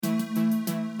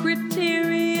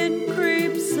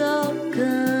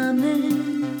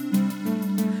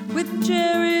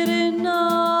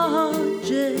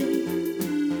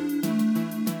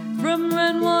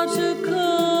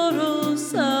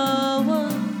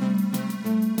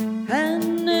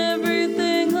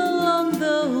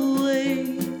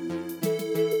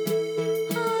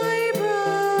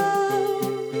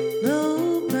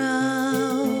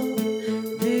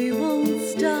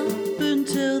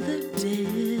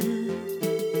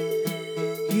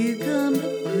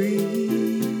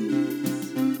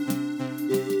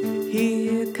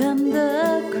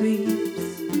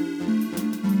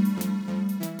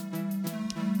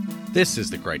This is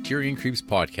the Criterion Creeps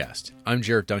podcast. I'm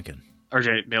Jarrett Duncan.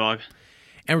 RJ Baylog.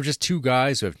 And we're just two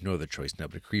guys who have no other choice now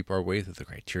but to creep our way through the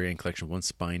Criterion Collection one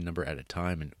spine number at a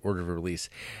time in order of release.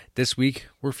 This week,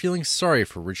 we're feeling sorry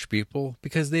for rich people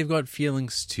because they've got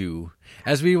feelings too.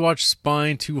 As we watch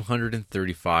spine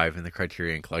 235 in the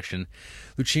Criterion Collection,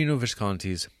 Luchino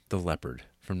Visconti's The Leopard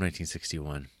from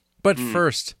 1961. But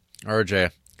first,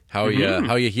 RJ, how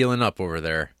you healing up over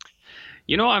there?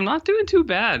 You know, I'm not doing too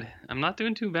bad.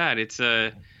 It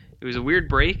was a weird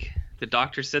break. The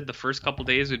doctor said the first couple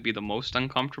days would be the most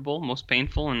uncomfortable, most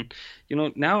painful, and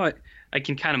now I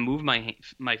can kind of move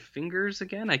my fingers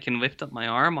again. I can lift up my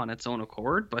arm on its own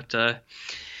accord, but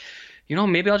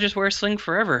maybe I'll just wear a sling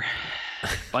forever,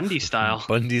 Bundy style.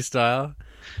 Bundy style.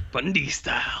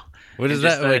 What is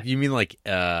that? Like you mean like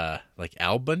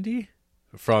Al Bundy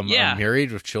from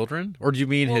Married with Children, or do you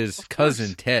mean his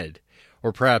cousin Ted,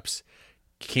 or perhaps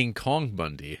King Kong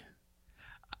Bundy?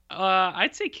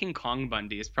 I'd say King Kong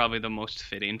Bundy is probably the most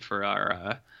fitting for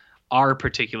our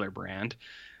particular brand.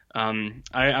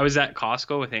 I was at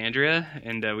Costco with Andrea,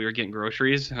 and we were getting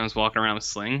groceries, and I was walking around with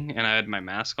Sling, and I had my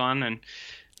mask on, and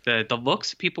the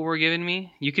looks people were giving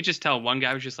me, you could just tell one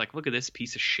guy was just like, look at this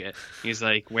piece of shit. He's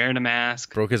like wearing a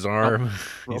mask. Broke his arm.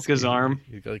 He's got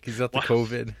the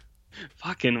COVID.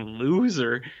 Fucking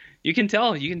loser. You can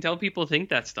tell people think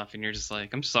that stuff, and you're just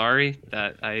like, I'm sorry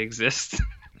that I exist.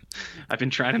 I've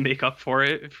been trying to make up for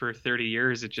it for 30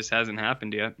 years. It just hasn't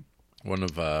happened yet. One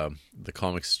of the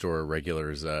comic store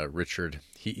regulars, Richard,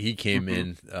 he came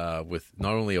in with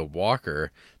not only a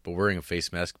walker, but wearing a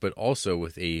face mask, but also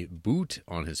with a boot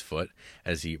on his foot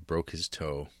as he broke his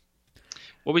toe.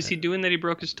 What was he doing that he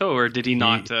broke his toe, or did he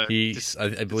not? I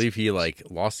believe he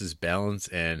lost his balance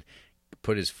and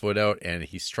put his foot out, and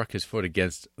he struck his foot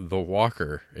against the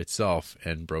walker itself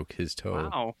and broke his toe.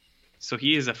 Wow. So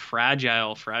he is a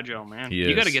fragile man.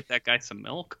 You got to get that guy some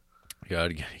milk.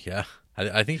 Yeah.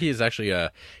 I think he is actually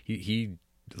he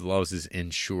loves his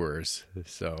Ensures.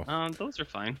 So those are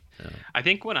fine. Yeah. I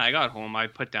think when I got home, I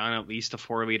put down at least a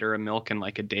 4 liter of milk in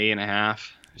like a day and a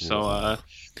half. So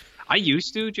I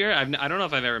used to, Jared. I don't know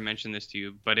if I've ever mentioned this to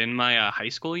you, but in my high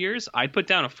school years, I'd put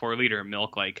down a 4 liter of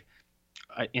milk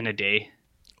in a day.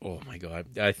 Oh my god!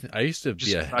 I used to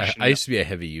be a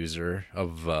heavy user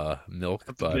of milk,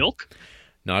 but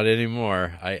not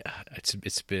anymore.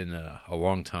 It's been a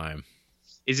long time.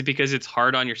 Is it because it's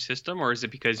hard on your system, or is it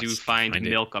because you find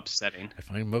milk upsetting? I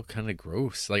find milk kind of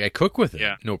gross. Like I cook with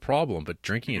it, no problem, but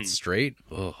drinking it straight,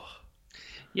 ugh.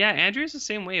 Yeah, Andrea's the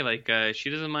same way. Like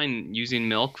she doesn't mind using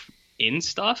milk in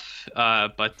stuff,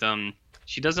 but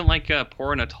she doesn't like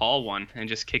pouring a tall one and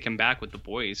just kicking back with the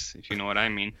boys, if you know what I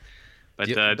mean. But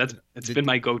it's been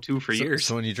my go-to for years.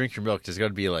 So when you drink your milk, does it got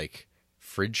to be like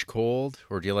fridge cold,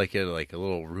 or do you like it like a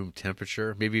little room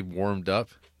temperature, maybe warmed up?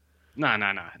 No.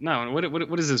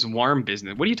 What is this warm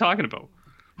business? What are you talking about?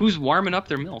 Who's warming up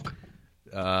their milk?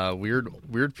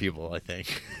 Weird people, I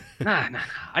think. Nah.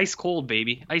 Ice cold,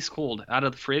 baby. Ice cold out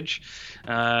of the fridge.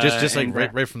 Just like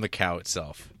right from the cow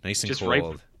itself, nice and just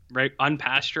cold. Right,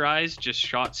 unpasteurized, just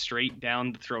shot straight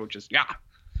down the throat. Just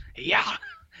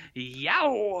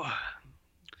yow.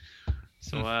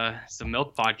 So it's a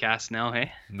milk podcast now,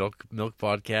 hey? Milk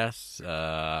podcasts.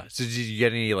 So did you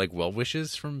get any like well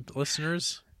wishes from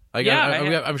listeners?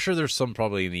 I'm sure there's some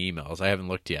probably in the emails. I haven't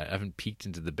looked yet. I haven't peeked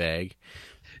into the bag.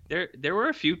 There were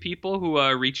a few people who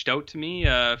reached out to me.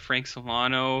 Frank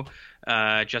Solano,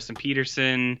 Justin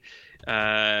Peterson,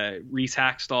 Reese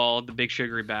Hackstall, the big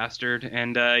sugary bastard,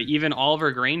 and even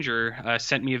Oliver Granger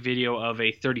sent me a video of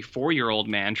a 34-year-old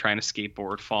man trying to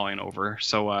skateboard falling over.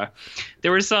 So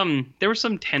there was some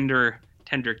tender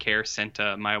care sent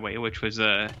my way, which was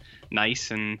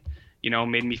nice, and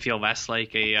made me feel less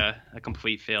like a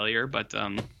complete failure. But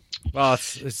well,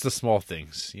 it's the small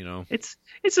things,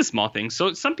 It's a small thing.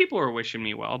 So some people are wishing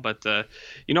me well, but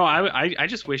I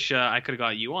just wish I could have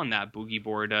got you on that boogie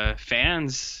board.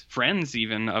 Friends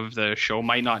even of the show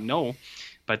might not know,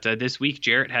 but this week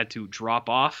Jarrett had to drop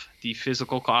off the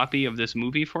physical copy of this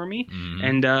movie for me,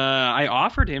 and I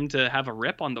offered him to have a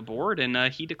rip on the board,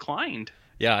 and he declined.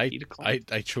 Yeah,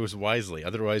 I chose wisely.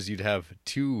 Otherwise, you'd have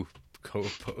two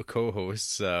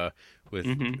co-hosts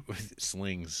with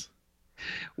slings.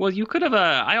 Well, you could have.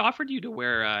 I offered you to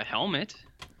wear a helmet.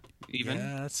 Even.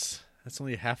 Yeah, that's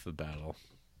only half the battle.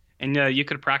 And you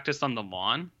could practice on the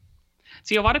lawn.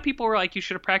 See, a lot of people were like, "You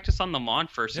should have practiced on the lawn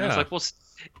first." And I was like, "Well,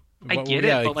 I get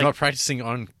it, but not practicing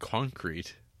on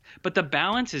concrete." But the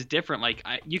balance is different. Like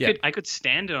I could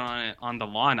stand it on the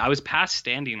lawn. I was past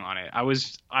standing on it. I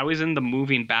was in the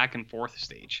moving back and forth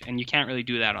stage, and you can't really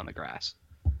do that on the grass.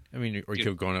 I mean, or you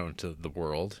could have gone out into the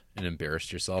world and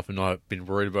embarrassed yourself and not been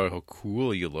worried about how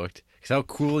cool you looked. Because how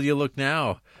cool you look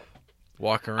now.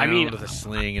 Walking around with a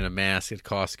sling and a mask at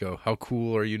Costco. How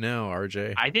cool are you now,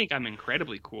 RJ? I think I'm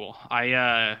incredibly cool.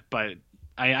 But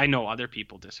I know other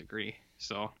people disagree.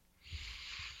 So.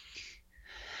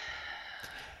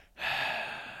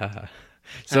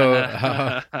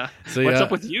 So What's up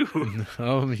with you?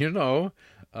 That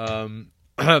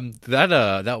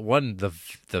one,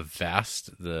 the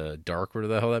Vast, the Dark,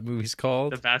 whatever the hell that movie's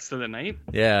called. The Vast of the Night?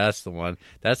 Yeah, that's the one.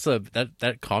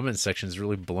 That comment section is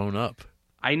really blown up.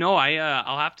 I know.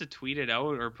 I'll have to tweet it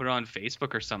out or put it on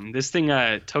Facebook or something. This thing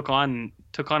took on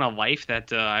a life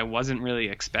that I wasn't really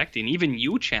expecting. Even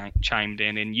you chimed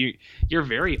in, and you're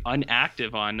very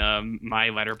unactive on my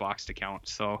Letterboxd account.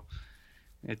 So,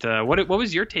 what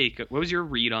was your take? What was your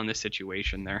read on the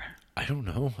situation there? I don't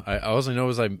know. All I know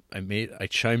is I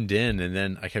chimed in, and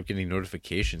then I kept getting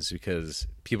notifications because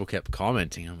people kept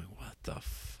commenting. I'm like, what the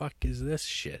fuck is this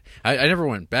shit? I never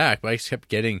went back, but I just kept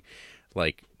getting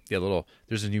like. Yeah,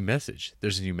 there's a new message. I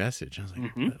was like,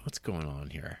 what's going on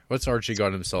here? What's Archie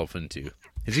got himself into?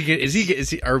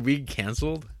 Are we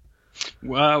canceled?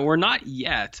 Well, we're not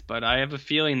yet, but I have a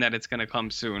feeling that it's going to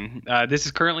come soon. This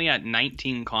is currently at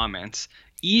 19 comments.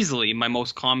 Easily my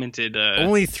most commented.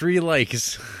 Only 3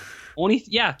 likes. All these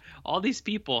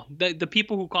people. The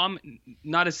people who comment,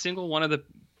 not a single one of the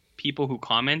people who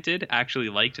commented actually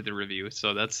liked the review.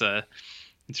 So that's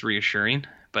it's reassuring.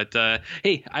 But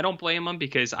hey, I don't blame them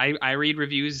because I read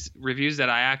reviews that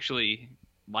I actually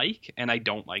like, and I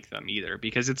don't like them either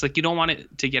because it's like you don't want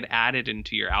it to get added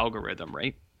into your algorithm,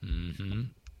 right? Mm-hmm.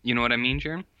 You know what I mean,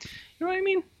 Jaron? You know what I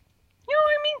mean?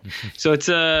 So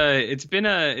it's been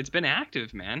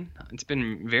active, man. It's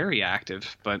been very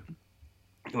active. But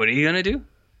what are you gonna do?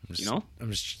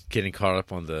 I'm just getting caught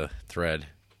up on the thread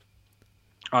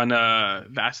on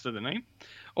Vast of the Night.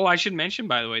 Oh, I should mention,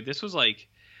 by the way, this was like.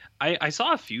 I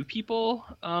saw a few people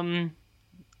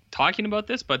talking about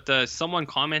this, but someone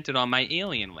commented on my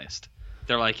Alien list.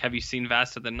 They're like, "Have you seen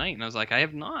Vast of the Night?" And I was like, "I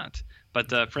have not."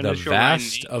 But friend of the show,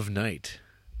 Vast of Night.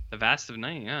 The Vast of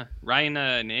Night, yeah.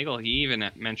 Ryan Nagel, he even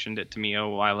mentioned it to me a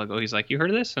while ago. He's like, "You heard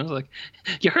of this?" And I was like,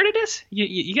 "You heard of this?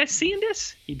 You guys seeing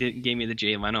this?" He gave me the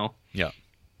Jay Leno. Yeah.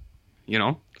 You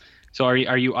know. So are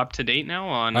you up to date now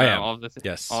on all the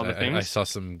yes all the things? I saw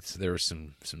some. There were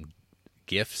some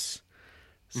GIFs.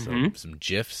 Some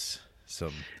GIFs,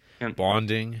 some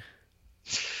bonding.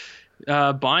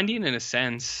 Bonding in a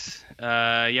sense. We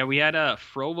had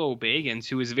Frovo Bagans,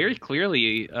 who is very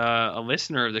clearly a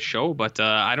listener of the show, but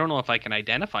I don't know if I can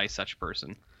identify such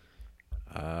person.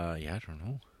 I don't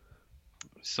know.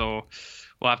 So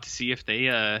we'll have to see if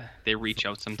they reach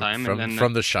out sometime.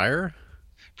 From the Shire?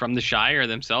 From the Shire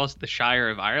themselves, the Shire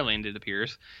of Ireland, it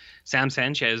appears. Sam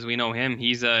Sanchez, we know him.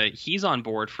 He's on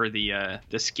board for the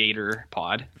skater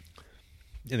pod.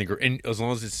 As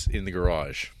long as it's in the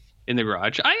garage. In the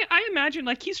garage, I imagine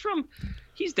like he's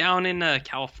down in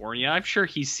California. I'm sure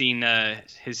he's seen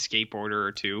his skateboarder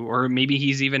or two, or maybe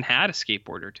he's even had a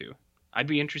skateboard or two. I'd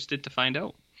be interested to find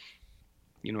out.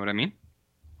 You know what I mean?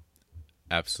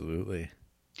 Absolutely.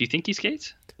 Do you think he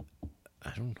skates?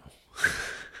 I don't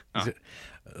know.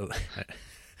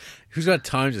 Who's got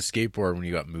time to skateboard when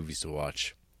you got movies to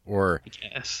watch or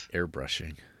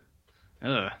airbrushing?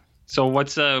 So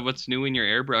what's new in your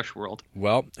airbrush world?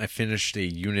 Well, I finished a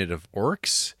unit of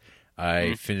Orcs.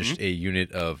 I finished a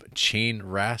unit of Chain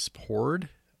Rasp Horde,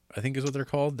 I think is what they're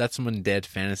called. That's some undead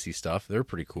fantasy stuff. They're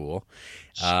pretty cool.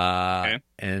 Okay.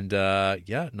 And now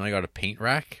I got a paint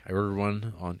rack. I ordered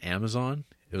one on Amazon.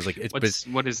 It was like what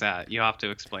is that? You have to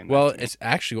explain. Well, it's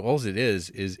actually all it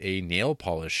is a nail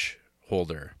polish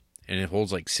holder. And it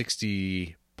holds like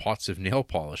 60 pots of nail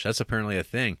polish. That's apparently a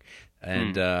thing.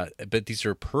 And but these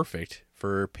are perfect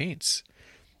for paints.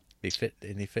 They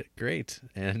fit great.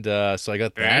 And so I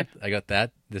got that. I got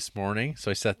that this morning.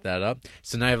 So I set that up.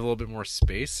 So now I have a little bit more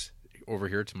space over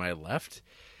here to my left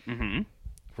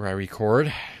where I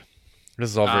record.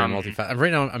 This is all very multifaceted.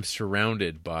 Right now I'm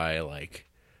surrounded by like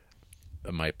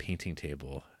my painting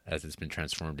table as it's been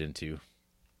transformed into.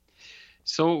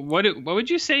 So what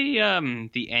would you say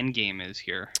the end game is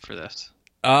here for this?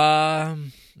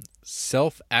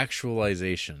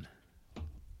 Self-actualization.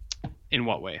 In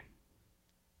what way?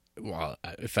 Well,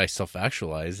 if I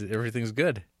self-actualize, everything's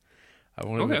good. I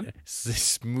want to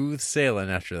smooth sailing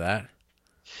after that.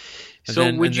 And so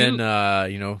then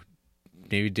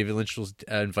maybe David Lynch will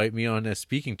invite me on a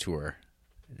speaking tour,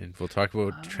 and we'll talk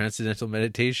about transcendental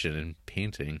meditation and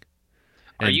painting.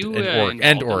 Are you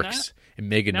and orcs and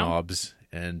mega knobs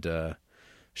and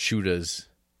shootas?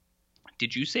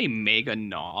 Did you say mega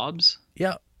knobs?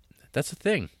 Yeah, that's a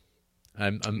thing.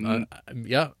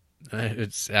 Yeah.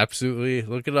 It's absolutely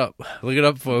look it up. Look it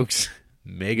up, folks.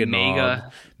 Mega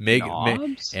knob. Mega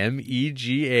knobs?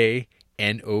 Meganobs.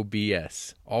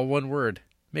 All one word.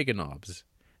 Mega knobs.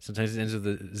 Sometimes it ends with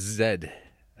a Z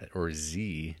or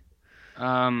Z.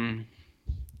 Do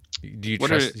you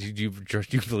trust? Do you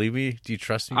believe me? Do you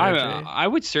trust me? I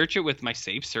would search it with my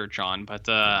safe search on, but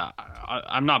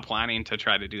I'm not planning to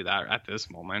try to do that at this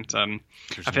moment. I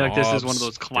feel like this is one of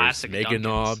those classic Mega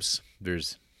knobs.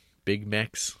 There's Big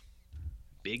Mex.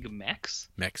 Big Mex?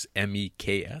 Mex,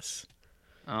 MEKS.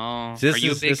 Oh, are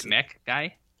you a big mech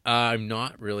guy? I'm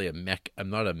not really a mech. I'm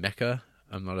not a mecha.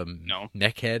 I'm not a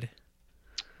neckhead.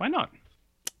 Why not?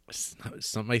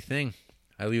 It's not my thing.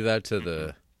 I leave that to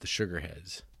the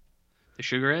sugarheads. The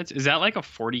sugarheads? Is that like a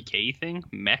 40K thing?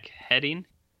 Mech heading?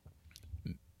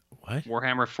 What?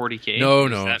 Warhammer 40K?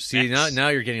 No. See, now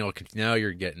you're getting all. Now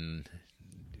you're getting.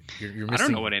 You're missing. I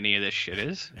don't know what any of this shit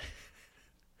is.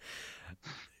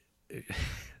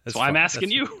 That's why I'm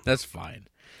asking you. That's fine.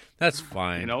 That's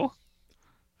fine. You know?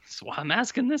 That's why I'm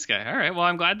asking this guy. All right. Well,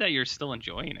 I'm glad that you're still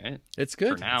enjoying it. It's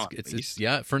good. For now, it's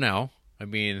yeah, for now. I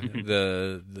mean,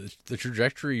 the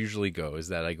trajectory usually goes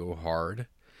that I go hard.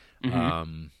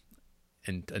 And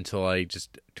until I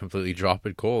just completely drop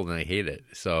it cold and I hate it.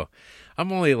 So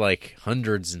I'm only like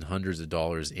hundreds and hundreds of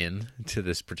dollars in to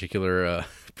this particular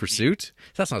pursuit.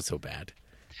 That's not so bad.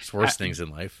 There's worse things in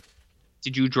life.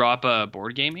 Did you drop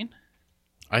board gaming?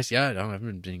 I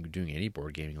haven't been doing any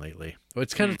board gaming lately. But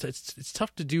it's kind of it's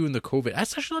tough to do in the COVID.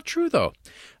 That's actually not true though.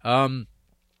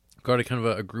 Got a kind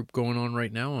of a group going on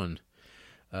right now on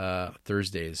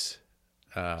Thursdays.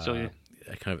 Kind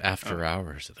of after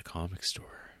hours at the comic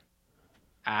store.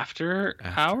 After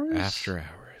hours? After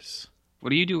hours. What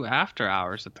do you do after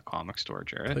hours at the comic store,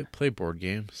 Jared? Play board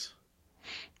games.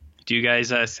 Do you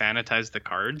guys sanitize the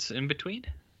cards in between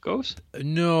goes?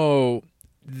 No,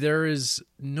 there is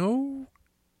no.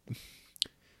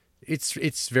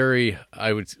 It's very,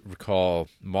 I would recall,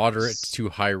 moderate to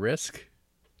high risk,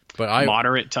 but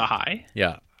moderate to high.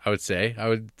 Yeah, I would say I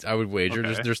would wager.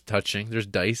 Okay. There's touching, there's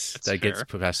dice that gets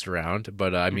passed around,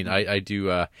 but I mean I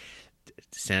do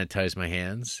sanitize my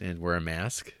hands and wear a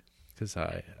mask because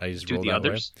I just roll that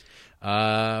others?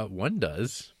 way. One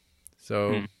does,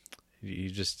 so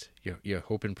you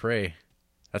hope and pray.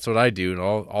 That's what I do in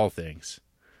all things.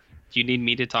 Do you need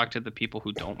me to talk to the people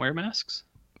who don't wear masks?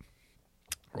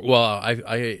 Well,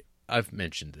 I've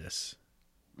mentioned this.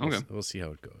 Okay, we'll see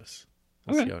how it goes.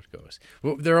 See how it goes.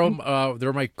 Well,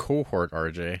 they're my cohort,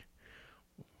 RJ.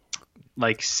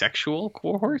 Like sexual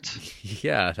cohorts?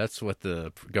 Yeah, that's what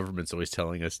the government's always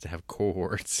telling us, to have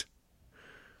cohorts.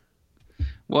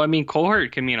 Well, I mean,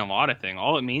 cohort can mean a lot of things.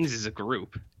 All it means is a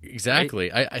group.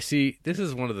 Exactly. Right? I see. This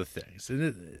is one of the things.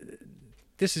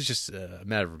 This is just a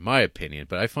matter of my opinion,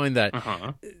 but I find that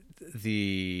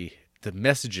the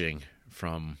messaging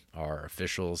from our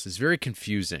officials is very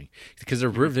confusing because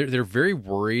they're very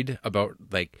worried about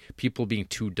like people being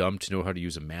too dumb to know how to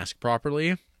use a mask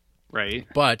properly. Right.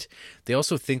 But they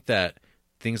also think that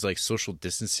things like social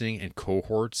distancing and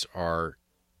cohorts are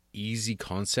easy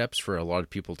concepts for a lot of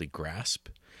people to grasp.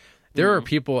 There are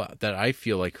people that I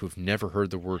feel like who've never heard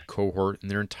the word cohort in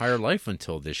their entire life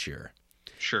until this year.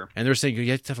 Sure. And they're saying you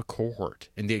have to have a cohort,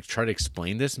 and they try to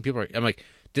explain this, and people are. I'm like,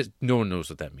 no one knows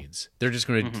what that means. They're just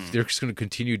going to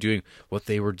continue doing what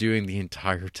they were doing the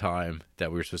entire time that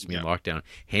we were supposed to be in lockdown,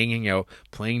 hanging out,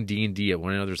 playing D&D at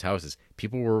one another's houses.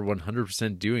 People were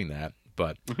 100% doing that,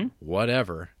 but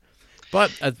whatever.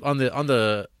 But on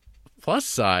the plus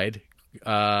side,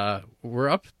 we're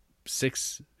up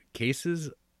 6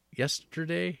 cases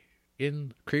yesterday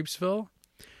in Creepsville.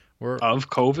 Of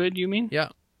COVID, you mean? Yeah.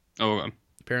 Oh,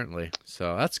 apparently.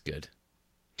 So that's good.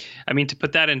 I mean, to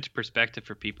put that into perspective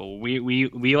for people,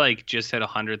 we like just hit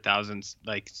 100,000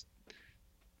 like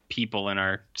people in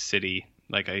our city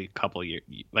like a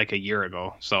year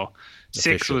ago. So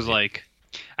Officially. 6 was like,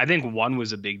 I think 1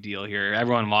 was a big deal here.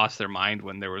 Everyone lost their mind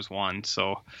when there was 1.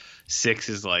 So 6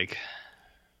 is like,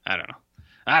 I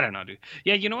don't know, dude.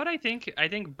 Yeah, you know what I think? I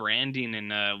think branding and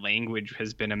language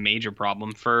has been a major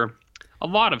problem for a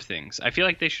lot of things. I feel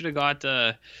like they should have got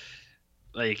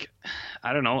like,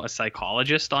 I don't know, a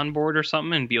psychologist on board or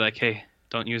something and be like, hey,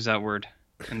 don't use that word.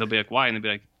 And they'll be like, why? And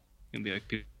they'll be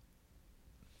like,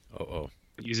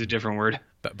 use a different word.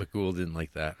 But Bagul didn't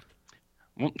like that.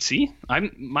 Well, see,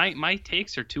 my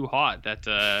takes are too hot.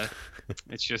 That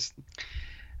it's just,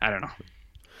 I don't know,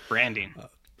 branding.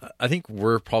 I think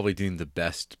we're probably doing the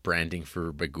best branding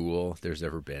for Bagul there's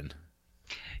ever been.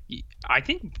 I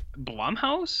think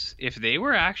Blumhouse, if they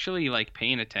were actually like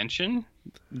paying attention,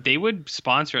 they would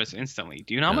sponsor us instantly.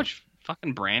 Do you know how much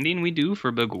fucking branding we do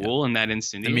for Bagul and that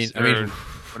Incendies I mean,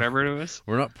 whatever it was.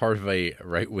 we're not part of a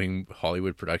right-wing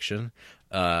Hollywood production.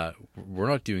 We're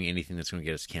not doing anything that's going to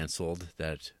get us canceled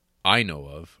that I know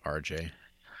of, RJ.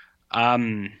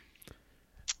 I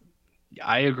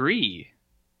agree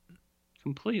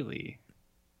completely.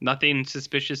 Nothing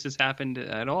suspicious has happened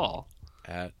at all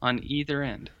on either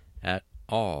end. At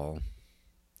all.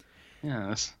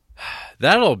 Yes.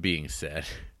 That all being said,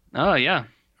 Oh yeah.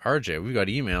 RJ, we got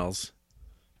emails.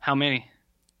 How many?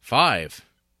 5.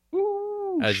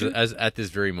 Ooh, As at this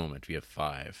very moment, we have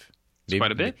 5. It's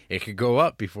quite a bit. It could go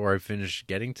up before I finish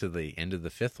getting to the end of the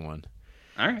 5th one.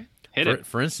 All right, hit it.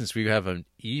 For instance, we have an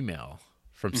email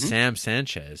from Sam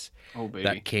Sanchez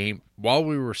that came while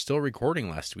we were still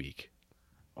recording last week.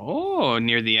 Oh,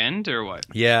 near the end or what?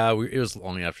 Yeah, it was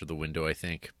long after the window, I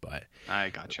think, but I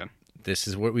gotcha. this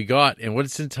is what we got, and what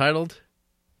it's entitled,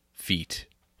 Feet.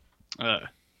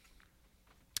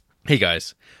 Hey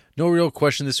guys, no real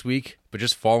question this week, but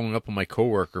just following up on my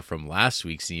coworker from last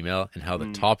week's email and how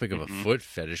the topic of a foot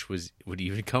fetish would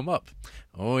even come up.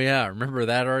 Oh yeah, remember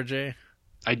that, RJ?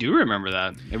 I do remember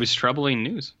that. It was troubling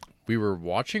news. We were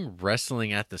watching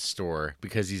wrestling at the store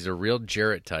because he's a real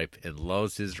Jarrett type and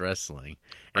loves his wrestling.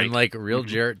 Right. And like real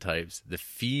Jarrett types, the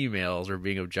females were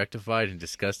being objectified and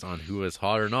discussed on who was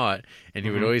hot or not. And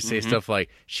he would always say stuff like,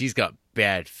 "She's got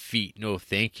bad feet, no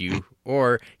thank you."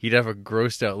 Or he'd have a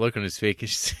grossed out look on his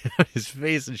face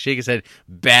and shake his head,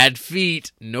 "Bad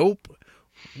feet, nope."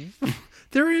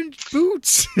 They're in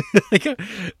boots. Like, I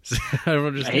don't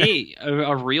understand. Hey,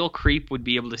 a real creep would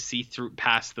be able to see through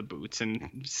past the boots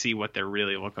and see what they're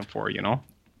really looking for, you know?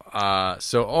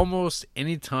 So almost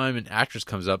any time an actress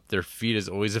comes up, their feet is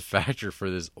always a factor for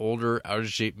this older, out of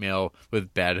shape male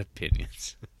with bad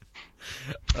opinions.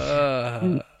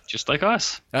 Just like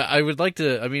us. I would like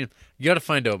to. I mean, you got to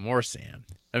find out more, Sam.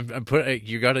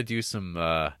 You got to do some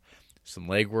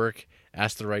legwork.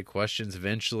 Ask the right questions.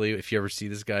 Eventually, if you ever see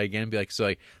this guy again, be like,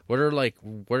 what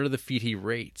are the feet he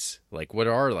rates? Like, what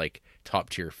are like top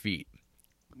tier feet?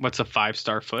 What's a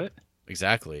 5-star foot?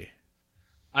 Exactly.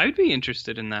 I would be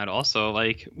interested in that also.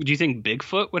 Like, do you think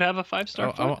Bigfoot would have a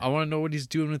 5-star foot? I want to know what he's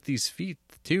doing with these feet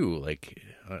too. Like,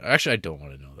 actually, I don't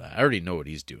want to know that. I already know what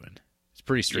he's doing. It's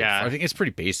pretty straightforward. Yeah. I think it's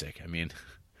pretty basic. I mean,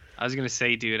 I was gonna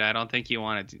say, dude, I don't think you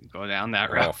want to go down that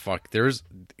route. Oh fuck! From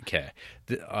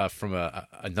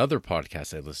another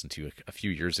podcast I listened to a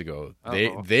few years ago.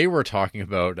 They were talking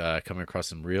about coming across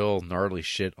some real gnarly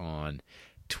shit on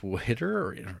Twitter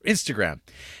or Instagram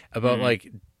about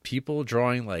like people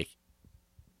drawing like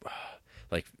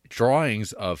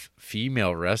drawings of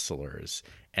female wrestlers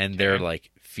and their like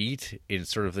feet in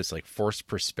sort of this like forced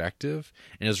perspective,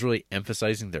 and it was really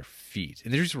emphasizing their feet.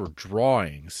 And these were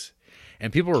drawings.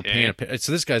 And people were paying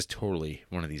so this guy's totally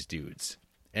one of these dudes.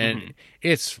 And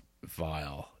it's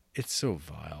vile. It's so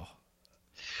vile.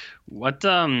 What,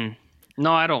 no,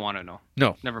 I don't want to know.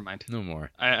 No. Never mind. No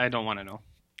more. I don't want to know.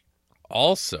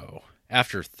 Also,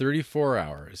 after 34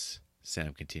 hours,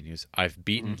 Sam continues, I've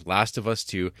beaten Last of Us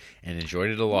 2 and enjoyed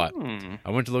it a lot.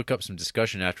 I went to look up some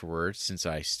discussion afterwards since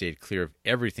I stayed clear of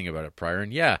everything about it prior,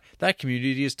 and yeah, that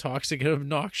community is toxic and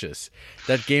obnoxious.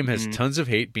 That game has tons of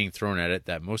hate being thrown at it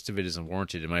that most of it is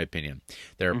unwarranted in my opinion.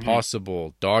 There are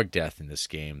possible dog death in this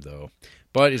game though,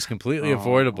 but it's completely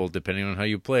avoidable depending on how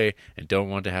you play and don't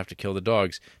want to have to kill the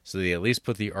dogs, so they at least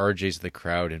put the RJs of the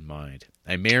crowd in mind.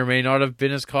 I may or may not have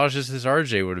been as cautious as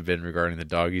RJ would have been regarding the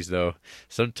doggies, though.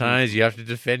 Sometimes you have to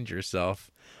defend yourself.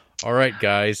 All right,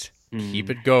 guys, keep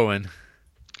it going.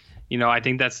 You know, I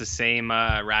think that's the same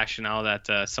rationale that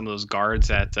some of those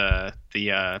guards at the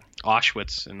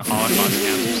Auschwitz and the Holocaust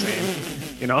camps are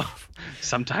saying. You know,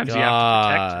 sometimes you have to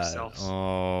protect yourselves.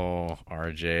 Oh,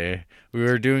 RJ, we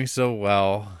were doing so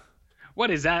well. What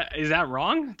is that? Is that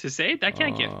wrong to say? That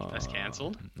can't get us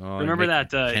canceled. Remember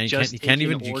that orders?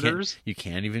 You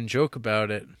can't even joke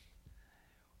about it.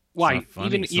 Why?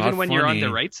 Even when you're on the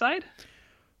right side?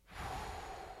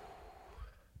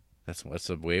 That's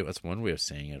one way of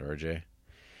saying it, RJ.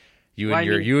 You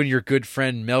and your good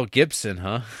friend Mel Gibson,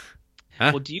 huh?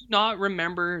 Well, do you not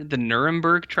remember the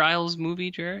Nuremberg Trials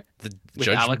movie, Jarrett? With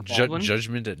Alec Baldwin?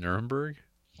 Judgment at Nuremberg?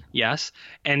 Yes.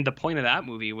 And the point of that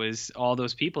movie was all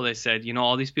those people, they said,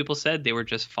 all these people said they were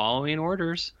just following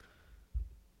orders.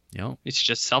 Yep. It's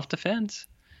just self-defense.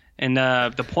 And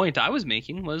the point I was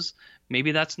making was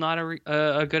maybe that's not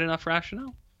a good enough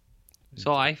rationale.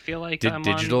 So I feel like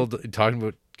talking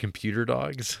about computer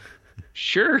dogs.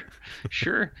 Sure.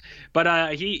 But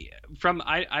I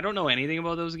don't know anything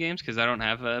about those games because I don't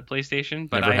have a PlayStation.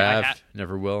 But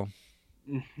never will.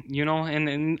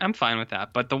 And I'm fine with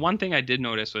that. But the one thing I did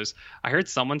notice was I heard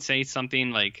someone say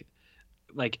something like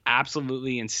like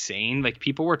absolutely insane. Like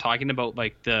people were talking about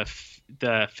like the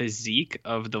physique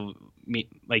of the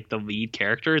like the lead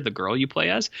character, the girl you play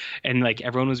as, and like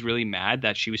everyone was really mad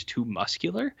that she was too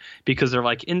muscular because they're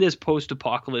like in this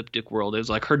post-apocalyptic world, it was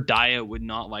like her diet would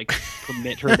not like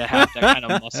permit her to have that kind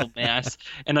of muscle mass,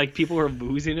 and like people were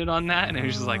losing it on that, and it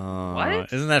was just like,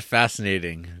 what? Isn't that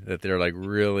fascinating that they're like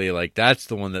really like that's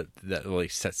the one that really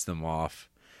sets them off.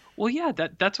 Well, yeah,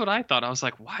 that's what I thought. I was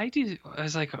like, why does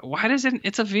it?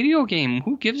 It's a video game.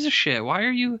 Who gives a shit? Why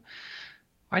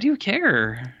do you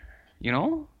care? You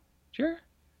know? Sure.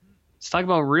 Let's talk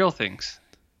about real things.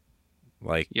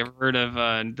 Like, you ever heard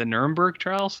of the Nuremberg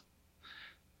trials?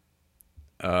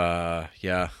 Yeah.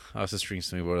 I was just reading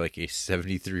something about like a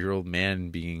 73-year-old man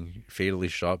being fatally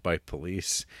shot by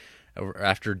police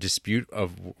after dispute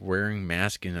of wearing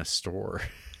mask in a store.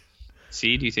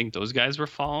 See, do you think those guys were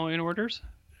following orders?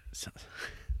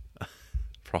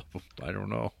 Problem. I don't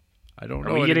know.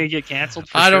 Are we gonna get canceled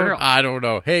for sure? I don't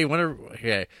know. Hey,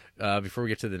 before we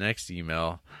get to the next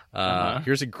email,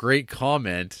 here's a great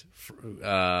comment from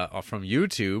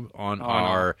YouTube on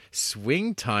our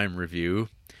Swing Time review.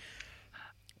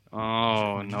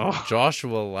 Oh no!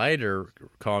 Joshua Leiter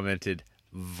commented,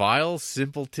 "Vile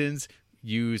simpletons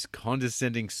use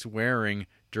condescending swearing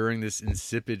during this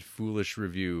insipid, foolish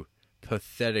review.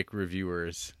 Pathetic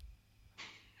reviewers."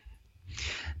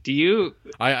 Do you?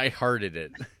 I hearted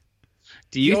it.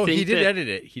 Do you think he did edit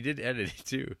it? He did edit it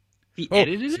too. He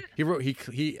edited it. He wrote.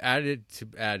 He added to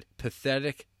add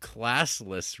pathetic,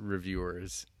 classless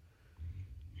reviewers.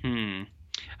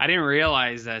 I didn't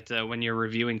realize that when you're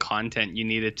reviewing content, you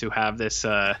needed to have this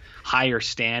higher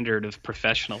standard of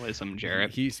professionalism,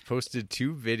 Jarrett. He's posted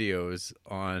 2 videos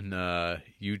on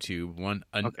YouTube.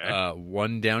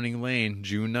 One Downing Lane,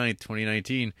 June 9th,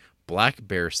 2019, black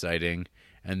bear sighting.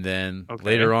 And then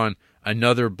later on,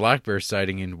 another black bear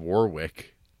sighting in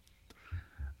Warwick.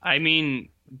 I mean,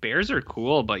 bears are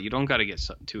cool, but you don't got to get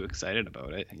too excited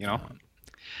about it, you know?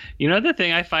 You know the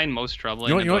thing I find most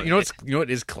troubling? You know what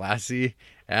is classy?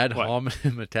 Ad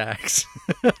hominem attacks.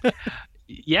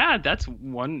 Yeah, that's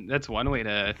one way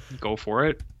to go for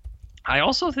it. I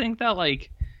also think that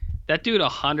like that dude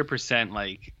 100%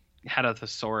 like had a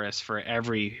thesaurus for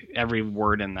every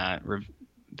word in that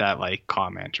like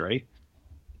comment, right?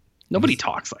 Nobody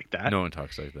talks like that. No one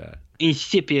talks like that.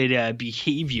 Insipid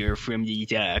behavior from these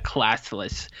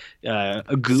classless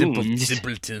goons.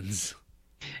 Simpletons.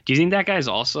 Do you think that guy's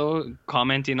also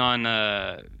commenting on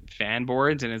fan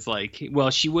boards and it's like,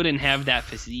 well, she wouldn't have that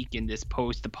physique in this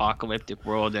post-apocalyptic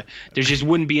world. There just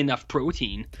wouldn't be enough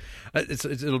protein.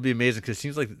 It'll be amazing because it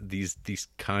seems like these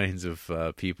kinds of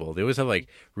people, they always have like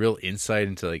real insight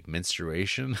into like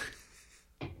menstruation.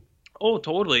 Oh,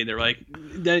 totally. They're like,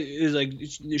 that is like,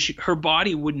 her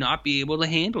body would not be able to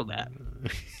handle that.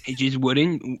 It just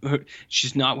wouldn't. It's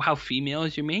just not how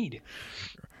females are made.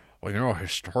 Well, you know,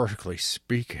 historically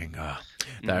speaking,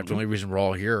 that's the only reason we're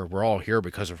all here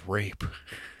because of rape.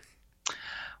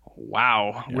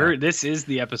 Wow, yeah. This is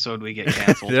the episode we get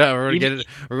canceled. Yeah, we're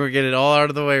gonna get it all out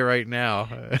of the way right now.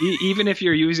 Even if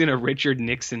you're using a Richard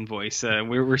Nixon voice,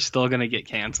 we're still gonna get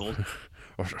canceled.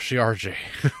 CRJ.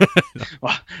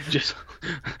 Well, just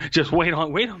wait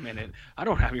a minute. I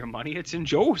don't have your money. It's in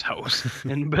Joe's house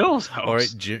and Bill's house. All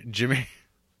right, Jimmy.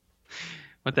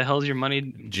 What the hell's your money?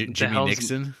 Jimmy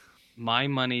Nixon. My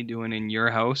money doing in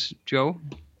your house, Joe?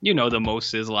 You know the Mo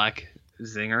Sizlak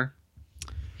zinger.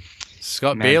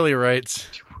 Scott Bailey writes.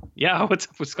 Yeah, what's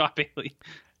up with Scott Bailey?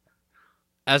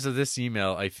 As of this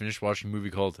email, I finished watching a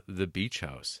movie called The Beach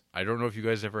House. I don't know if you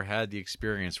guys ever had the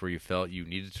experience where you felt you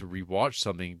needed to rewatch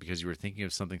something because you were thinking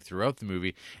of something throughout the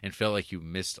movie and felt like you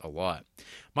missed a lot.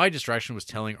 My distraction was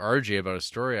telling RJ about a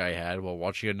story I had while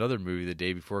watching another movie the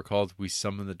day before called We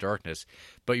Summon the Darkness,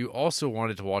 but you also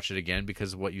wanted to watch it again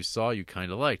because of what you saw you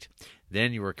kind of liked.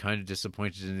 Then you were kind of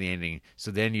disappointed in the ending,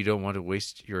 so then you don't want to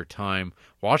waste your time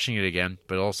watching it again,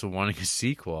 but also wanting a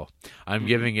sequel. I'm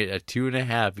giving it a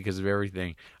 2.5 because of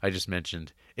everything I just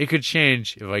mentioned. It could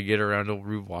change if I get around to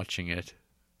rewatching it.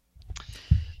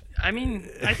 I mean,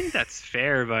 I think that's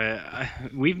fair, but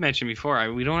we've mentioned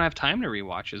before, we don't have time to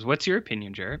rewatches. What's your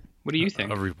opinion, Jarrett? What do you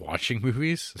think? Of rewatching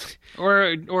movies?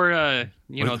 or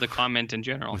the comment in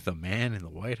general. With a man in the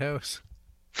White House?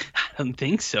 I don't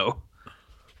think so.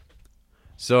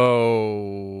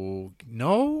 So,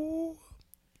 no?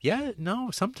 Yeah,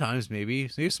 no, sometimes maybe.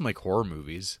 Maybe some like horror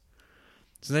movies.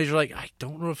 Sometimes you're like, I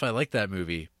don't know if I like that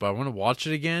movie, but I want to watch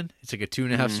it again. It's like a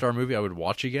 2.5 star movie I would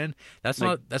watch again. That's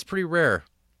pretty rare.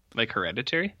 Like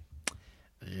Hereditary?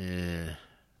 Yeah.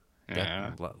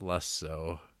 Less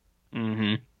so.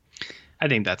 Mm-hmm. I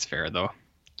think that's fair, though.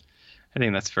 I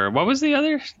think that's fair. What was the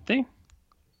other thing?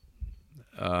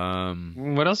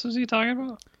 Um, What else was he talking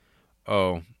about?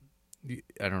 oh,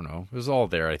 I don't know. It was all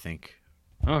there, I think.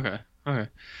 Okay. Okay.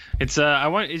 It's I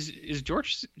want is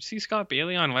George C. Scott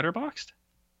Bailey on Letterboxd?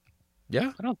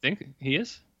 Yeah, I don't think he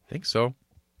is. I think so.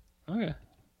 Okay.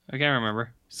 I can't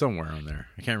remember. Somewhere on there.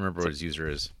 I can't remember what his user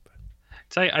is.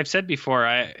 So I've said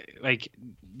before,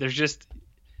 there's just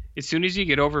as soon as you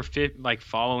get over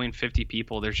following 50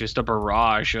 people, there's just a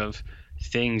barrage of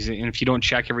things, and if you don't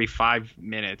check every 5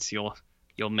 minutes, you'll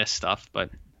miss stuff. But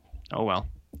oh well.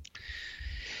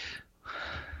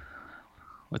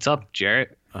 What's up,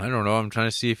 Jarrett? I don't know. I'm trying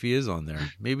to see if he is on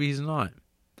there. Maybe he's not.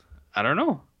 I don't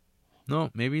know. No,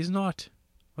 maybe he's not.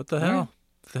 What the All right. hell?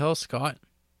 What the hell, Scott?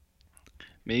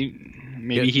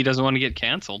 Maybe he doesn't want to get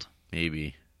canceled.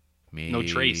 Maybe. No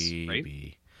trace, right?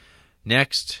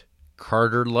 Next,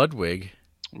 Carter Ludwig.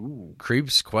 Ooh.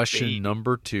 Creeps question Babe.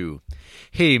 number 2.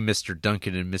 Hey, Mr.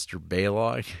 Duncan and Mr.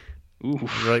 Baylog. Ooh.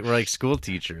 We're like school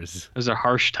teachers. Those are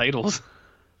harsh titles.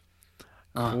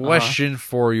 Question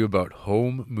for you about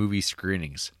home movie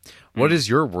screenings. What is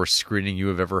your worst screening you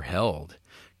have ever held?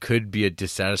 Could be a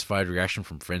dissatisfied reaction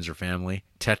from friends or family,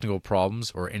 technical problems,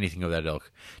 or anything of that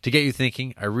ilk. To get you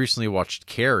thinking, I recently watched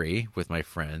Carrie with my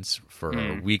friends for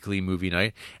a weekly movie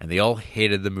night, and they all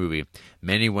hated the movie.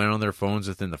 Many went on their phones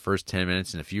within the first 10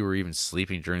 minutes, and a few were even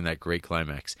sleeping during that great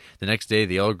climax. The next day,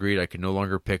 they all agreed I could no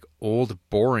longer pick old,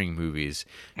 boring movies.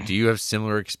 Do you have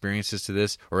similar experiences to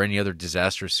this, or any other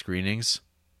disastrous screenings?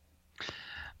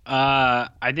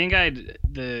 I think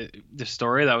the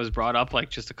story that was brought up like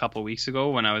just a couple weeks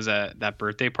ago when I was at that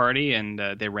birthday party, and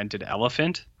they rented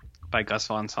Elephant by Gus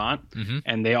Van Sant,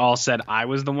 and they all said I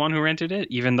was the one who rented it,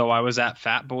 even though I was at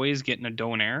Fat Boys getting a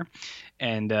donair,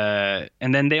 and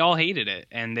then they all hated it,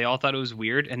 and they all thought it was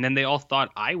weird, and then they all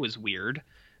thought I was weird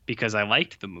because I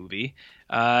liked the movie,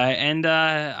 and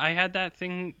I had that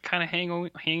thing kind of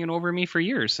hanging over me for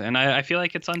years, and I feel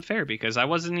like it's unfair because I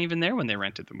wasn't even there when they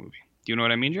rented the movie. Do you know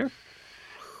what I mean, Jer?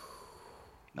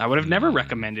 I would have never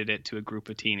recommended it to a group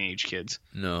of teenage kids.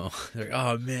 No. They're like,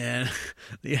 oh, man.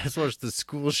 Let's watch the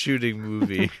school shooting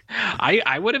movie.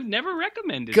 I would have never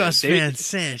recommended Gus it. Van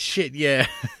Sant. Shit, yeah.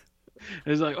 It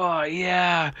was like, oh,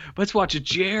 yeah, let's watch a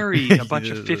Jerry. A bunch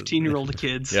of 15-year-old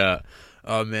kids. Yeah.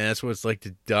 Oh, man, that's what it's like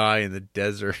to die in the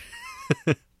desert.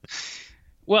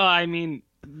 Well, I mean,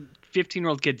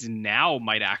 15-year-old kids now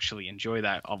might actually enjoy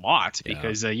that a lot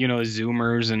because,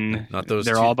 Zoomers and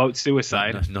they're all about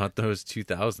suicide. Not those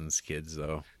 2000s kids,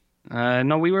 though.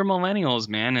 No, we were millennials,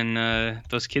 man, and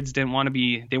those kids they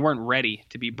weren't ready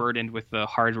to be burdened with the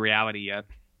hard reality yet.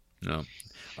 No.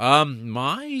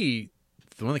 The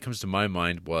one that comes to my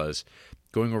mind was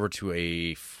going over to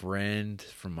a friend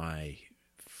from my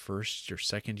first or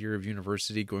second year of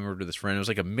university, going over to this friend. It was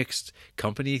like a mixed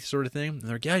company sort of thing. And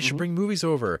they're like, yeah, you should bring movies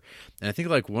over. And I think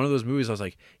like one of those movies, I was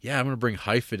like, yeah, I'm going to bring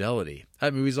High Fidelity.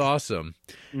 That movie's awesome.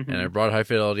 And I brought High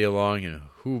Fidelity along, and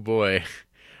oh boy,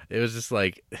 it was just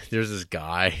like, there's this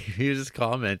guy, he was just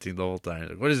commenting the whole time.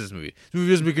 Like, what is this movie? This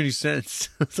movie doesn't make any sense.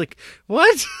 It's like,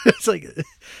 what? It's like,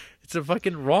 it's a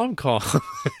fucking rom-com.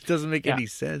 It doesn't make any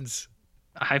sense.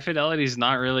 High Fidelity is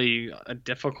not really a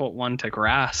difficult one to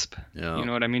grasp. No. You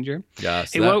know what I mean, Jer? Yeah,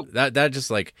 so that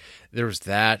just like, there was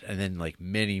that, and then like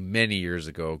many years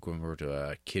ago, going over to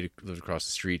a kid who lived across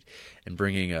the street and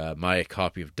bringing my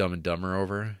copy of Dumb and Dumber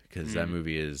over, because that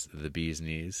movie is the bee's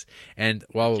knees. And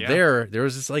while there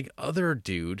was this like other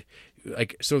dude,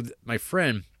 like, so my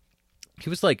friend, he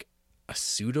was like a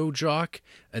pseudo jock,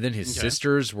 and then his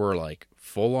sisters were like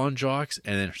full-on jocks,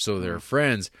 and then so their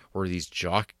friends were these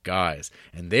jock guys,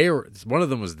 and one of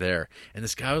them was there, and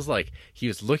this guy was like, he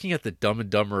was looking at the Dumb and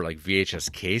Dumber like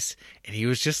VHS case, and he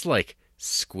was just like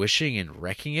squishing and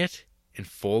wrecking it and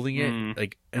folding it,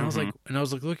 like, and I was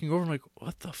like looking over, I'm like,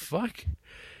 what the fuck?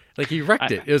 Like, he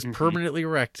wrecked it. It was permanently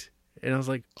wrecked, and I was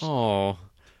like, oh.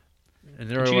 And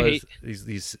there I was,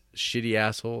 these shitty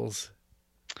assholes.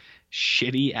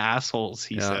 Shitty assholes,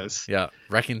 he says. Yeah,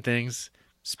 wrecking things.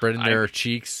 Spreading their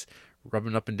cheeks,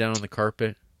 rubbing up and down on the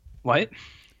carpet. What?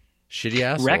 Shitty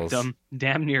assholes. Wrecked them.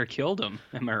 Damn near killed them.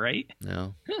 Am I right?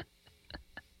 No.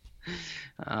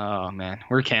 Oh, man.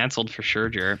 We're canceled for sure,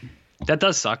 Jared. That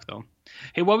does suck, though.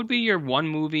 Hey, what would be your one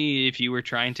movie if you were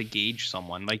trying to gauge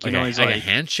someone? Like, you know, he's like a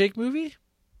handshake movie?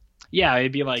 Yeah,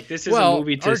 it'd be like, this is a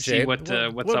movie to RJ, see what's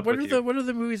up with you. What are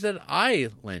the movies that I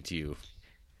lent you?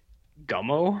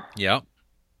 Gummo? Yeah.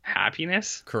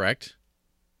 Happiness? Correct.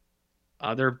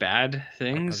 Other bad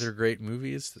things? Other great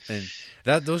movies, and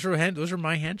those are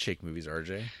my handshake movies,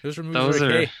 RJ. Those are movies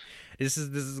where, hey, this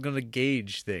is going to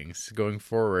gauge things going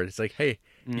forward. It's like, hey,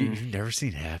 you've never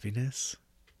seen Happiness,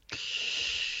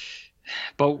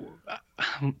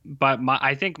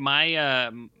 I think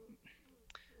my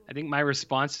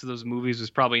response to those movies was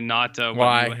probably not what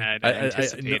Why? you had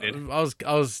anticipated.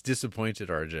 I was disappointed,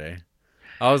 RJ.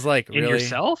 I was like, In really?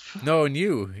 yourself? No, in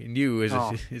you.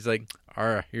 Oh. It's like,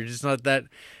 you're just not that.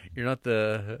 You're not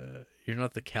the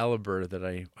caliber that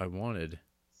I wanted.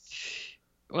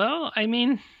 Well, I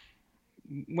mean,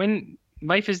 when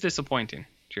life is disappointing,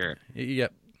 Jared,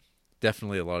 Yep,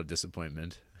 definitely a lot of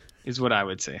disappointment. is what I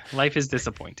would say. Life is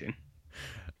disappointing.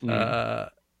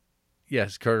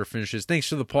 Yes, Carter finishes. Thanks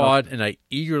for the pod, and I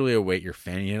eagerly await your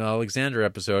Fanny and Alexander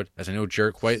episode, as I know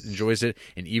Jared quite enjoys it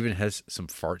and even has some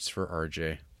farts for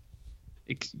RJ.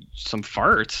 Some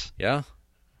farts? Yeah,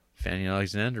 Fanny and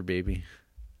Alexander, baby.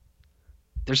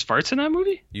 There's farts in that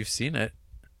movie? You've seen it.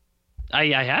 I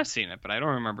have seen it, but I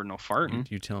don't remember no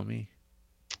farting. You tell me.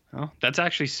 Oh, that's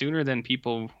actually sooner than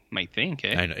people might think,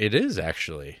 eh? I know it is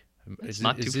actually. It's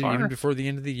not too is it far. even before the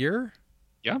end of the year?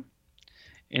 Yeah.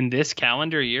 In this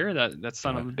calendar year, that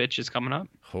son of a bitch is coming up.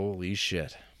 Holy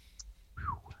shit.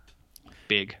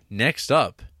 Big. Next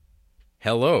up,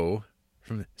 hello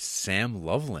from Sam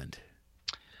Loveland.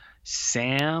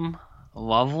 Sam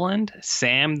Loveland?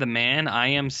 Sam the man? I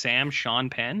am Sam Sean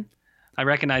Penn? I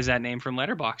recognize that name from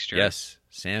Letterboxd, Jared. Yes,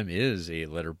 Sam is a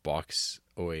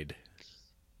letterboxoid.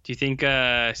 Do you think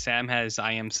Sam has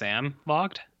I am Sam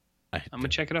logged? I'm going to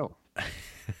check it out.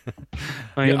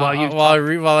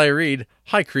 While I read,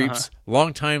 hi creeps,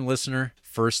 long-time listener,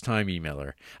 first-time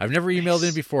emailer. I've never emailed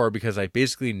in before because I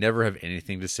basically never have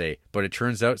anything to say. But it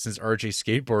turns out since RJ's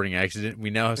skateboarding accident,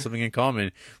 we now have something in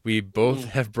common. We both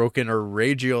have broken our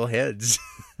radial heads.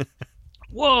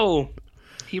 Whoa!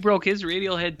 He broke his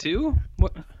radial head too?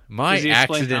 What? My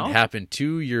accident happened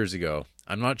 2 years ago.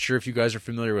 I'm not sure if you guys are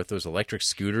familiar with those electric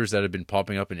scooters that have been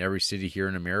popping up in every city here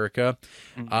in America.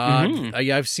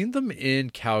 I've seen them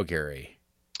in Calgary,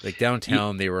 like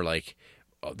downtown. They were like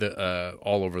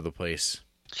all over the place.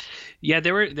 Yeah,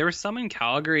 there were some in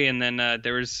Calgary, and then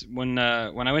there was when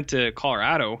I went to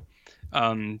Colorado.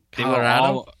 They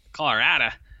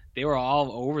were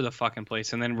all over the fucking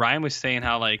place. And then Ryan was saying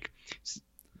how like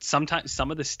sometimes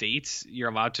some of the states you're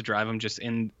allowed to drive them just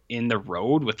in the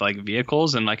road with like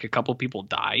vehicles, and like a couple people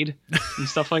died and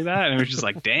stuff like that, and it was just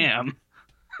like, damn.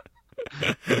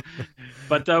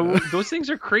 But those things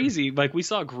are crazy. Like we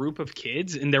saw a group of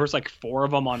kids, and there was like 4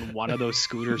 of them on one of those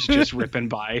scooters just ripping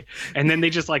by, and then they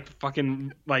just like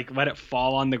fucking like let it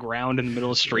fall on the ground in the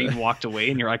middle of the street and walked away,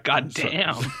 and you're like, god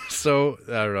damn. So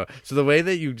I don't know. So the way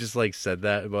that you just like said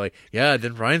that, about like, yeah,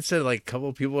 then Ryan said like a couple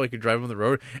of people could drive on the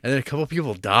road, and then a couple of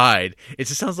people died. It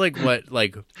just sounds like what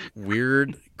like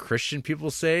weird Christian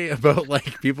people say about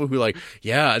like people who like,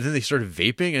 yeah, and then they started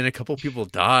vaping and a couple people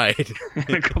died. And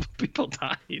a couple people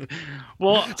died.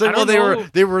 Well, it's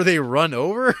like, they run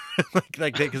over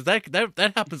like because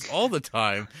that happens all the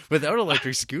time without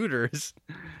electric scooters.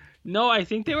 No, I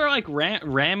think they were like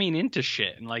ramming into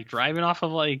shit and like driving off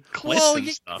of like cliffs and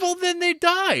stuff. Well, then they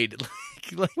died.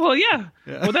 Well, yeah.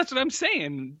 Well, that's what I'm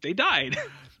saying. They died.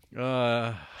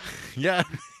 Yeah.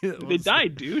 They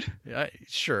died, dude. Yeah,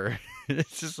 sure.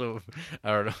 It's just so,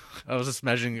 I don't know. I was just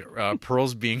imagining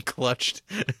pearls being clutched.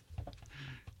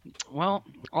 Well,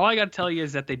 all I got to tell you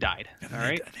is that they died. All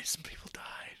right? Some people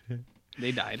died.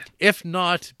 They died. If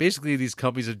not, basically these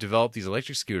companies have developed these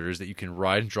electric scooters that you can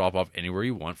ride and drop off anywhere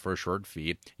you want for a short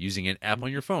fee using an app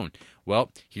on your phone.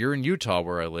 Well, here in Utah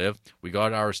where I live, we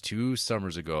got ours 2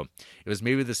 summers ago. It was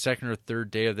maybe the second or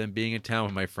third day of them being in town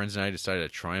when my friends and I decided to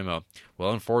try them out.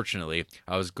 Well, unfortunately,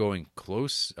 I was going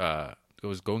close to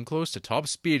top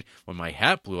speed when my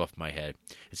hat blew off my head.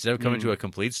 Instead of coming to a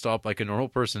complete stop like a normal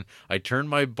person, I turned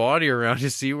my body around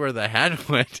to see where the hat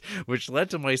went, which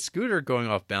led to my scooter going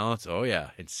off balance. Oh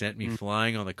yeah, it sent me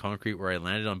flying on the concrete where I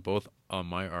landed on both on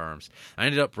my arms. I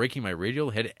ended up breaking my radial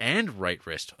head and right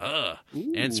wrist,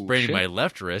 and spraining my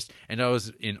left wrist, and I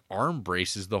was in arm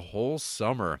braces the whole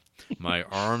summer. My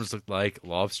arms looked like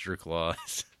lobster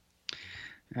claws.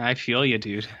 I feel you,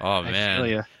 dude. Oh man. I feel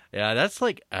you. Yeah, that's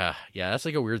like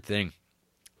a weird thing.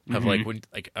 Of like when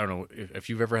like I don't know if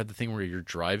you've ever had the thing where you're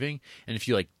driving and if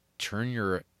you like turn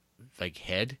your like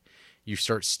head, you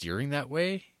start steering that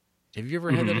way. Have you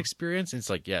ever had that experience? And it's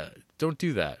like, yeah, don't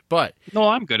do that. But no,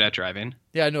 I'm good at driving.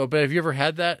 Yeah, no, but have you ever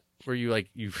had that where you like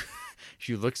you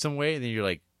look some way and then you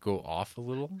like go off a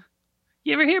little?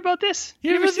 You ever hear about this?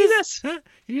 You ever see this? Huh?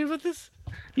 You hear about this?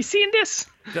 You seen this?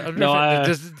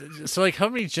 No. So like, how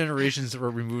many generations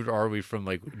removed are we from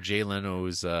like Jay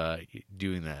Leno's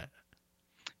doing that?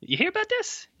 You hear about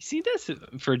this? You see this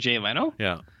for Jay Leno?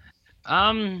 Yeah.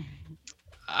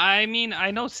 I mean,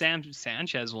 I know Sam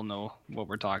Sanchez will know what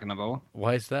we're talking about.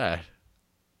 Why is that?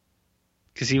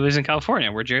 because he lives in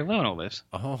California, where Jay Leno lives.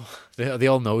 Oh, they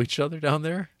all know each other down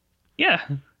there Yeah,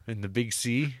 in the big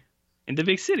C. in the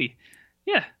big city.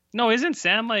 Yeah. No, isn't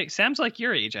Sam's like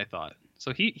your age? I thought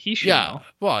so. He should Yeah, know.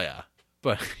 well, yeah,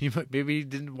 but maybe he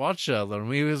didn't watch Letterman.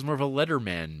 Maybe he was more of a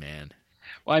Letterman man.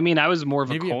 Well, I mean, I was more of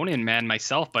a Maybe- Conan man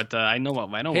myself, but I know what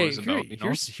Leno Hey, was about. You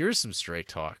know? here's some straight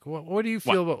talk. What do you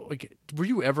feel about, like, were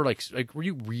you ever like were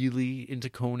you really into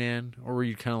Conan, or were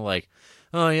you kind of like,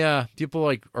 oh yeah, people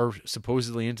like are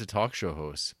supposedly into talk show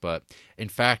hosts, but in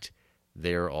fact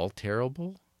they're all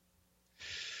terrible?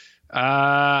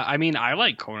 I mean, I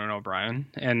like Conan O'Brien,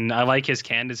 and I like his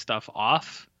candid stuff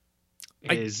off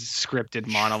his scripted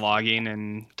monologuing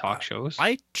and talk shows.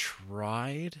 I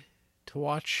tried to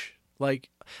watch, like,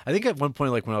 I think at one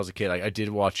point, like when I was a kid, I did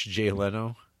watch Jay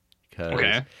Leno because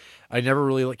Okay. I never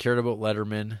really cared about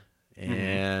Letterman,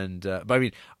 and but I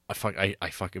mean, I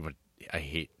fucking I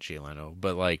hate Jay Leno,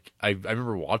 but like I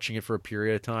remember watching it for a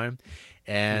period of time,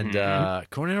 and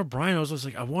Conan O'Brien, I was just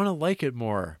like, I want to like it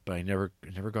more, but I never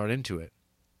got into it.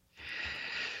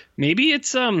 Maybe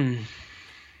it's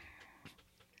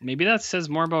maybe that says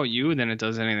more about you than it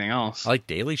does anything else. I like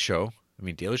Daily Show. I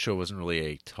mean, Daily Show wasn't really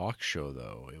a talk show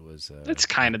though; it was It's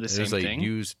kind of the it same was a thing.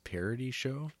 news parody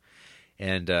show,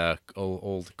 and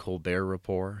old Colbert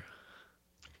Report.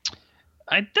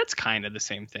 That's kind of the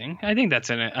same thing. I think that's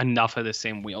enough of the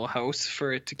same wheelhouse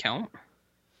for it to count.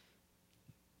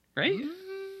 Right?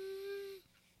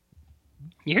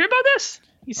 You hear about this?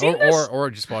 You see this? Or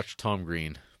just watch Tom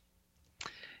Green.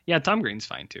 Yeah, Tom Green's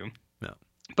fine too. No.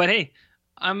 But hey,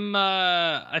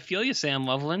 I feel you, Sam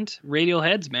Loveland. Radial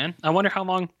heads, man. I wonder how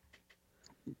long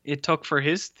it took for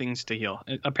his things to heal.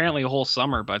 Apparently a whole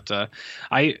summer, but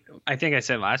I think I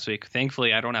said last week,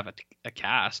 thankfully I don't have a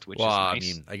cast, which Well, is I nice.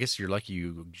 mean, I guess you're lucky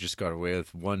you just got away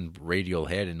with one radial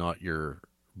head and not your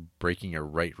breaking a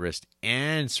right wrist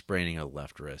and spraining a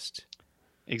left wrist.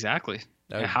 Exactly.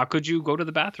 That- How could you go to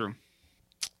the bathroom?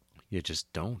 You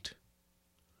just don't.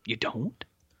 You don't?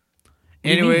 do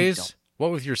you mean you Anyways, don't?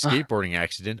 what with your skateboarding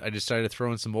accident, I decided to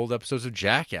throw in some old episodes of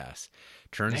Jackass.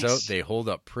 Turns Nice. out they hold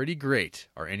up pretty great.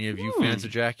 Are any of you fans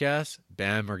of Jackass?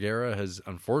 Bam Margera has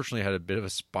unfortunately had a bit of a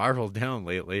spiral down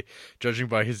lately, judging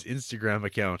by his Instagram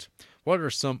account. What are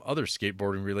some other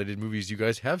skateboarding related movies you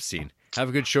guys have seen? Have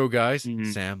a good show, guys.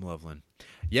 Sam Loveland.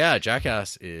 Yeah,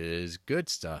 Jackass is good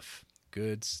stuff.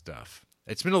 Good stuff.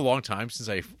 It's been a long time since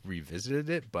I revisited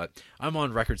it, but I'm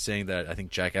on record saying that I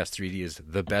think Jackass 3D is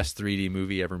the best 3D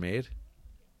movie ever made.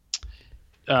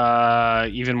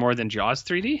 Even more than Jaws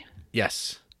 3D?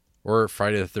 Yes. Or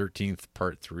Friday the 13th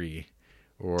Part 3.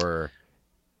 Or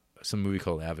some movie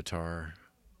called Avatar.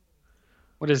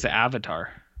 What is the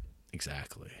Avatar?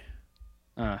 Exactly.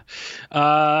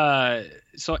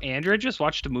 So Andrea just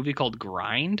watched a movie called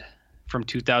Grind from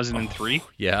 2003.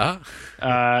 Yeah.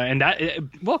 And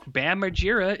look, Bam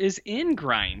Margera is in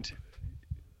Grind.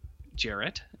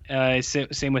 Jarrett.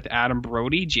 Same with Adam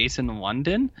Brody, Jason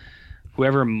London,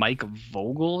 whoever Mike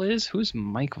Vogel is. Who's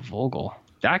Mike Vogel?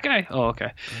 That guy? Oh,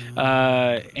 okay.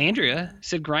 Andrea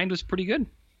said Grind was pretty good.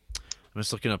 I'm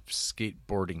just looking up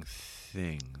skateboarding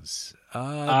things.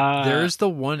 There's the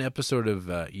one episode of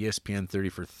ESPN 30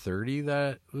 for 30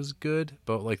 that was good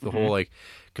about like the whole like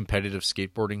competitive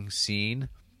skateboarding scene.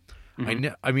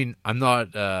 I mean, I'm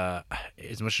not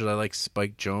as much as I like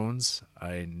Spike Jonze.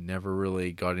 I never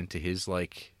really got into his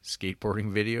like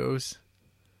skateboarding videos.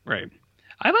 Right.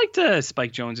 I liked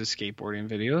Spike Jonze's skateboarding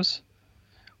videos.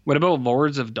 What about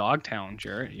Lords of Dogtown,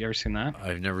 Jarrett? You ever seen that?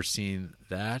 I've never seen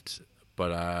that,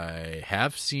 but I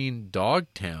have seen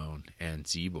Dogtown and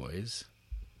Z-Boys.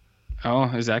 Oh,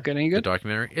 is that good? Any The good?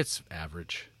 documentary. It's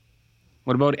average.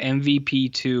 What about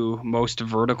MVP2, Most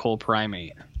Vertical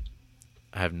Primate?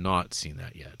 I have not seen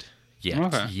that yet.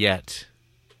 Okay. Yet.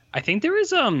 I think there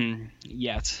is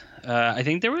I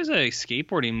think there was a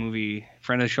skateboarding movie.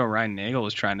 Friend of the show Ryan Nagel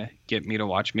was trying to get me to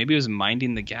watch. Maybe it was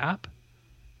Minding the Gap.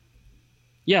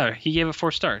 Yeah, he gave it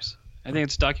 4 stars. I think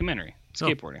it's a documentary.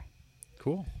 Skateboarding.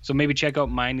 Cool. So maybe check out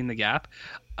Minding the Gap.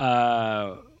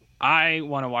 I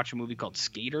want to watch a movie called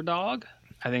Skater Dog.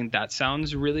 I think that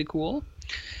sounds really cool.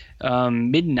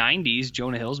 Mid 90s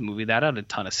Jonah Hill's movie that had a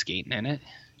ton of skating in it.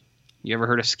 You ever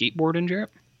heard of skateboarding, Jarrett?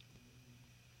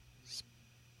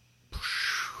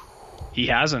 He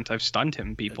hasn't. I've stunned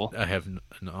him, people. I have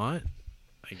not,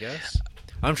 I guess.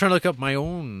 I'm trying to look up my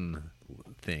own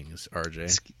things,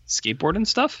 RJ. Skateboarding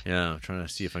stuff. Yeah, I'm trying to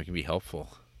see if I can be helpful.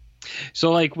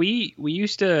 So like we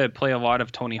used to play a lot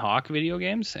of Tony Hawk video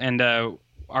games, and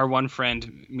our one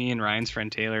friend, me and Ryan's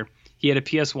friend Taylor, he had a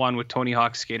PS1 with Tony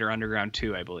Hawk Skater Underground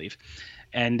 2, I believe,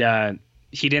 and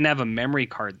he didn't have a memory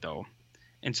card though,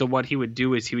 and so what he would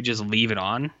do is he would just leave it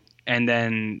on and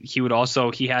then he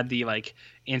had the like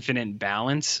infinite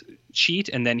balance cheat,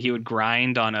 and then he would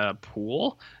grind on a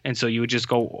pool, and so you would just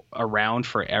go around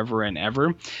forever and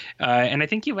ever. And I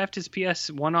think he left his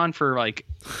PS1 on for like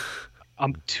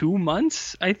 2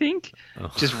 months, I think,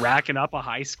 just racking up a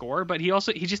high score. But he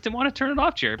just didn't want to turn it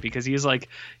off, Jared, because he was like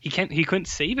he couldn't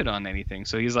save it on anything,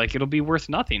 so he's like, it'll be worth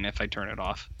nothing if I turn it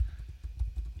off,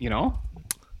 you know.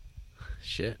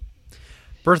 Shit.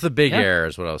 Birth of Big Air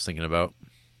is what I was thinking about.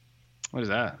 What is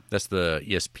that? That's the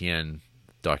ESPN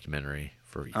documentary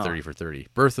for 30 for 30.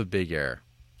 Birth of Big Air.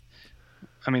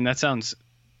 I mean, that sounds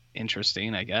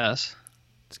interesting, I guess.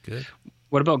 It's good.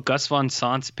 What about Gus Von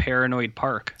Sant's Paranoid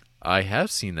Park? I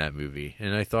have seen that movie,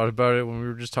 and I thought about it when we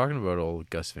were just talking about old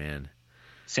Gus Van.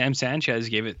 Sam Sanchez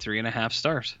gave it 3.5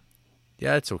 stars.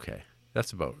 Yeah, it's okay.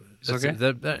 That's about it's okay.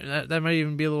 That might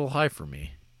even be a little high for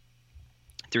me.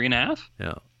 3.5?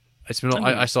 Yeah.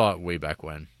 I saw it way back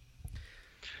when.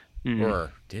 Mm-hmm.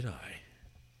 Or did I?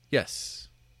 Yes.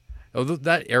 Although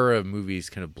that era of movies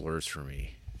kind of blurs for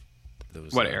me.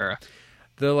 What era?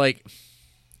 The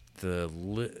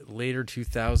later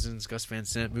 2000s Gus Van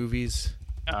Sant movies.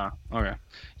 Okay.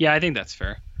 Yeah, I think that's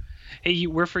fair. Hey,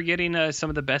 we're forgetting some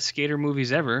of the best skater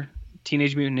movies ever.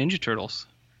 Teenage Mutant Ninja Turtles.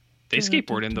 They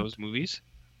skateboard in those movies.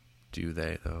 Do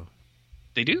they, though?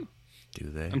 They do. Do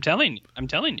they? I'm telling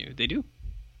you, they do.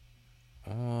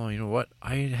 Oh, you know what?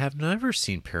 I have never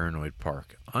seen Paranoid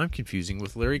Park. I'm confusing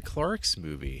with Larry Clark's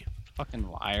movie. Fucking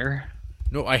liar.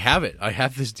 No, I have it. I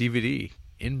have this DVD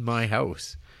in my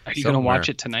house. Are you going to watch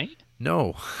it tonight?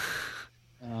 No.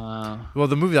 Well,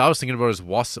 the movie that I was thinking about is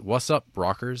What's Up,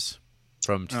 Rockers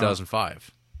from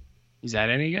 2005. Is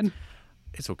that any good?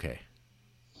 It's okay.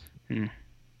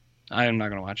 I am not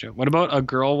going to watch it. What about A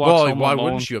Girl Walks Home why Alone?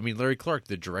 wouldn't you? I mean, Larry Clark,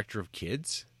 the director of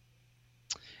Kids.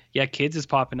 Yeah, Kids is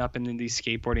popping up in these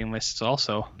skateboarding lists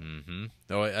also. Mm-hmm.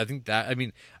 No, I think that. I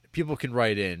mean, people can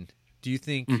write in. Do you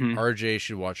think RJ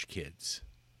should watch Kids?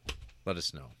 Let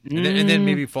us know, and then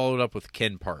maybe follow it up with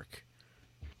Ken Park.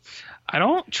 I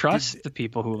don't trust the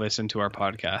people who listen to our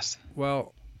podcast.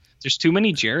 Well, there's too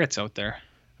many Jarretts out there.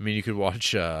 I mean, you could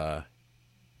watch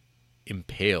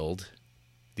Impaled,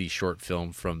 the short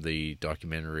film from the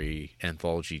documentary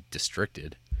anthology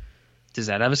Districted. Does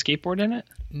that have a skateboard in it?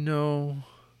 No.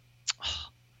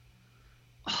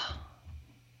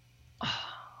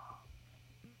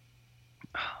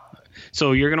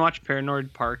 So you're gonna watch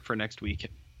Paranoid Park for next week,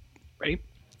 right?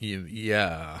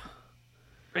 Yeah.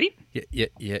 Right? Yeah.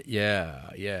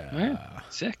 Right.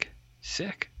 Sick.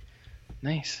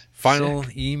 Nice. Final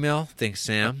Sick. email. Thanks,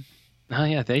 Sam. Oh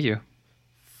yeah, thank you.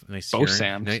 Nice. Both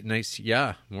Sams. Nice.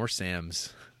 Yeah, more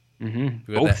Sams.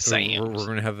 Mm-hmm. Both Sams. We're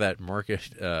going to have that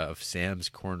market of Sams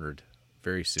cornered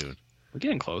very soon. We're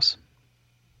getting close.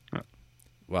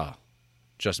 Wow.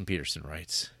 Justin Peterson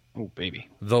writes. Oh, baby.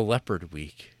 The Leopard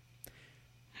Week.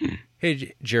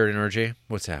 Hey, Jared and RJ,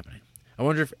 what's happening? I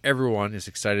wonder if everyone is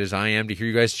excited as I am to hear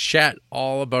you guys chat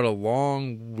all about a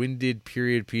long-winded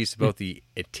period piece about the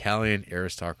Italian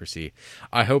aristocracy.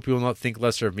 I hope you will not think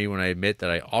lesser of me when I admit that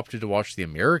I opted to watch the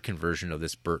American version of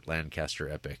this Burt Lancaster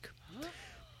epic.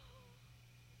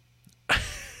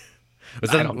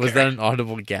 Was that an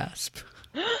audible gasp?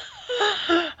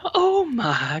 Oh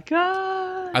my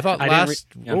god! I thought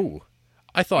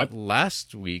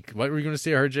last week. What were you going to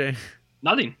say, RJ?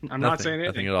 Nothing. I'm not saying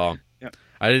anything. Nothing at all. Yep.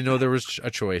 I didn't know there was a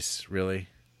choice, really.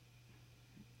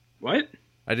 What?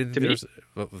 I didn't think there was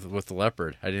with the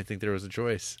leopard. I didn't think there was a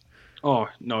choice. Oh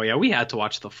no, yeah, we had to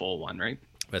watch the full one, right?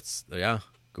 Go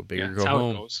big or go that's home. how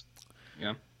it goes.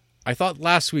 Yeah. I thought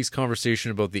last week's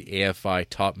conversation about the AFI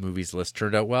top movies list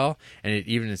turned out well, and it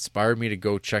even inspired me to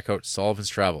go check out Sullivan's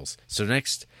Travels. So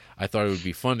next, I thought it would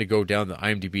be fun to go down the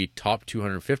IMDb top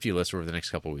 250 list over the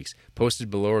next couple of weeks. Posted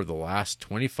below are the last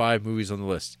 25 movies on the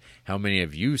list. How many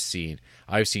have you seen?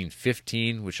 I've seen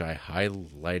 15, which I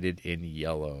highlighted in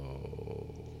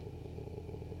yellow.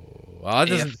 Well,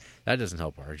 that doesn't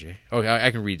help, RJ. Okay, I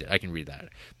can read it. I can read that.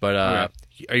 But Are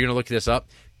you going to look this up?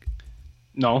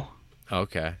 No.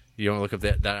 Okay. You don't look up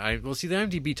that. Well, see, the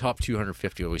IMDb top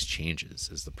 250 always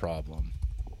changes. Is the problem?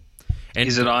 And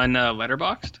is it on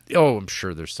Letterboxd? Oh, I'm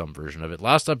sure there's some version of it.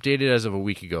 Last updated as of a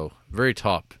week ago. Very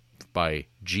top by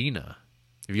Gina.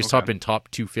 If you just type in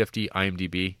top 250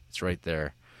 IMDb, it's right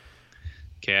there.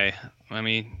 Okay, let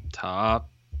me top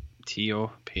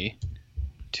TOP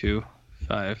 250.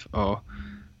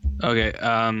 Okay,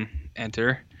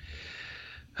 enter.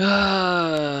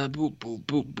 Boop, boop,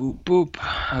 boop, boop, boop.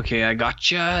 Okay, I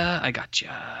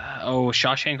gotcha. Oh,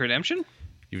 Shawshank Redemption?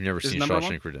 You've never seen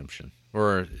Shawshank Redemption?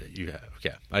 Or you have?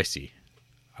 Okay, I see.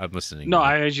 I'm listening. No,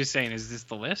 I was just saying, is this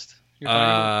the list?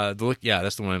 Yeah,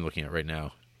 that's the one I'm looking at right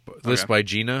now. List Okay. by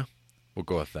Gina. We'll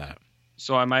go with that.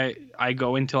 So I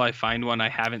go until I find one I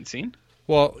haven't seen?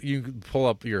 Well, you can pull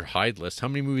up your hide list. How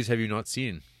many movies have you not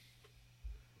seen?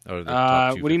 Out of the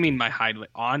top 250? What do you mean my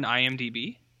on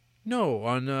IMDb? No,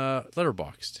 on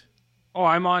Letterboxd. Oh,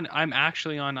 I'm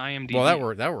actually on IMDb.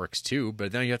 Well, that works too,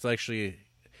 but then you have to actually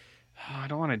Oh, I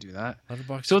don't want to do that.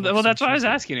 Letterboxd. So well, that's why I was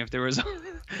asking if there was a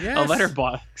Yes.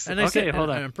 letterbox. And I Okay, said, hold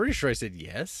on. I'm pretty sure I said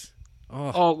yes.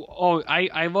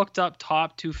 I looked up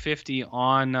top 250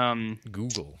 on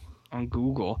Google.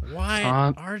 Google. Why,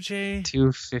 Top RJ?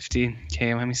 250.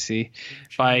 Okay, let me see.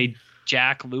 By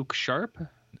Jack Luke Sharp.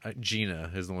 Gina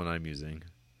is the one I'm using.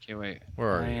 Okay, wait.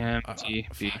 Where are you?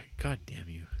 IMDb. God damn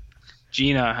you.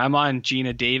 Gina, I'm on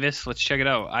Gina Davis. Let's check it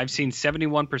out. I've seen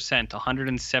 71%,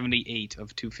 178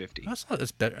 of 250.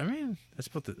 That's better. I mean, that's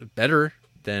better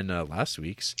than last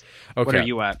week's. Okay. What are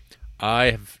you at?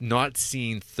 I have not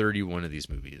seen 31 of these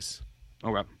movies.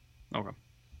 Okay.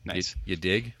 Nice. You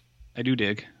dig? I do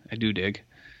dig.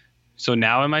 So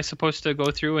now am I supposed to go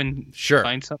through and Sure.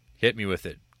 find something? Hit me with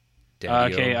it.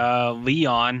 Daddy-o. Okay,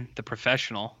 Leon, the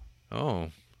Professional, Oh.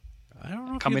 I don't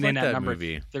know if coming you'd in like at that number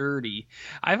movie. 30.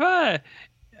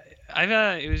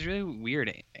 It was really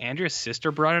weird. Andrea's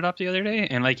sister brought it up the other day,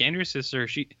 and like Andrea's sister,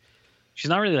 she's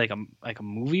not really like a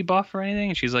movie buff or anything.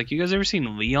 And she's like, "You guys ever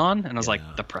seen Leon?" And I was Yeah.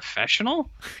 like, "The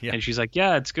Professional?" Yeah. And she's like,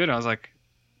 "Yeah, it's good." And I was like,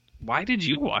 "Why did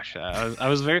you watch that?"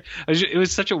 It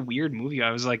was such a weird movie.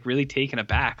 I was like really taken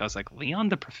aback. I was like, "Leon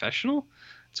the Professional?"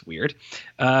 It's weird.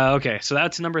 Okay, so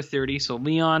that's number 30. So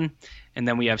Leon, and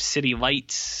then we have City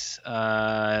Lights,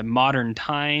 Modern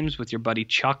Times with your buddy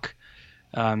Chuck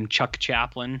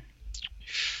Chaplin.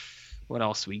 What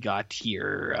else we got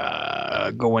here?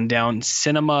 Going down,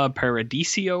 Cinema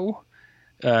Paradiso,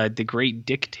 The Great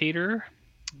Dictator,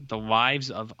 The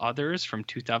Lives of Others from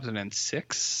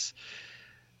 2006.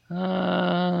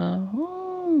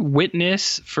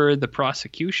 Witness for the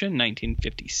Prosecution,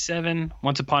 1957.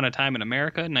 Once Upon a Time in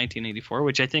America, 1984,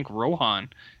 which I think Rohan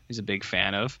is a big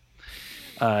fan of.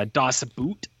 Das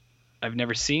Boot, I've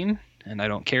never seen, and I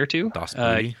don't care to. Das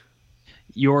Booty.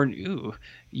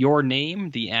 Your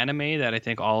Name, the anime that I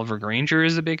think Oliver Granger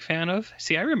is a big fan of.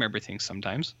 See, I remember things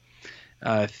sometimes.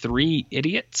 3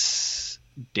 Idiots,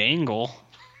 Dangle.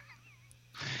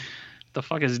 The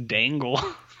fuck is Dangle?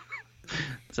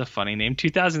 It's a funny name.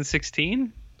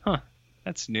 2016? Huh.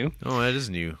 That's new. Oh, that is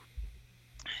new.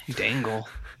 Dangle.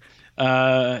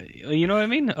 You know what I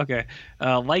mean? Okay.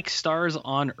 Like Stars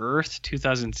on Earth,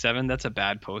 2007. That's a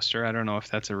bad poster. I don't know if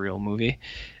that's a real movie.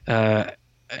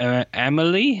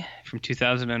 Emily from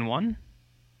 2001.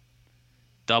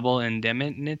 Double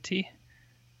Indemnity.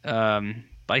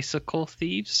 Bicycle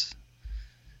Thieves.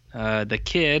 The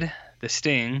Kid. The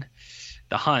Sting.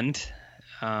 The Hunt.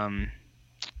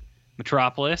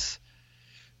 Metropolis.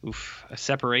 Oof. A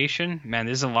Separation. Man,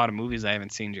 there's a lot of movies I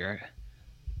haven't seen, Jared.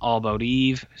 All About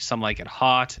Eve. Some Like It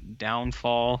Hot.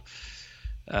 Downfall.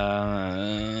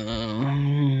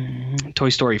 Toy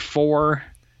Story 4.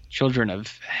 Children of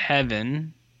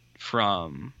Heaven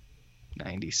from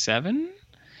 97.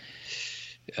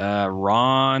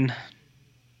 Ron.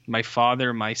 My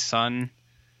Father, My Son.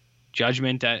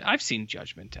 Judgment at... I've seen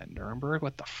Judgment at Nuremberg.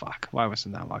 What the fuck? Why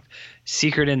wasn't that locked?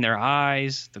 Secret in Their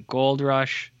Eyes. The Gold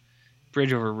Rush.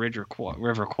 Bridge over River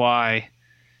Kwai.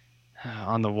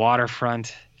 On the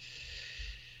Waterfront.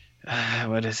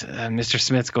 What is Mr.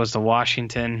 Smith Goes to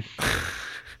Washington.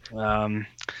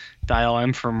 Dial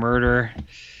M for Murder.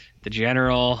 The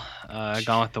General.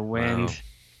 Gone with the Wind.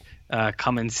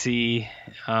 Come and See.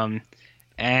 And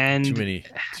Too many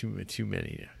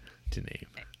to name.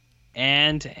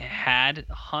 And Had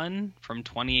Hun from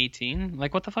 2018.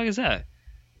 Like, what the fuck is that?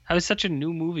 How is such a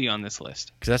new movie on this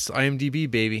list? Because that's IMDb,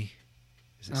 baby.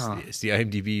 Oh. It's the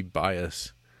IMDb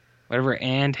bias. Whatever.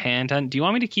 And Hand Hunt. Do you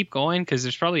want me to keep going? Because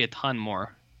there's probably a ton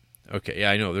more. Okay,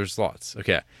 yeah, I know. There's lots.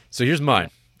 Okay, so here's mine.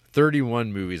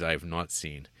 31 movies I have not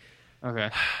seen. Okay.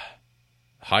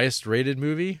 Highest rated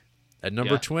movie at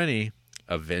number Yeah. 20,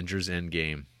 Avengers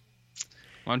Endgame.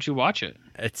 Why don't you watch it?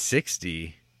 At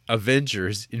 60,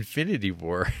 Avengers Infinity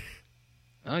War.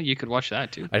 Oh, you could watch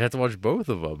that too. I'd have to watch both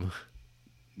of them.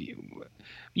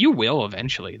 You will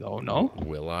eventually, though. No.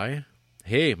 Will I?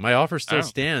 Hey, my offer still Oh.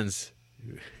 stands.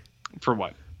 For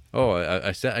what? Oh,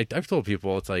 I said I've told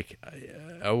people it's like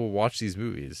I will watch these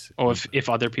movies. Oh, if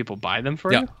other people buy them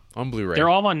for Yeah, you, on Blu-ray. they're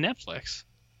all on Netflix.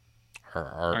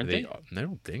 Aren't they? I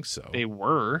don't think so. They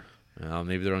were. Well,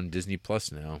 maybe they're on Disney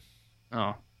Plus now.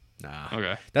 Oh. Nah.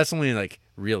 Okay. That's only like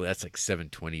real. That's like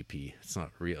 720p. It's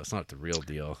not real. It's not the real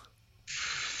deal.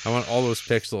 I want all those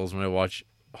pixels when I watch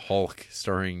Hulk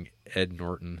starring Ed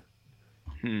Norton.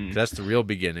 That's the real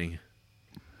beginning.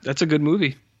 That's a good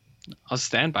movie. I'll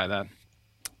stand by that.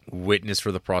 Witness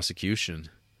for the prosecution.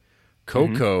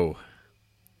 Coco.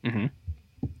 Mm-hmm.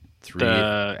 Three.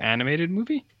 The animated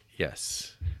movie?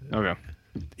 Yes. Okay.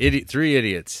 Three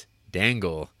Idiots.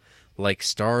 Dangle. Like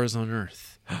Stars on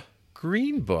Earth.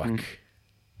 Green Book.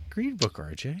 Green Book,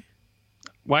 RJ.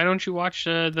 Why don't you watch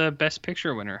the Best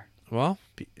Picture winner? Well,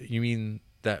 you mean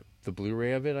that the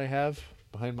Blu-ray of it I have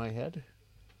behind my head?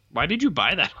 Why did you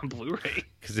buy that on Blu-ray?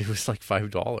 Because it was like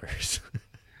 $5.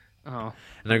 Oh.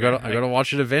 And I gotta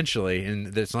watch it eventually,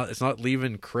 and it's not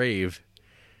leaving Crave.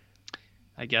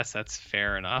 I guess that's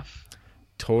fair enough.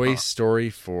 Toy Story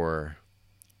 4.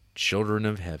 Children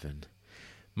of Heaven.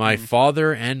 My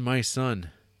Father and My Son.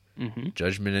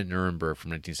 Judgment at Nuremberg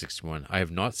from 1961. I have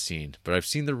not seen, but I've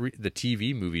seen the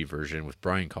TV movie version with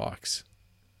Brian Cox.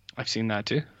 I've seen that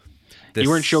too. You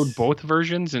weren't showed both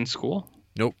versions in school?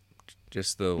 Nope,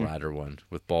 just the latter one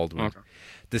with Baldwin. Okay.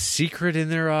 The Secret in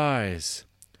Their Eyes.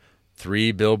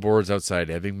 3 Billboards Outside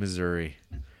Ebbing, Missouri.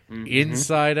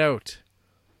 Inside Out.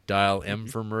 Dial M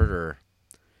for Murder.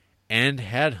 And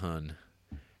Headhunt.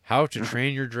 How to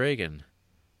Train Your Dragon.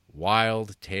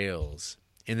 Wild Tales.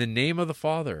 In the Name of the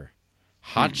Father.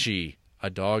 Hachi, A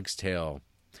Dog's Tale.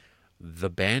 The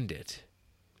Bandit.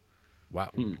 Wow.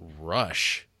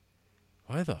 Rush.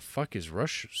 Why the fuck is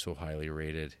Rush so highly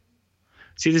rated?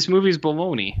 See, this movie's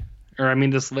baloney. Or, I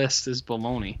mean, this list is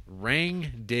baloney.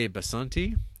 Rang de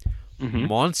Basanti.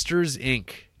 Monsters, Inc.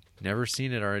 Never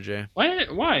seen it, RJ. Why?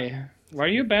 Why are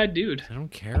you a bad dude? I don't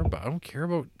care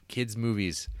about kids'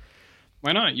 movies.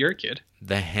 Why not? You're a kid.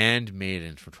 The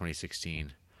Handmaiden from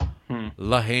 2016.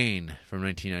 La Haine from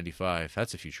 1995.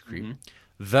 That's a future creep.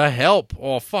 The Help.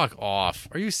 Oh, fuck off.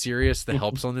 Are you serious? The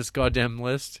Help's on this goddamn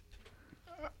list?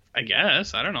 I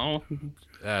guess. I don't know.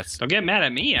 That's Don't get mad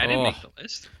at me. I didn't make the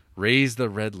list. Raise the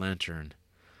Red Lantern.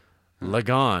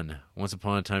 Lagan. Once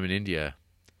Upon a Time in India.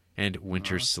 And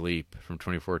Winter's Sleep from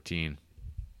 2014.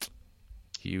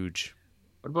 Huge.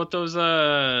 What about those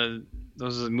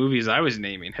movies I was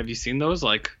naming? Have you seen those?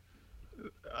 Like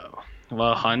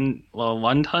La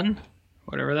London,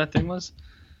 whatever that thing was.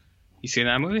 You seen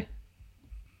that movie?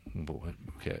 But what?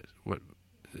 Okay. What?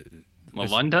 La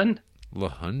London? La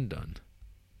Hundun.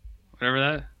 Whatever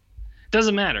that.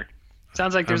 Doesn't matter.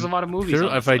 Sounds like there's a lot of movies.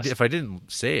 On this list. If I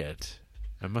didn't say it,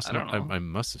 I must I don't know. I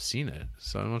must have seen it.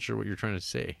 So I'm not sure what you're trying to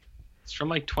say. It's from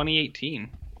like 2018.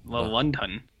 La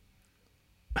London.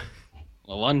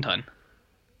 La London.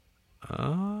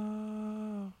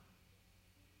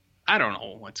 I don't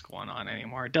know what's going on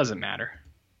anymore. It doesn't matter.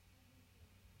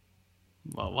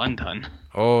 La London.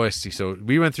 Oh, I see. So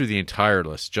we went through the entire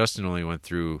list. Justin only went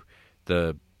through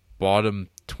the bottom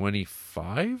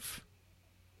 25.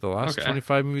 The last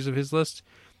 25 movies of his list.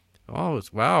 Oh,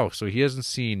 wow. So he hasn't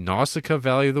seen Nausicaa,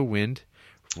 Valley of the Wind,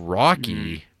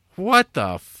 Rocky. What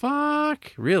the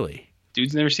fuck? Really?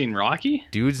 Dude's never seen Rocky?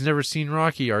 Dude's never seen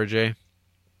Rocky, RJ.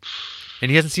 And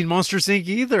he hasn't seen Monsters, Inc.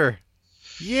 either.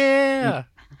 Yeah.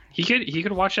 He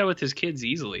could watch that with his kids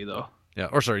easily, though. Yeah.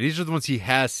 Or sorry, these are the ones he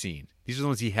has seen. So the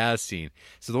ones he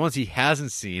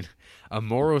hasn't seen,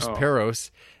 Amoros Perros.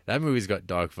 That movie's got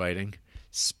dogfighting.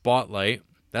 Spotlight.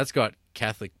 That's got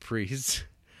Catholic priests.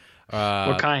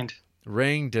 What kind?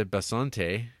 Rang de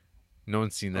Basante. No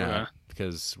one's seen that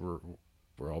because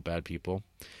we're all bad people.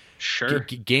 Sure.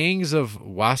 Gangs of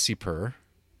Wasseypur.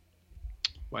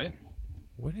 What?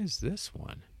 What is this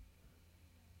one?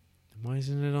 Why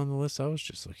isn't it on the list I was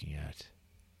just looking at?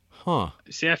 Huh.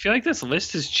 See, I feel like this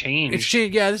list has changed. It's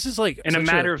changed. Yeah, this is like in a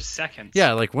matter of seconds.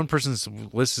 Yeah, like one person's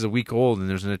list is a week old, and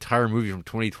there's an entire movie from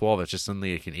 2012 that's just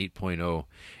suddenly like an 8.0.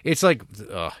 It's like,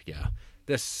 yeah.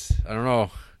 This, I don't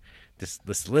know.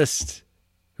 This list.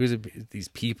 These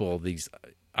people, these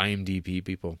IMDb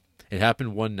people. It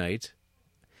happened one night.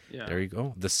 Yeah. There you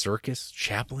go. The Circus,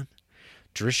 Chaplin,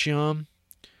 Drishyam,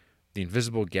 The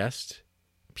Invisible Guest,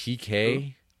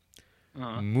 PK,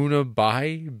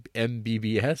 Munabai,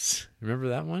 MBBS. Remember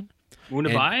that one?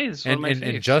 Munabai is one of my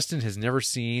favorites. And Justin has never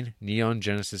seen Neon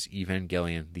Genesis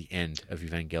Evangelion, the end of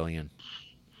Evangelion.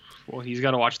 Well, he's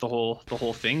got to watch the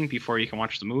whole thing before you can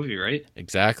watch the movie, right?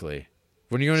 Exactly.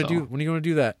 When are you going to do? When are you going to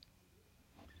do that?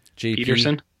 JP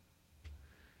Peterson.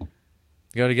 You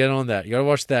got to get on that. You got to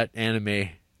watch that anime.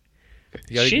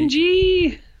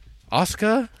 Shinji.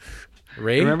 Asuka.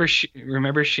 Ray. Remember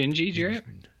Shinji, Jarrett?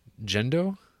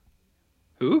 Gendo.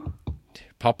 Who?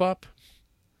 Pop Up.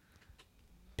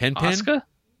 Pen. Asuka.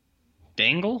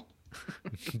 Dangle.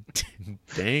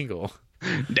 Dangle.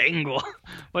 Dangle.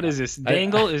 What is this?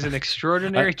 Dangle is an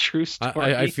extraordinary true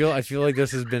story. I feel like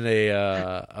this has been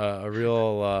a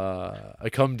real a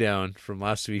come down from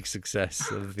last week's success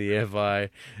of the AFI.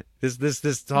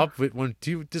 This top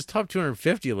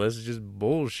 250 list is just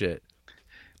bullshit.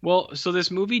 Well, so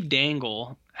this movie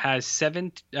Dangle has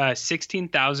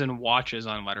 16,000 watches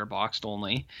on Letterboxd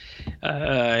only.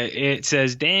 It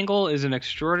says Dangle is an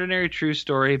extraordinary true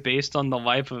story based on the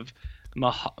life of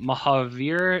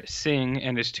Mahavir Singh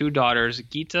and his two daughters,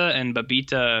 Geeta and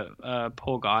Babita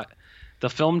Phogat. The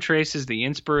film traces the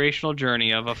inspirational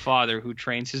journey of a father who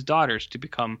trains his daughters to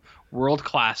become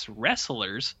world-class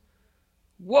wrestlers.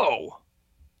 Whoa!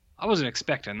 I wasn't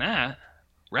expecting that.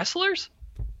 Wrestlers?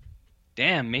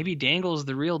 Damn, maybe Dangle's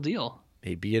the real deal.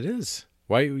 Maybe it is.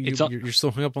 Why you're so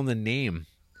hung up on the name?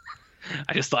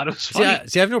 I just thought it was funny.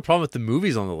 See, I have no problem with the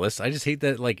movies on the list. I just hate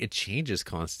that it changes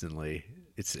constantly.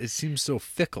 It seems so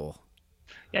fickle.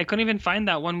 Yeah, I couldn't even find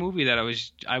that one movie that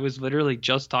I was literally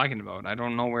just talking about. I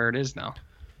don't know where it is now.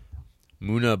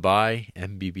 Muna by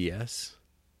MBBS.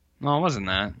 No, it wasn't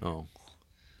that. Oh,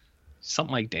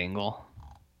 something like Dangle.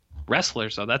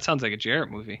 Wrestlers, though. That sounds like a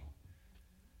Jarrett movie.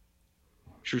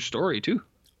 True story, too.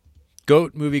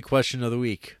 GOAT movie question of the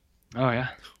week. Oh, yeah.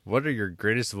 What are your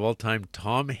greatest of all time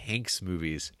Tom Hanks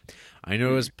movies? I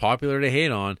know it's popular to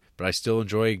hate on, but I still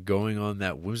enjoy going on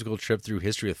that whimsical trip through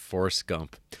history with Forrest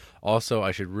Gump. Also,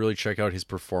 I should really check out his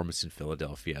performance in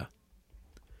Philadelphia.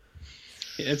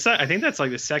 I think that's like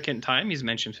the second time he's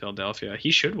mentioned Philadelphia. He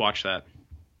should watch that.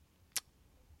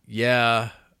 Yeah.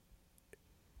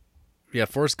 Yeah,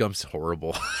 Forrest Gump's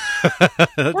horrible.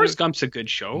 Forrest Gump's a good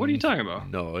show. What are you talking about?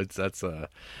 No,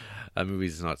 that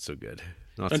movie's not so good.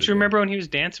 Don't you remember when he was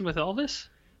dancing with Elvis?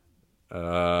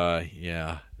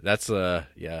 Yeah. That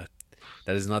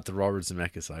is not the Robert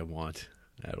Zemeckis I want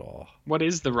at all. What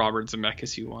is the Robert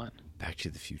Zemeckis you want? Back to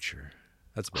the Future.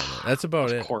 That's about it. That's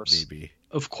about it. Of course. Maybe.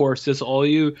 Of course. That's all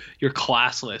you're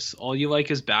classless. All you like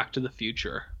is Back to the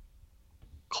Future.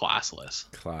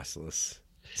 Classless.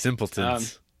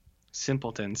 Simpletons.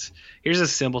 Simpletons. Here's a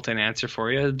simpleton answer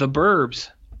for you. The Burbs.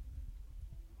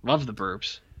 Love The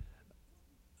Burbs.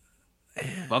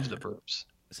 Love The Burbs.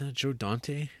 Isn't it Joe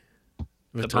Dante?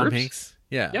 With The Tom Burbs? Hanks?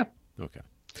 Yeah. Yeah. Okay.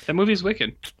 That movie's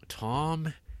wicked.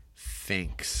 Tom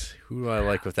Finks. Who do I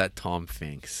like with that Tom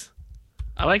Finks?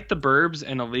 I like The Burbs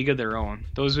and A League of Their Own.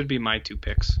 Those would be my two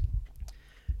picks.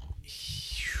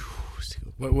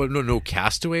 What? No,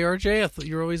 Castaway, RJ? I thought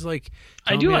you were always like...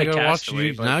 I do like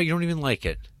Castaway. Now you don't even like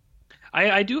it.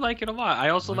 I do like it a lot. I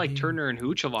also like Turner and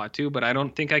Hooch a lot too, but I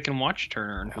don't think I can watch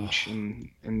Turner and Hooch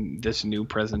in this new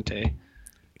present day.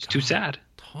 It's too sad.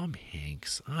 Tom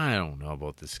Hanks. I don't know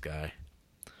about this guy.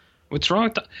 What's wrong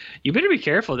with you better be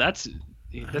careful. That's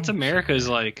America's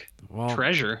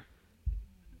treasure.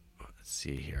 Let's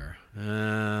see here.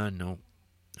 No.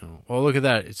 Oh, look at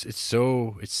that. It's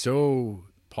so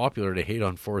popular to hate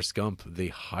on Forrest Gump, the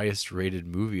highest rated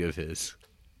movie of his.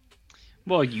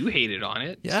 Well, you hated on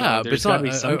it. Yeah, so but it's not.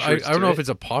 I don't know it. if it's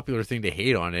a popular thing to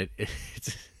hate on it.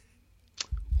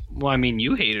 Well, I mean,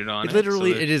 you hated on it.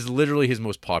 It is literally his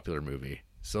most popular movie.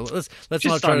 So let's just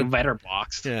not try to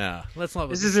Letterboxd. Yeah, let's not.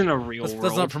 This isn't a real world.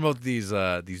 Let's not promote these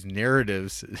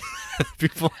narratives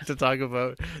people like to talk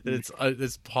about. That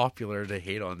it's popular to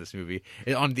hate on this movie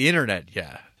on the internet.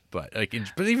 Yeah, but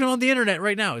but even on the internet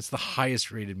right now, it's the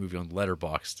highest rated movie on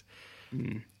Letterboxd.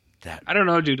 I don't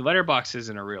know, dude. Letterboxd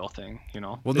isn't a real thing, you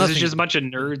know. Well, this is just a bunch of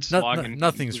nerds logging.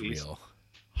 Nothing's movies. real.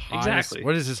 Exactly.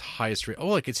 What is his highest rate?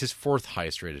 Oh, it's his fourth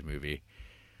highest rated movie.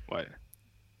 What?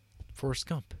 Forrest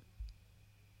Gump.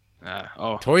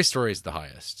 Oh. Toy Story is the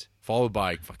highest, followed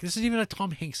by this is even a Tom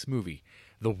Hanks movie.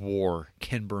 The War.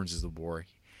 Ken Burns is The War.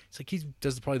 It's like he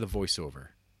does probably the voiceover.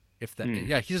 If that,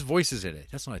 yeah, he just voices in it.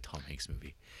 That's not a Tom Hanks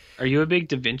movie. Are you a big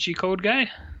Da Vinci Code guy?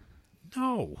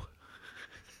 No.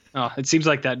 Oh, it seems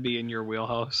like that'd be in your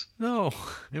wheelhouse. No,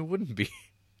 it wouldn't be.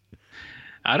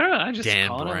 I don't know. I just Dan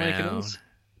call Brown. it like it is.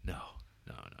 No.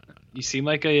 You seem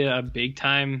like a big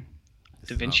time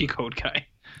Da Vinci Code guy.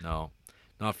 No,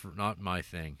 not my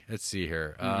thing. Let's see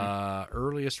here.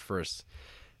 Earliest first,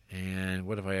 and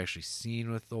what have I actually seen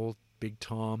with old Big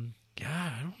Tom?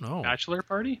 Yeah, I don't know. Bachelor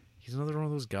Party. He's another one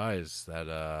of those guys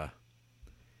that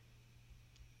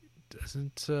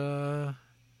doesn't.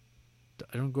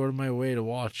 I don't go to my way to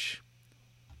watch.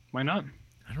 Why not?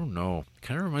 I don't know.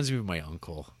 Kind of reminds me of my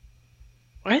uncle.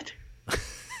 What?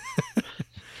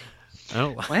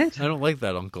 I don't like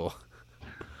that uncle.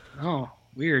 Oh,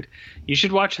 weird. You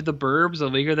should watch The Burbs, A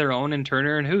League of Their Own, and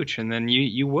Turner and Hooch, and then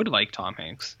you would like Tom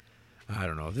Hanks. I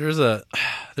don't know. There's a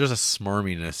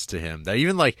smarminess to him that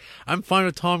even I'm fine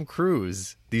with Tom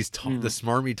Cruise. The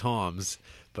smarmy Toms,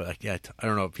 But like, yeah, I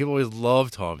don't know. People always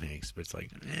love Tom Hanks, but it's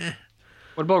like, eh.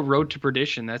 What about Road to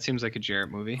Perdition? That seems like a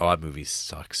Jarrett movie. Oh, that movie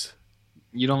sucks.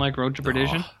 You don't like Road to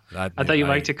Perdition? Oh, I thought you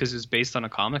liked it because it was based on a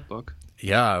comic book.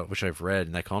 Yeah, which I've read,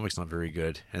 and that comic's not very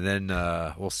good. And then,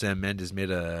 Sam Mendes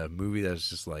made a movie that was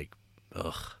just like,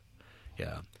 ugh,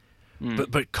 yeah.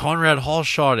 But Conrad Hall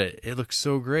shot it. It looks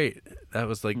so great. That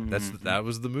was like that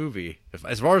was the movie.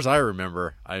 As far as I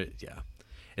remember, and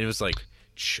it was like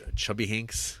Chubby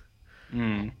Hanks.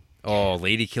 Oh,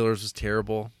 Lady Killers was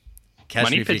terrible.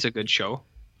 Money Pit's a good show.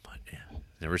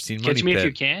 Never seen Money Pit. Catch Me If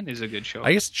You Can is a good show.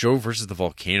 I guess Joe versus the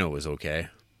Volcano was okay.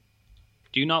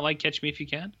 Do you not like Catch Me If You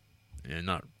Can? Yeah,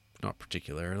 not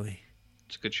particularly.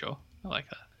 It's a good show. I like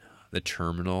that. The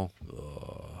Terminal.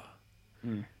 Oh.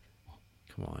 Come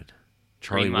on.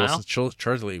 Charlie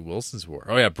Wilson's War.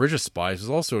 Oh yeah, Bridge of Spies was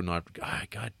also not.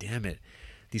 God damn it!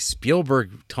 These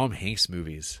Spielberg Tom Hanks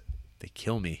movies, they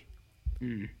kill me.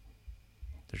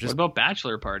 What about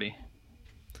Bachelor Party?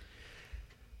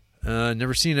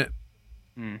 Never seen it.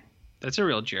 That's a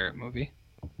real Jarrett movie.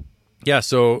 Yeah,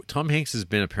 so Tom Hanks has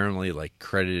been apparently like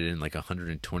credited in like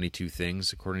 122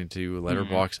 things according to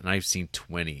Letterboxd, and I've seen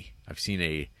 20. I've seen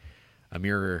a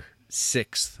mere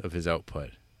sixth of his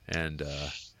output, and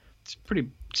it's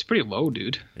pretty low,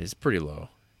 dude. It's pretty low,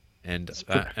 and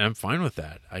I'm fine with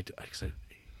that.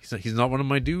 He's not one of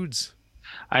my dudes.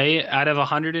 Out of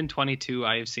 122,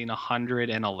 I have seen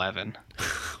 111.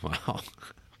 Wow.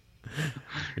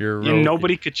 And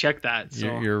nobody could check that.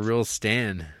 So. You're a real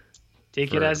stan.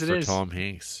 Take it as it is. Tom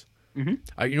Hanks.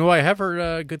 I have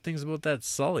heard good things about that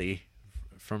Sully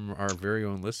from our very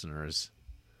own listeners.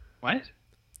 What?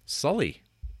 Sully.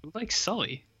 Who likes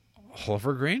Sully?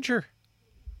 Oliver Granger.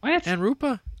 What? And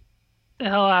Rupa. Get the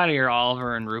hell out of here,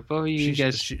 Oliver and Rupa. Are you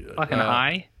guys fucking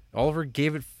high? Oliver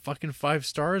gave it fucking 5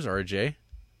 stars, RJ.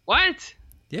 What?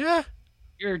 Yeah.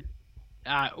 You're...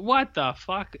 what the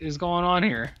fuck is going on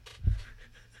here?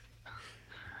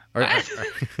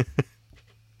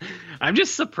 I'm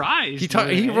just surprised.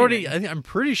 He wrote I'm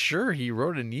pretty sure he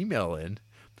wrote an email in.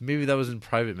 But maybe that was in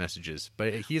private messages.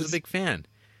 But he's a big fan.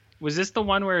 Was this the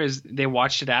one where they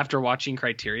watched it after watching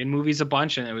Criterion movies a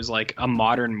bunch, and it was like a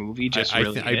modern movie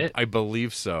I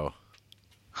believe so.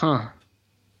 Huh.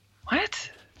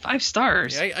 What? 5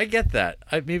 stars. Yeah, I get that.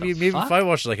 Maybe if I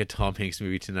watched like a Tom Hanks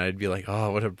movie tonight, I'd be like,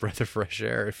 oh, what a breath of fresh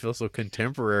air. It feels so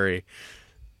contemporary.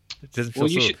 It doesn't feel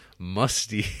so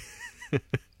musty.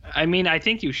 I mean, I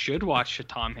think you should watch a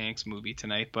Tom Hanks movie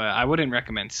tonight, but I wouldn't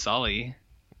recommend Sully.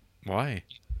 Why?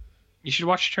 You should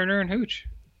watch Turner and Hooch.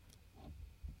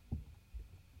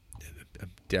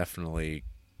 I'm definitely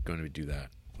going to do that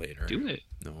later. Do it.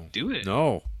 No. Do it.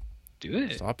 No. Do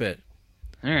it. Stop it.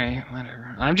 All right,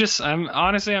 whatever. I'm just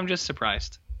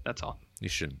surprised. That's all. You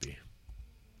shouldn't be.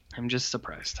 I'm just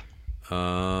surprised. Wait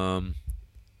a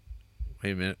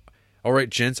minute. All right,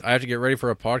 gents, I have to get ready for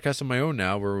a podcast of my own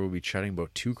now where we'll be chatting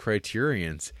about 2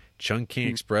 Criterions, Chungking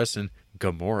Express and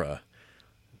Gomorrah.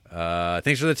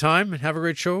 Thanks for the time and have a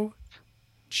great show.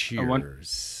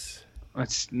 Cheers.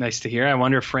 That's nice to hear. I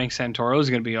wonder if Frank Santoro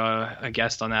is going to be a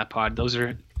guest on that pod. Those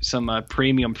are some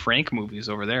premium Frank movies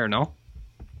over there, no?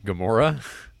 Gomorrah?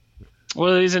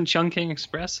 Well, isn't Chungking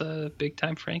Express a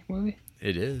big-time Frank movie?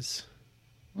 It is.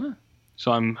 Huh.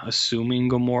 So I'm assuming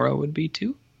Gomorrah would be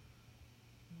too?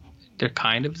 They're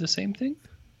kind of the same thing?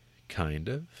 Kind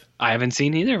of. I haven't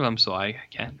seen either of them, so I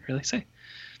can't really say.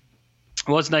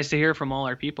 Well, it's nice to hear from all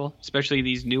our people, especially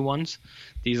these new ones,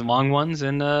 these long ones,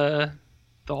 and the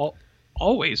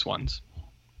always ones.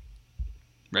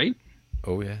 Right?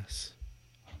 Oh, yes.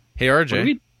 Hey,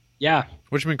 RJ. Yeah.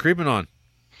 What you been creeping on?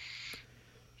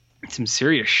 Some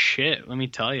serious shit, let me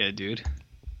tell you, dude.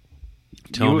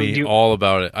 Tell me all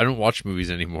about it. I don't watch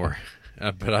movies anymore.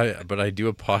 But I do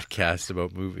a podcast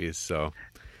about movies, so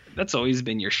that's always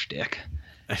been your shtick.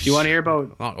 Do you want to hear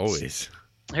about? Not always.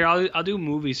 Here, I'll do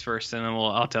movies first, and then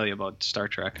I'll tell you about Star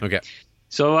Trek. Okay.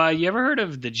 So, you ever heard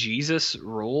of the Jesus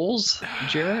Rolls,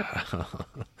 Jarrett?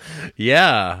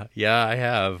 Yeah, I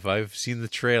have. I've seen the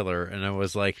trailer, and I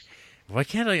was like, why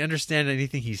can't I understand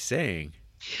anything he's saying?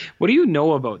 What do you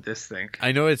know about this thing?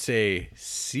 I know it's a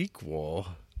sequel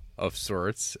of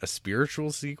sorts, a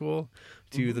spiritual sequel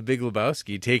to The Big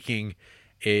Lebowski, taking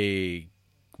a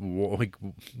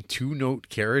 2-note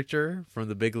character from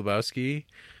The Big Lebowski,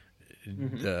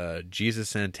 Jesus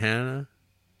Santana,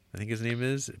 I think his name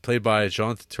is, played by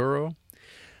John Turturro.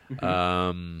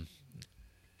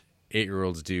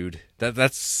 8-year-olds, dude.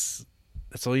 That's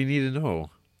all you need to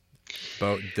know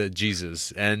about the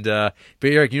Jesus. And but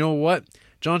you're like, you know what?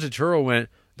 John Turturro went,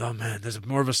 oh man, there's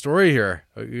more of a story here.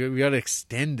 We got to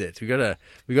extend it. We got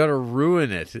to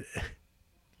ruin it.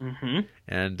 Mm-hmm.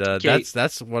 And Okay.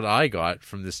 that's what I got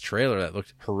from this trailer that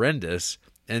looked horrendous.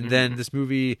 And then Mhm. this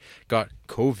movie got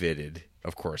COVIDed,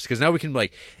 of course, because now we can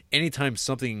like anytime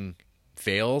something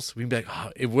fails, we can be like,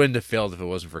 oh, it wouldn't have failed if it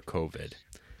wasn't for COVID.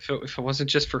 If it wasn't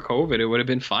just for COVID, it would have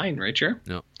been fine, right, Jer?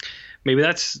 No, Maybe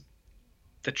that's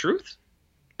the truth,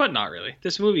 but not really.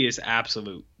 This movie is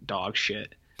absolute dog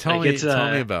shit. Like it's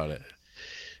tell me about it.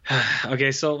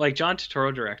 okay, so like John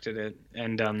Turturro directed it,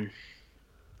 and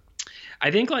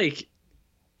I think like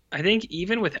I think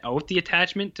even without the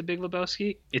attachment to Big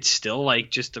Lebowski, it's still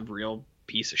like just a real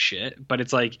piece of shit. But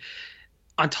it's like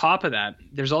on top of that,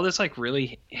 there's all this like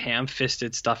really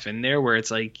ham-fisted stuff in there where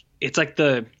it's like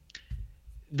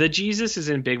the Jesus is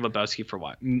in Big Lebowski for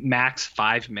what? Max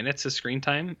 5 minutes of screen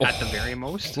time at the very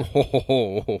most.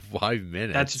 Oh, 5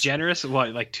 minutes. That's generous.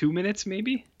 What, like 2 minutes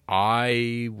maybe?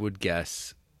 I would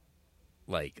guess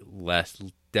like less,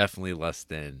 definitely less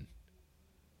than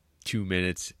 2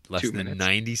 minutes, less Two than minutes.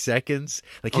 90 seconds.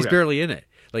 Like he's Okay. barely in it.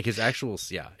 Like his actual,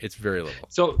 yeah, it's very little.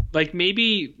 So like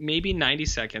maybe 90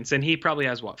 seconds, and he probably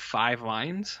has what, 5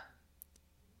 lines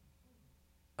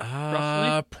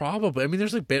roughly? Probably. I mean,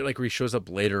 there's like bit like where he shows up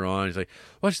later on. He's like,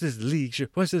 "Watch this leak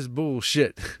shit. Watch this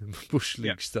bullshit, bush league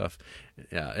Yeah. stuff."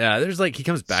 Yeah, yeah. There's like he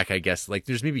comes back. I guess like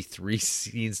there's maybe 3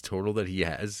 scenes total that he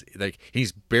has. Like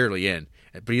he's barely in,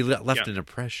 but he left Yeah. an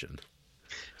impression.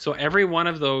 So every one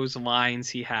of those lines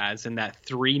he has in that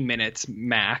 3 minutes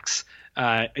max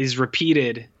is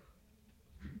repeated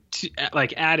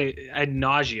like ad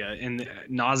nausea in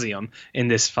nauseum in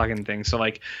this fucking thing. So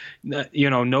like,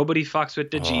 nobody fucks with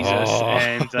the Jesus, Oh.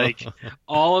 and like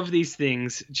all of these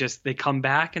things just they come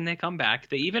back and they come back.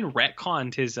 They even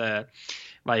retconned his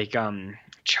like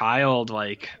child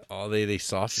like Oh, they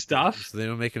soft stuff. so they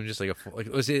don't make him just like like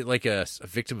was it like a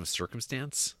victim of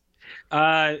circumstance?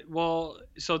 Well,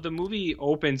 so the movie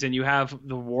opens and you have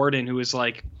the warden who is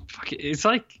like, fuck, it's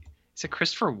like, is it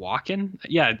Christopher Walken?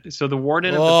 Yeah. So the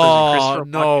warden of the prison, Oh Christopher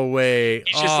no Walken, way!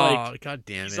 he's just like, God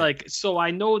damn he's it! like, so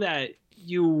I know that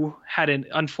you had an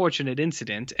unfortunate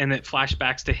incident, and it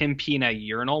flashbacks to him peeing at a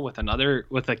urinal with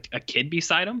a kid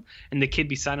beside him, and the kid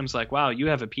beside him's like, wow, you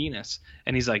have a penis,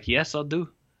 and he's like, yes, I'll do.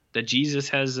 The Jesus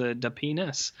has the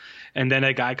penis, and then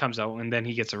a guy comes out, and then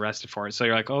he gets arrested for it. So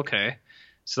you're like, okay.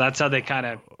 So that's how they kind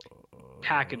of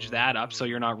package that up, so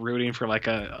you're not rooting for like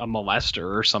a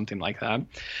molester or something like that.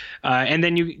 And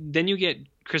then you get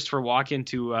Christopher Walken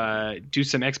to do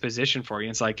some exposition for you.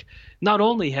 It's like, not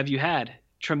only have you had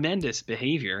tremendous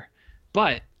behavior,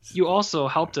 but you also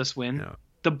helped us win Yeah.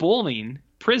 the bowling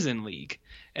prison league.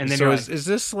 And then So you're is like,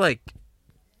 this like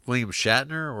William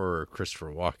Shatner or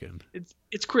Christopher Walken?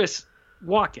 it's Chris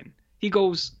Walken. He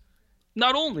goes,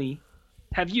 not only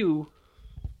have you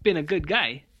been a good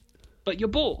guy, but you're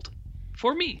bold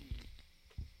for me.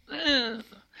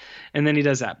 And then he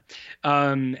does that.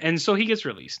 And so he gets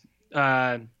released.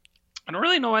 I don't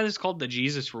really know why this is called the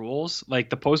Jesus Rules. Like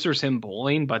the poster's him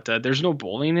bowling, but there's no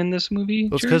bowling in this movie.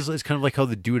 Well, it's because it's kind of like how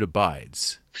the dude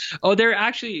abides. Oh, there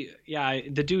actually, yeah,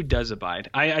 the dude does abide.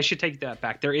 I should take that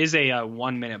back. There is a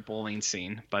 1 minute bowling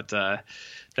scene, but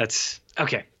that's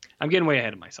okay. I'm getting way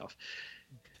ahead of myself.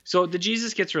 So the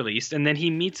Jesus gets released, and then he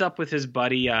meets up with his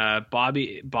buddy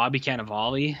Bobby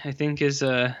Cannavale, I think is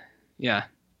yeah,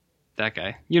 that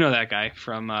guy. You know that guy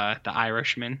from The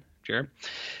Irishman, Jared.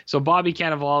 So Bobby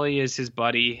Cannavale is his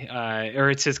buddy, or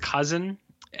it's his cousin,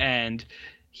 and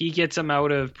he gets him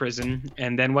out of prison.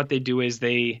 And then what they do is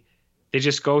they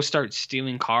just go start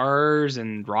stealing cars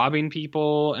and robbing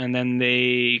people, and then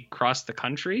they cross the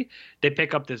country. They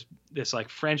pick up this like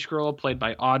French girl played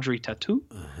by Audrey Tautou.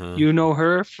 Uh-huh. You know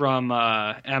her from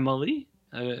Emily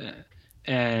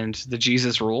and The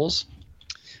Jesus Rules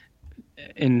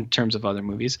in terms of other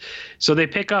movies. So they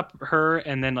pick up her,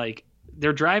 and then like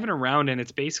they're driving around, and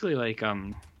it's basically like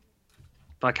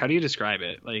how do you describe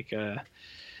it? Like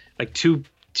two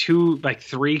like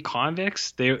three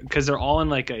convicts. Because they're all in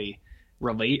like a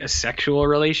sexual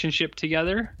relationship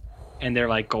together, and they're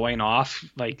like going off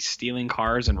like stealing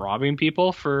cars and robbing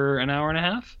people for an hour and a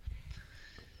half.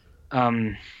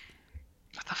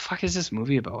 What the fuck is this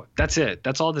movie about? That's it.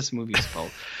 That's all this movie is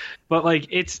about. But like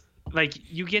it's like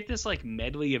you get this like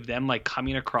medley of them like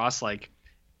coming across like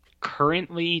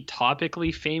currently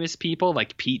topically famous people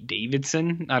like Pete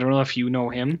Davidson. I don't know if you know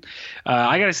him.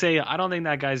 I gotta say, I don't think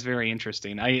that guy's very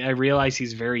interesting. I realize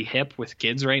he's very hip with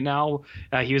kids right now.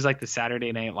 He was like the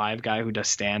Saturday Night Live guy who does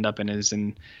stand up and is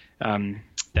in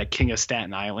that King of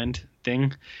Staten Island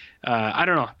thing. I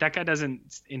don't know. That guy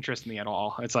doesn't interest me at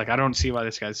all. It's like I don't see why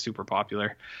this guy's super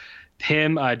popular.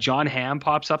 John Hamm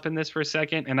pops up in this for a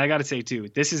second, and I gotta say too,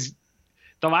 this is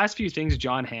the last few things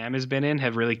John Hamm has been in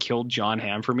have really killed John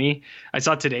Hamm for me. I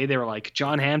saw today they were like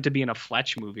John Hamm to be in a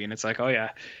Fletch movie, and it's like, oh yeah,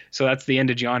 so that's the end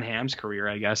of John Hamm's career,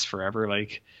 I guess, forever.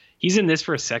 Like he's in this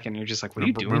for a second, and you're just like, what are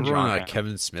you doing, remember John when Hamm?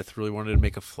 Kevin Smith really wanted to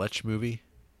make a Fletch movie?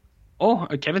 Oh,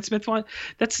 Kevin Smith one.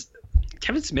 That's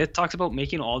Kevin Smith talks about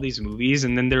making all these movies,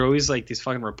 and then they're always like these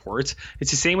fucking reports.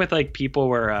 It's the same with like people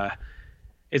where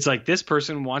it's like this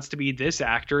person wants to be this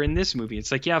actor in this movie.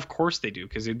 It's like, yeah, of course they do,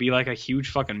 because it'd be like a huge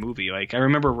fucking movie. Like I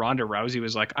remember Ronda Rousey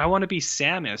was like, I want to be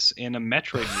Samus in a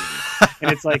Metroid movie,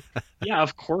 and it's like, yeah,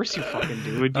 of course you fucking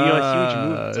do. It'd be a huge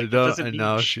movie. It's like, it doesn't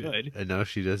mean you should. And now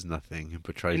she does nothing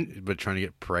but trying to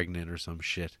get pregnant or some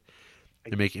shit.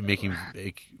 And making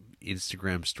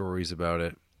Instagram stories about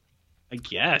it. I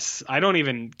guess I don't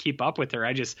even keep up with her.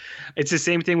 It's the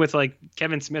same thing with like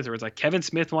Kevin Smith, where it's like Kevin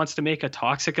Smith wants to make a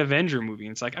Toxic Avenger movie.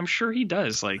 And it's like, I'm sure he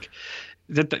does. Like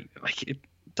like it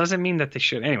doesn't mean that they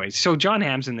should. Anyway, so John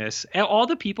Hamm's in this. All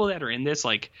the people that are in this,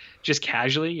 like just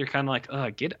casually, you're kind of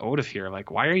like, get out of here.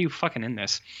 Like, why are you fucking in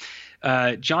this?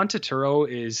 John Turturro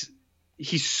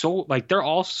he's so like, they're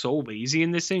all so lazy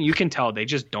in this thing. You can tell they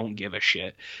just don't give a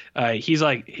shit. He's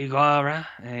like, he go around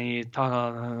and he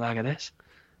talk like this.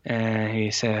 And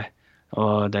he said,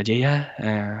 "Oh, talk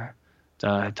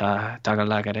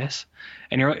like this,"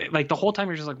 and you're like, the whole time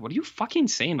you're just like, "What are you fucking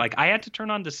saying?" Like, I had to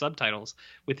turn on the subtitles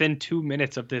within 2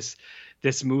 minutes of this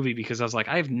movie because I was like,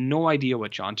 I have no idea what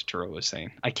John Turturro was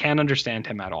saying. I can't understand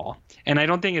him at all, and I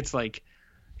don't think it's like,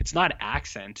 it's not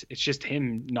accent. It's just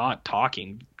him not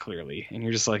talking clearly, and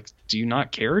you're just like, do you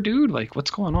not care, dude? Like, what's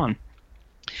going on?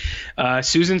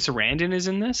 Susan Sarandon is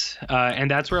in this,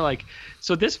 and that's where like,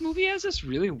 so this movie has this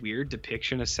really weird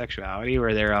depiction of sexuality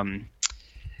where they're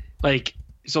like,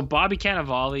 so Bobby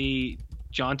Cannavale,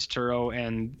 John Turturro,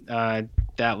 and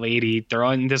that lady, they're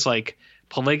on this like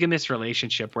polygamous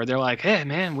relationship where they're like, hey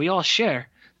man, we all share.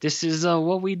 This is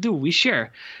what we do. We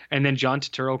share. And then John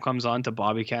Turturro comes on to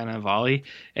Bobby Cannavale,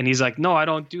 and he's like, no, I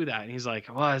don't do that. And he's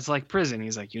like, well, it's like prison.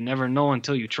 He's like, you never know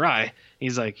until you try.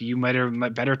 He's like, you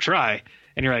might better try.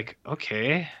 And you're like,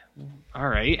 okay, all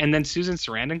right. And then Susan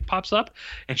Sarandon pops up,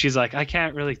 and she's like, I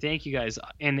can't really thank you guys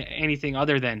in anything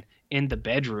other than in the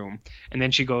bedroom. And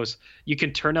then she goes, you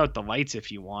can turn out the lights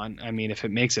if you want. I mean, if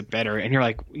it makes it better. And you're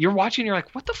like, you're watching, you're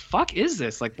like, what the fuck is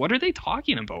this? Like, what are they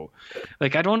talking about?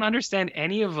 Like, I don't understand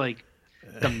any of like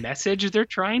the message they're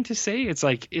trying to say. It's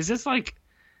like, is this like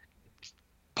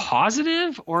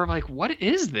positive or like, what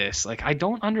is this? Like, I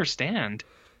don't understand.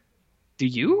 Do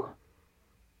you?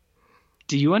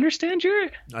 Do you understand,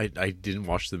 Jarrett? I didn't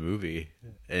watch the movie,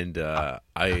 and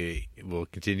I will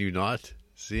continue not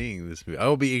seeing this movie. I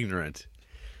will be ignorant.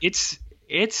 It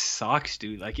sucks,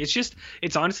 dude. Like,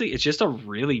 it's honestly just a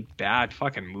really bad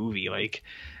fucking movie. Like,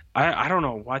 I don't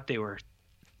know what they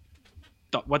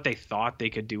thought they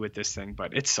could do with this thing,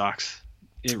 but it sucks.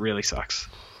 It really sucks.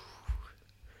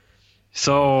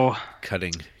 So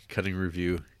cutting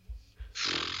review.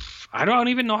 I don't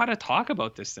even know how to talk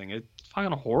about this thing. It's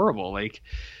fucking horrible. Like,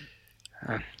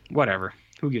 whatever.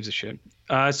 Who gives a shit?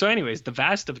 So anyways, The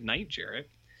Vast of Night, Jarrett.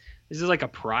 This is like a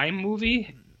Prime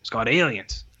movie. It's got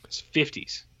aliens. It's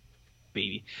 50s,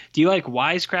 baby. Do you like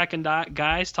wisecracking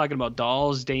guys talking about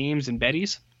dolls, dames, and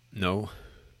betties? No.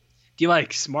 Do you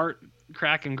like smart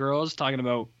cracking girls talking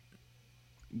about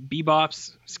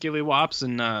bebops, skillywops,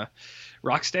 and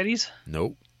rocksteadies?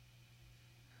 Nope.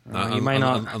 You might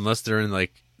not, unless they're in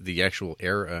like the actual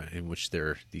era in which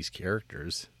they're these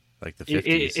characters, like the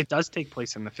 50s. It does take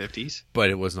place in the 50s, but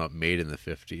it was not made in the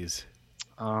 50s.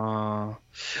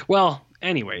 Well,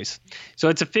 anyways, so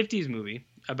it's a 50s movie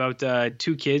about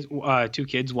two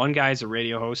kids. One guy's a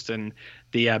radio host, and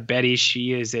the Betty,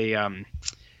 she is a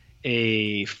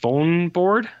phone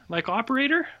board like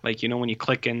operator, like, you know, when you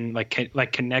click in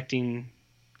like connecting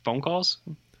phone calls.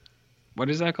 What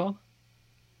is that called?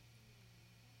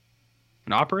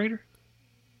 An operator?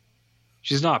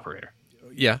 She's an operator.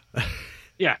 Yeah.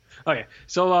 Yeah. Okay.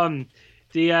 So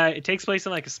it takes place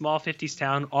in like a small 50s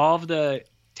town. All of the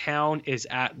town is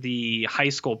at the high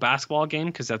school basketball game,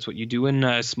 because that's what you do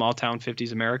in small town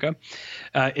 50s America,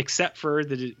 except for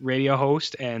the radio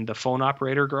host and the phone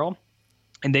operator girl.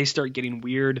 And they start getting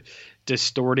weird,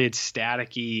 distorted,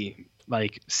 staticky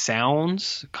like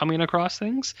sounds coming across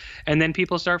things. And then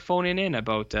people start phoning in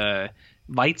about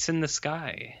lights in the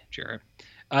sky, Jared.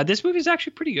 This movie is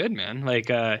actually pretty good, man. Like,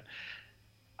 I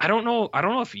don't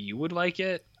know if you would like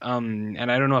it. And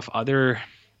I don't know if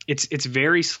it's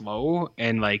very slow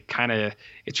and like kind of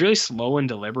it's really slow and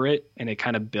deliberate, and it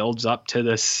kind of builds up to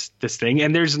this thing,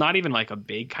 and there's not even like a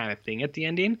big kind of thing at the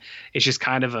ending. It's just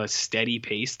kind of a steady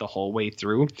pace the whole way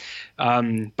through.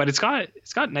 But it's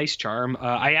got nice charm.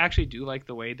 I actually do like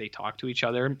the way they talk to each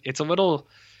other.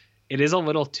 It is a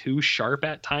little too sharp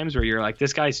at times, where you're like,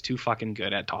 this guy's too fucking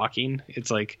good at talking.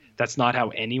 It's like that's not how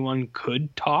anyone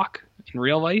could talk in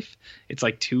real life. It's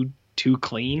like too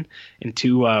clean and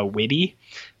too witty.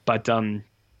 But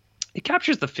it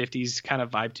captures the 50s kind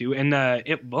of vibe too, and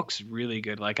it looks really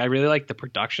good. Like I really like the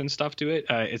production stuff to it.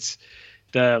 It's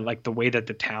the way that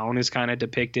the town is kind of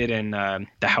depicted, and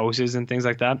the houses and things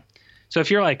like that. So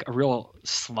if you're like a real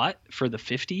slut for the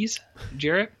 50s,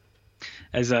 Jarrett,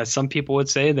 as some people would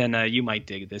say, then you might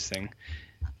dig this thing.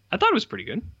 I thought it was pretty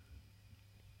good.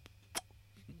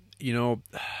 You know,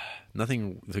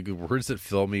 nothing. The words that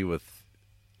fill me with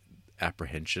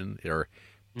apprehension are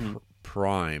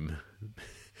prime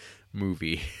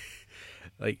movie.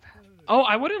 Like, oh,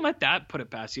 I wouldn't let that put it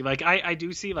past you. Like I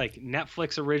do see like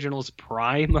Netflix originals,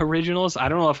 Prime originals. I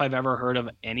don't know if I've ever heard of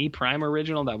any Prime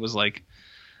original that was like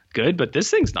good, but this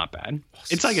thing's not bad.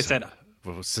 It's like I said,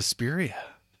 Suspiria.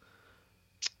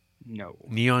 No.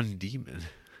 Neon Demon.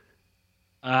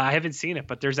 I haven't seen it,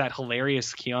 but there's that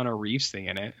hilarious Keanu Reeves thing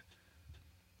in it.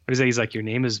 What is it? He's like, your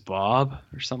name is Bob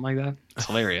or something like that. It's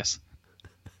hilarious.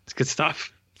 It's good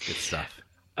stuff. Good stuff.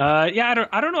 Yeah,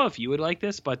 I don't know if you would like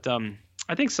this, but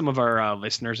I think some of our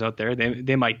listeners out there,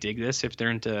 they might dig this if they're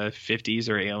into 50s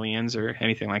or aliens or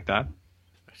anything like that.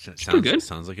 It's pretty good.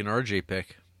 Sounds like an RJ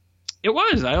pick. It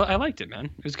was. I liked it, man.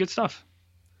 It was good stuff.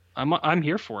 I'm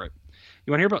here for it.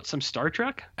 You want to hear about some Star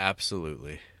Trek?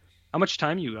 Absolutely. How much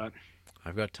time you got?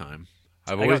 I've got time.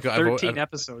 I've always got 13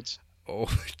 episodes. Oh,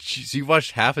 jeez. You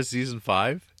watched half of season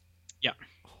 5? Yeah.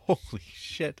 Holy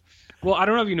shit. Well, I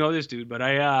don't know if you know this, dude, but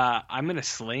I'm in a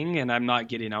sling and I'm not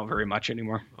getting out very much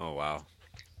anymore. Oh, wow.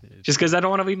 Just because I don't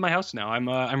want to leave my house now.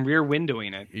 I'm rear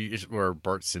windowing it. Or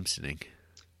Bart Simpsoning.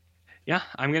 Yeah,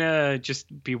 I'm gonna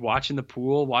just be watching the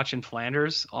pool, watching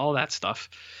Flanders, all that stuff.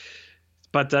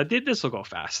 But this will go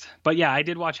fast. But yeah, I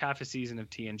did watch half a season of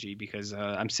TNG because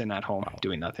I'm sitting at home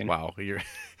doing nothing. Wow,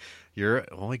 you're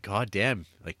only goddamn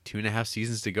like 2.5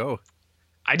 seasons to go.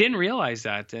 I didn't realize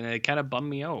that, and it kind of bummed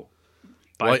me out.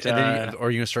 But and then are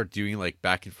you gonna start doing like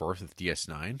back and forth with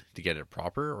DS9 to get it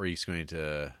proper, or are you just going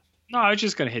to? No, I was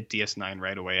just gonna hit DS9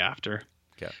 right away after.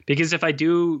 Okay. Because if I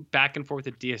do back and forth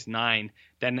at DS9,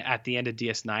 then at the end of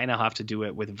DS9, I'll have to do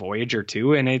it with Voyager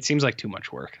 2, and it seems like too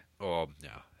much work. Oh,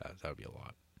 yeah, that would be a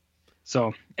lot.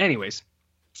 So, anyways,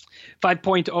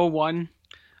 5.01,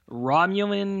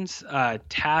 Romulans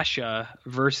Tasha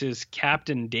versus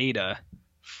Captain Data,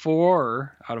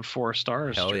 4 out of 4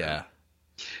 stars. Hell yeah.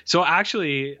 So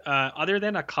actually, other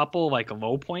than a couple like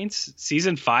low points,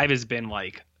 season 5 has been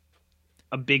like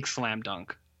a big slam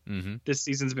dunk. Mm-hmm. This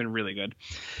season's been really good.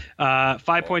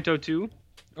 5.02.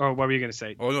 Or what were you going to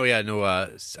say? Oh, no, yeah, no.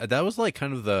 That was like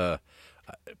kind of the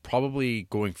probably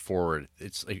going forward.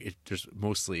 It's like there's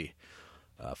mostly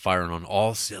firing on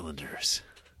all cylinders.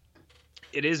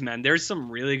 It is, man. There's some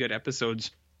really good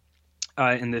episodes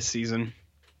in this season.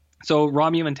 So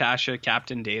Romulan Tasha,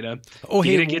 Captain Data. Oh,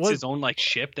 Data gets his own like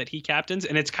ship that he captains,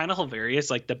 and it's kind of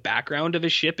hilarious. Like the background of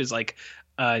his ship is like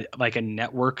a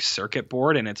network circuit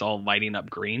board, and it's all lighting up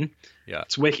green. Yeah,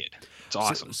 it's wicked. It's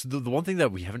awesome. So the one thing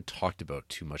that we haven't talked about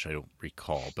too much, I don't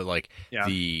recall, but like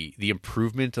the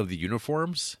improvement of the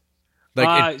uniforms.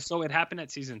 Like so it happened at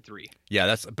season 3.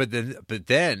 Yeah, but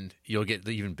then you'll get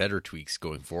the even better tweaks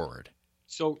going forward.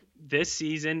 So this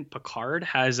season, Picard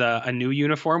has a new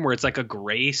uniform where it's like a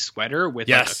gray sweater with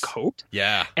like a coat.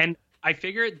 Yeah. And I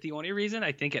figured the only reason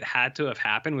I think it had to have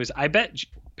happened was I bet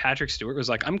Patrick Stewart was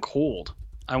like, I'm cold.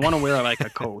 I want to wear like a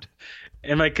coat.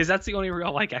 And like, cause that's the only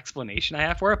real like explanation I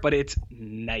have for it, but it's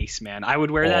nice, man. I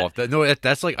would wear that.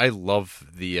 That's like, I love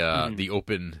the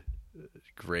open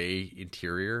gray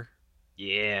interior.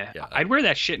 Yeah. I'd wear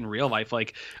that shit in real life.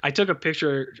 Like I took a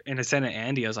picture and I sent it to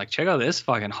Andy. I was like, check out this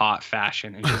fucking hot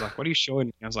fashion. And she was like, what are you showing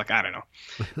me? I was like, I don't know.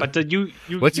 But you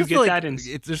get that in.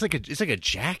 It's like a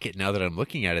jacket now that I'm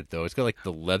looking at it though. It's got like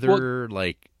the leather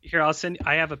Here, I'll send.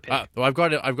 I have a pic. I've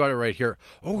got it right here.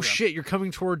 Oh shit, you're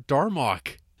coming toward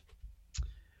Darmok.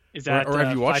 Is that or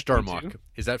have you watched 5.2? Darmok?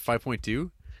 Is that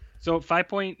 5.2? So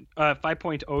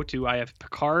 5.02, I have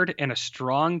Picard and a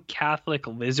strong Catholic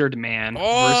lizard man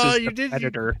versus the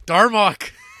Predator.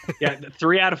 Darmok. Yeah,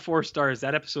 3 out of 4 stars.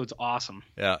 That episode's awesome.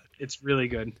 Yeah, it's really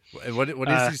good. What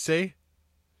does he say?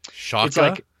 Shaka. It's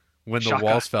like, when the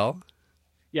walls fell.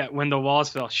 Yeah, when the walls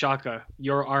fell. Shaka,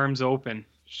 your arms open.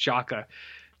 Shaka.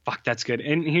 fuck, that's good.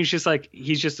 And he's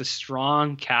just a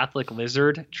strong Catholic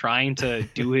lizard trying to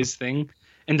do his thing.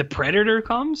 And the predator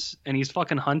comes and he's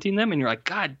fucking hunting them. And you're like,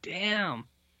 God damn.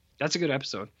 That's a good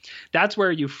episode. That's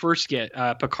where you first get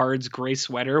Picard's gray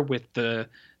sweater with the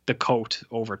coat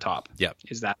over top. Yep.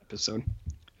 Is that episode.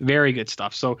 Very good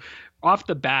stuff. So off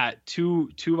the bat, two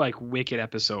like wicked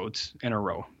episodes in a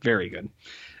row. Very good.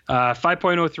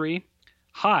 5.03.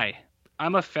 Hi,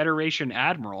 I'm a Federation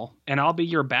admiral, and I'll be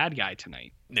your bad guy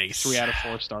tonight. Nice. 3 out of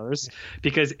 4 stars.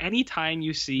 Because anytime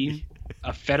you see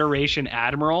a Federation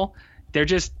admiral, they're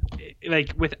just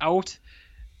like without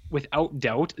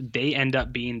doubt, they end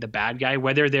up being the bad guy,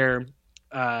 whether they're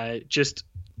just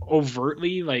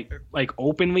overtly like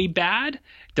openly bad,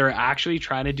 they're actually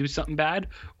trying to do something bad,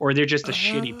 or they're just a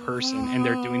shitty person and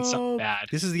they're doing something bad.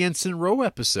 This is the Ensign Rowe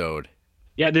episode.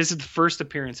 Yeah, this is the first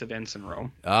appearance of Ensign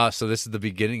Rowe. So this is the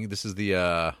beginning. This is the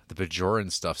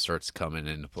Bajoran stuff starts coming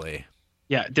into play.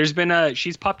 Yeah, there's been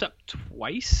she's popped up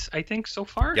twice, I think, so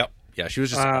far. Yep. Yeah, she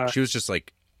was just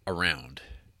like around.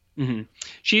 Mm-hmm.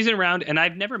 She's around, and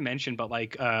I've never mentioned, but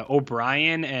like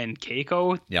O'Brien and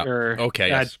Keiko. Yeah. Okay.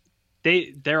 Yes.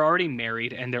 They're already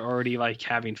married and they're already like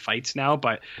having fights now,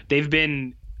 but they've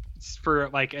been for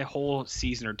like a whole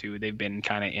season or two. They've been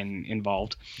kind of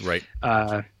involved. Right.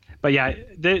 But yeah,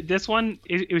 this one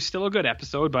it was still a good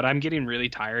episode, but I'm getting really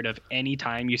tired of any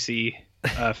time you see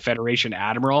a Federation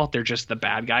admiral, they're just the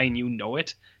bad guy and you know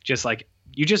it. Just like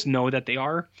you just know that they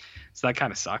are. So that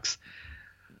kind of sucks.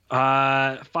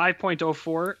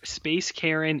 5.04 Space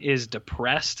Karen is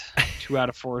depressed. 2 out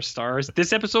of 4 stars.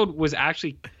 This episode was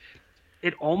actually,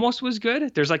 it almost was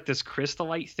good. There's like this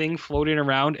crystallite thing floating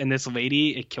around, and this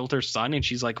lady, it killed her son, and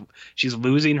she's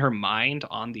losing her mind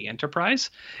on the Enterprise.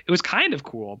 It was kind of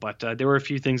cool, but there were a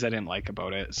few things I didn't like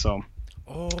about it. So.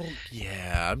 Oh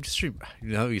yeah, I'm just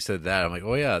now that you said that, I'm like,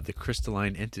 oh yeah, the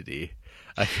crystalline entity.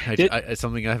 It's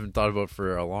something I haven't thought about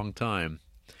for a long time.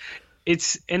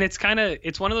 It's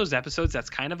one of those episodes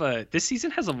that's kind of this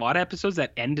season has a lot of episodes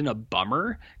that end in a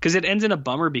bummer, because it ends in a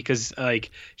bummer because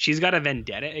like she's got a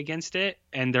vendetta against it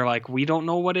and they're like, we don't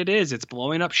know what it is, it's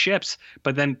blowing up ships,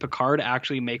 but then Picard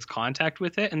actually makes contact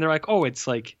with it and they're like, oh, it's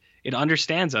like it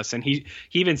understands us, and he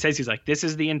even says, he's like, this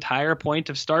is the entire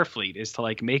point of Starfleet, is to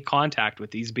like make contact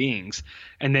with these beings,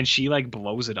 and then she like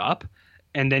blows it up,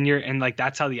 and then like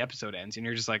that's how the episode ends, and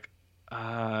you're just like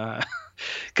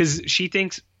because she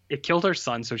thinks it killed her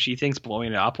son, so she thinks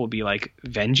blowing it up will be like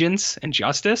vengeance and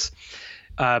justice.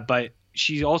 But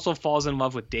she also falls in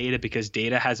love with Data because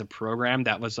Data has a program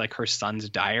that was like her son's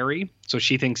diary. So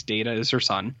she thinks Data is her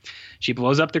son. She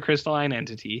blows up the crystalline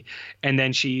entity, and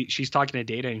then she's talking to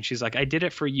Data and she's like, I did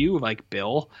it for you, like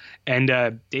Bill.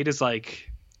 And Data's like,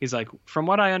 he's like, from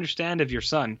what I understand of your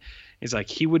son, he's like,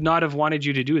 he would not have wanted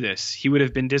you to do this. He would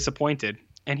have been disappointed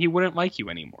and he wouldn't like you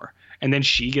anymore. And then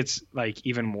she gets like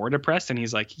even more depressed, and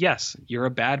he's like, yes, you're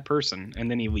a bad person. And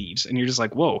then he leaves, and you're just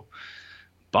like, whoa,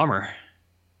 bummer.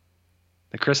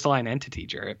 The crystalline entity,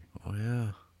 Jarrett. Oh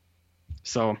yeah.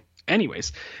 So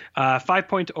anyways,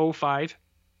 5.05,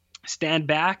 stand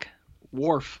back.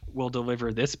 Worf will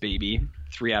deliver this baby.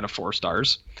 3 out of 4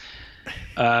 stars.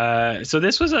 So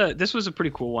this was a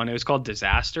pretty cool one. It was called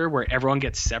Disaster, where everyone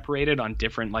gets separated on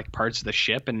different like parts of the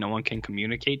ship and no one can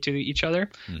communicate to each other.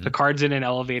 Mm-hmm. Picard's in an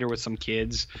elevator with some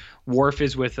kids. Worf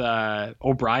is with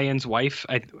O'Brien's wife.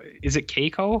 Is it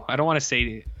Keiko? I don't want to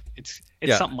say it's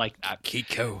something like that.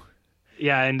 Keiko.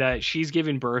 Yeah, and she's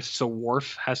giving birth, so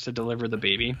Worf has to deliver the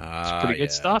baby. It's pretty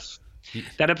good stuff.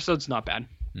 That episode's not bad.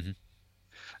 Mm-hmm.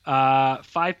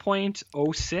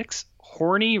 5.06,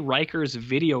 Horny Riker's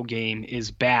video game is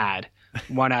bad.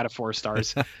 1 out of 4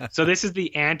 stars. So this is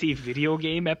the anti-video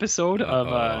game episode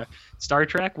of Star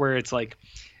Trek, where it's like,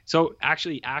 so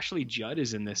actually Ashley Judd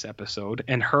is in this episode,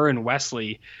 and her and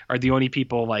Wesley are the only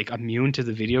people like immune to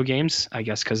the video games, I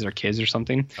guess because they're kids or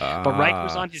something. But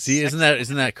Riker's on his isn't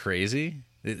that crazy?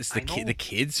 It's the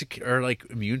kids are like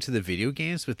immune to the video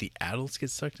games, but the adults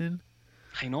get sucked in.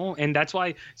 I know, and that's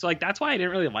why I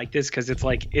didn't really like this, because it's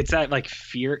that like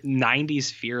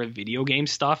 90s fear of video game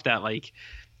stuff that like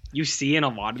you see in a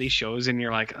lot of these shows, and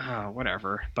you're like, oh,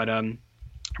 whatever. But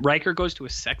Riker goes to a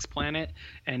sex planet,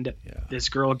 and this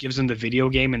girl gives him the video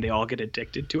game, and they all get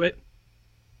addicted to it.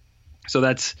 So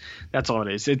that's all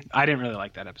it is. I didn't really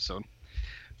like that episode.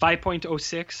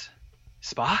 5.06,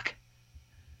 Spock.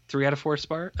 3 out of 4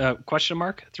 stars. Question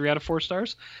mark. 3 out of 4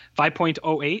 stars.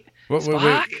 5.08,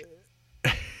 Spock.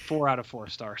 4 out of 4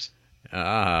 stars.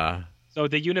 So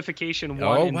the unification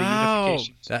 1 and the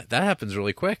unification 2. That happens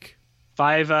really quick.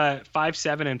 5,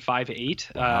 7, and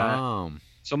 5.8.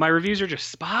 So my reviews are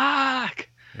just Spock.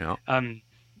 Yeah.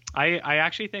 I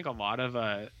actually think a lot of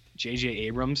J.J.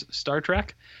 Abrams Star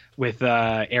Trek with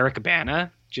Eric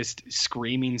Bana just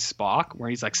screaming Spock, where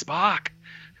he's like, Spock.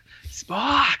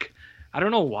 I don't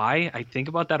know why. I think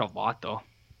about that a lot, though.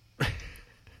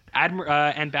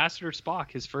 Ambassador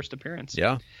Spock, his first appearance.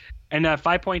 Yeah. And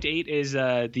 5.8 is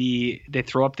they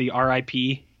throw up the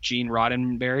R.I.P. Gene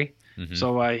Roddenberry. Mm-hmm.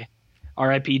 So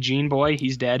R.I.P. Gene boy,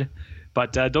 he's dead.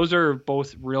 But those are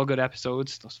both real good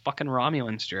episodes. Those fucking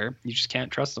Romulans, Jared. You just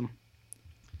can't trust them.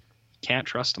 Can't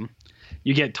trust them.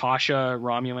 You get Tasha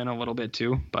Romulan a little bit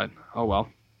too, but oh well.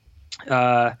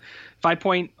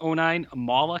 5.09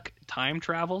 Moloch Time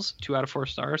Travels, 2 out of 4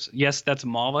 stars. Yes, that's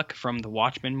Moloch from the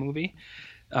Watchmen movie.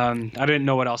 I didn't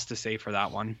know what else to say for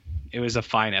that one. It was a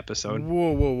fine episode.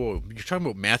 Whoa. You're talking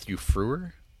about Matthew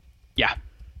Frewer? Yeah.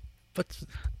 But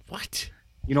what?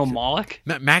 You know Moloch?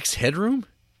 Max Headroom?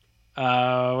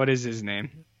 What is his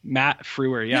name? Matt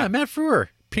Frewer, yeah. Yeah, Matt Frewer.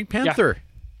 Pink Panther. Yeah.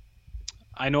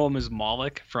 I know him as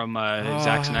Moloch from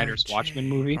Zack Snyder's Watchmen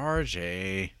movie.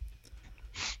 RJ.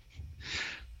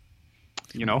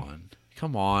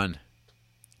 Come on.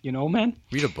 You know, man?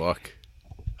 Read a book.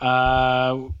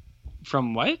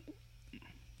 From what?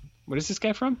 What is this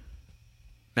guy from?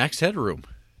 Max Headroom.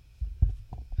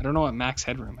 I don't know what Max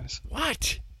Headroom is.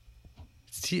 What?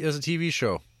 It was a TV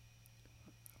show.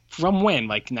 From when?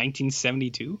 Like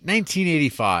 1972?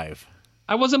 1985.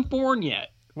 I wasn't born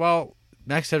yet. Well,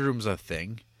 Max Headroom's a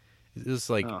thing. It's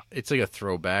like It's like a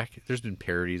throwback. There's been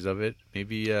parodies of it.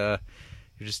 Maybe you're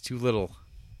just too little.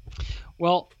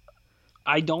 Well,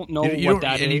 I don't know what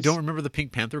that is. And you don't remember the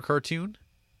Pink Panther cartoon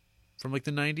from like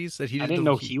the 90s that he did? I didn't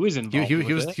know he was involved.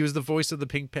 He was the voice of the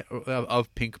Pink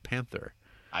Panther.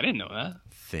 I didn't know that.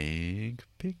 Think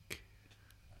pink.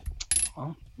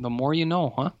 Well, the more you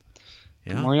know, huh?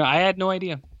 Yeah. The more you know. I had no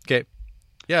idea. Okay.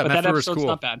 Yeah, but Matt that Frewer's episode's cool.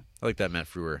 not bad. I like that Matt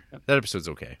Frewer. Yep. That episode's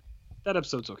okay. That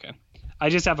episode's okay. I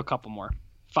just have a couple more.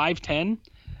 5.10,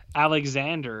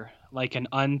 Alexander, like an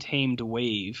untamed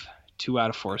wave, 2 out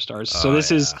of 4 stars. So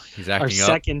this is our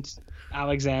second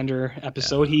Alexander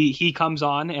episode. Yeah. He comes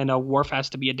on, and Worf has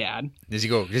to be a dad. Does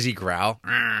he growl?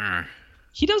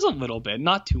 He does a little bit,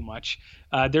 not too much.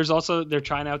 They're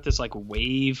trying out this like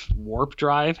wave warp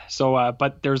drive. So,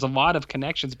 but there's a lot of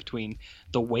connections between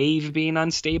the wave being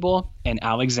unstable and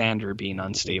Alexander being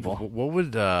unstable. What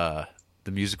would the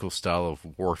musical style of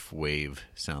Worf Wave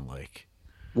sound like?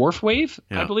 Worf Wave?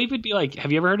 Yeah. I believe it'd be like,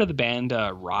 have you ever heard of the band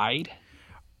Ride?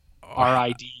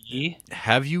 RIDE?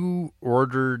 Have you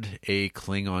ordered a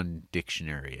Klingon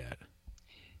dictionary yet?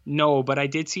 No, but I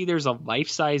did see there's a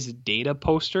life-size data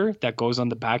poster that goes on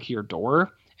the back of your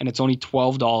door, and it's only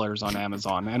 $12 on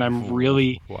Amazon. And I'm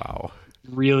really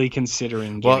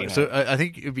considering getting it. So I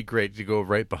think it'd be great to go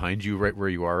right behind you, right where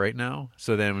you are right now.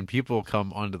 So then when people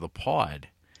come onto the pod,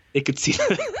 they could see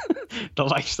the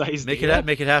life-size data.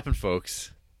 Make it happen,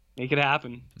 folks. Make it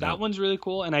happen. That one's really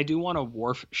cool, and I do want a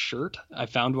Worf shirt. I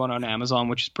found one on Amazon,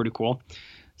 which is pretty cool.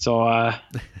 So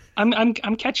I'm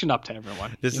catching up to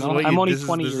everyone. I'm only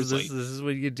 20 years late. This is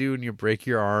what you do when you break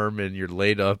your arm and you're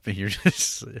laid up and you're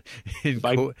just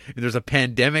there's a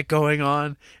pandemic going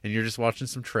on and you're just watching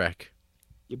some Trek.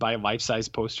 You buy life-size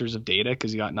posters of Data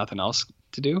because you got nothing else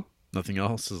to do. Nothing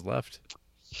else is left.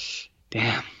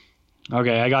 Damn.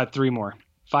 Okay, I got 3 more.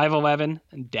 5.11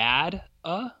 Dad.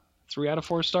 3 out of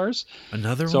 4 stars.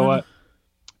 Another one.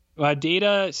 So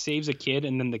Data saves a kid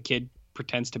and then the kid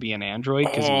pretends to be an android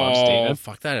because he loves Data.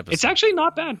 Fuck that episode. It's actually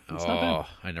not bad. It's not bad.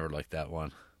 I never liked that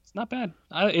one. It's not bad.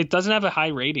 It doesn't have a high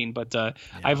rating, but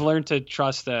I've learned to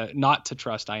trust not to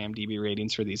trust IMDb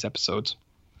ratings for these episodes.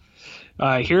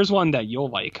 Here's one that you'll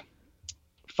like.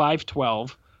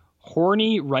 5.12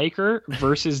 Horny Riker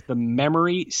versus the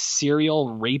Memory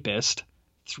Serial Rapist.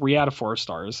 3 out of 4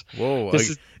 stars. Whoa.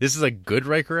 This is a good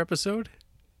Riker episode?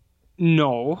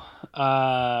 No.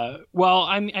 Well,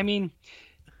 I mean,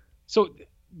 so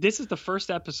this is the first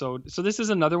episode. So this is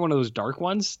another one of those dark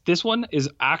ones. This one is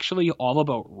actually all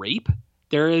about rape.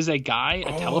 There is a guy,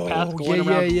 a telepath going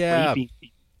around raping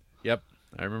people. Yep.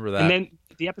 I remember that. And then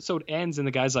the episode ends and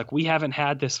the guy's like, we haven't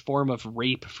had this form of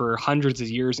rape for hundreds of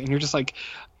years. And you're just like,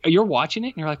 you're watching it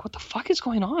and you're like, what the fuck is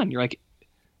going on? You're like,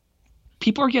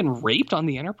 people are getting raped on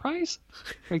the Enterprise?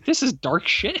 Like, this is dark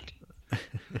shit.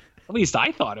 At least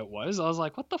I thought it was. I was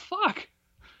like, what the fuck?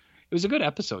 It was a good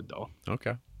episode, though.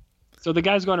 Okay. So the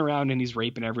guy's going around and he's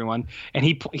raping everyone. And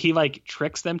he like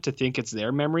tricks them to think it's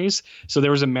their memories. So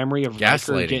there was a memory of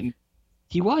Riker getting...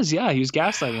 He was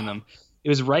gaslighting them. It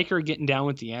was Riker getting down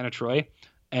with Deanna Troi.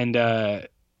 And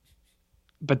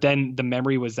but then the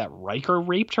memory was that Riker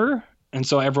raped her. And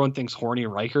so everyone thinks Horny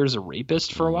Riker is a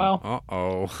rapist for a while.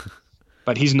 Uh-oh.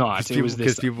 But he's not.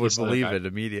 Because people would believe it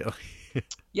immediately.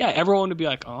 Yeah, everyone would be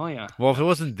like, "Oh yeah." Well, if it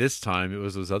wasn't this time, it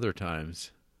was those other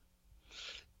times.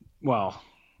 Well,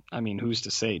 I mean, who's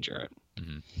to say, Jarrett?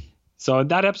 Hmm. So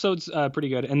that episode's pretty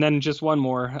good. And then just one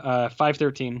more,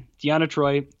 513. Deanna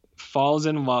Troy falls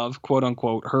in love, quote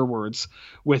unquote, her words,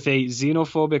 with a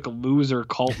xenophobic loser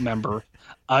cult member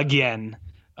again.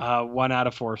 1 out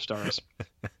of 4 stars.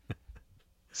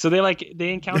 So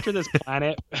they encounter this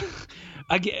planet.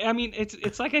 Again, I mean,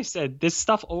 it's like I said, this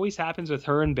stuff always happens with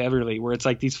her and Beverly, where it's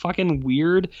like these fucking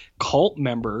weird cult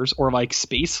members or like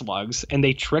space slugs, and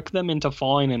they trick them into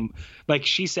falling in. Like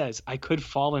she says, I could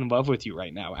fall in love with you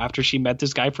right now after she met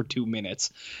this guy for 2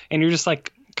 minutes, and you're just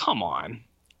like, come on,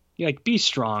 you're like, be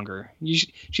stronger.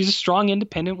 She's a strong,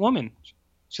 independent woman.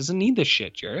 She doesn't need this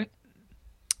shit, Jarrett.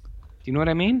 Do you know what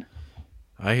I mean?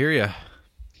 I hear you.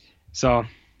 So,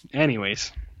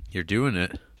 anyways, You're doing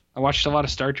it. I watched a lot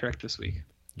of Star Trek this week.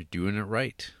 You're doing it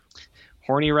right.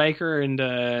 Horny Riker and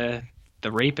the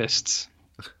rapists.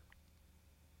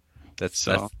 That's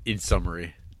in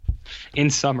summary. In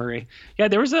summary, yeah,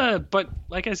 but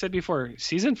like I said before,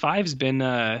 season 5's been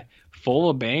full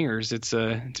of bangers. It's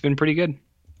been pretty good.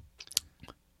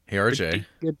 Hey RJ,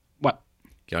 Good. What?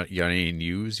 got any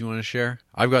news you want to share?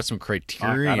 I've got some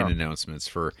Criterion announcements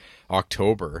for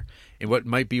October, and what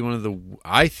might be one of the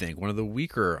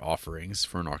weaker offerings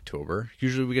for an October.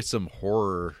 Usually we get some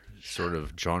horror sort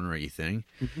of genre-y thing,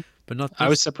 but not this. I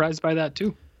was surprised by that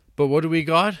too. But what do we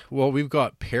got? Well, we've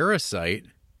got Parasite,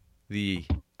 the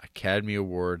Academy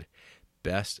Award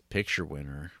Best Picture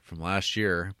winner from last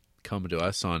year, coming to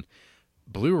us on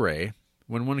Blu-ray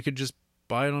when one could just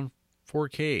buy it on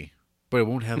 4K. But it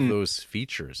won't have those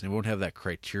features. It won't have that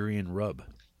Criterion rub.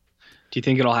 Do you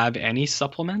think it'll have any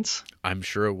supplements? I'm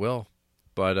sure it will.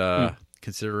 But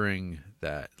considering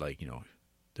that,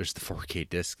 there's the 4K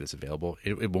disc that's available,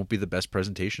 it won't be the best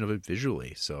presentation of it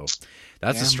visually. So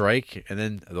that's a strike. And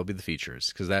then there'll be the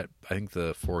features. Because I think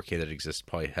the 4K that exists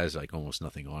probably has almost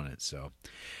nothing on it. So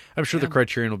I'm sure the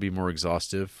Criterion will be more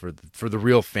exhaustive for the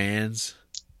real fans.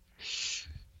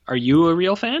 Are you a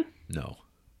real fan? No.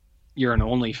 You're an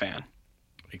only fan.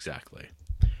 Exactly.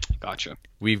 Gotcha.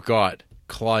 We've got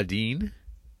Claudine.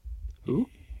 Who?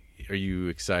 Are you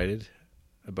excited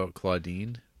about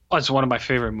Claudine? Oh, it's one of my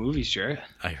favorite movies, Jared.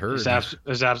 I heard. It's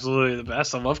absolutely the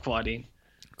best. I love Claudine.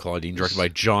 Claudine, directed by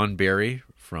John Barry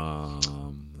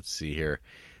from, let's see here.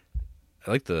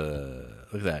 I like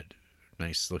look at that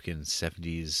nice looking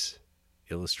 70s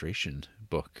illustration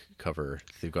book cover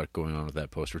they've got going on with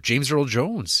that poster. James Earl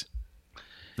Jones,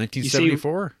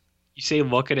 1974. You say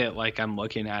look at it like I'm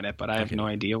looking at it, but I have no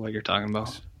idea what you're talking about.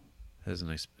 It has a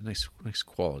nice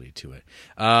quality to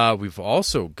it. We've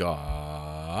also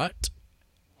got,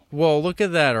 well, look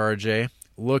at that, RJ.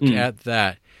 Look at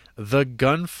that. The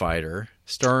Gunfighter,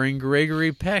 starring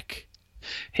Gregory Peck.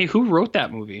 Hey, who wrote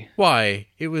that movie? Why?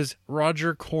 It was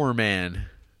Roger Corman.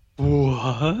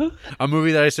 What? A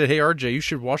movie that I said, hey, RJ, you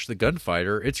should watch The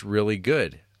Gunfighter. It's really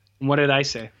good. What did I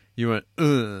say? You went,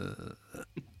 ugh.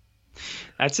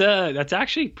 That's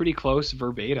actually pretty close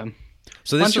verbatim.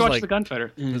 So Why this don't you is watch The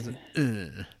Gunfighter?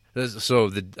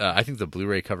 So I think the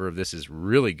Blu-ray cover of this is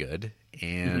really good,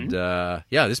 and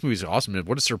this movie's awesome.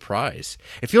 What a surprise!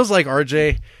 It feels like,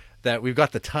 RJ, that we've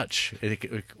got the touch.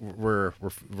 We're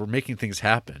making things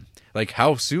happen. Like,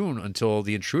 how soon until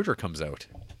The Intruder comes out?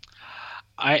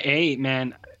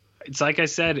 Man, it's like I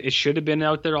said, it should have been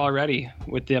out there already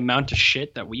with the amount of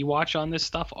shit that we watch on this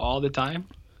stuff all the time.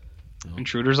 Oh.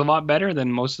 Intruder's a lot better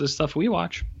than most of the stuff we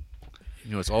watch.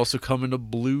 It's also coming to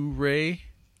Blu-ray.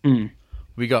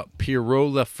 We got Pierrot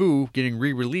Le Fou getting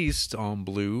re-released on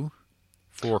Blue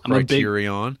for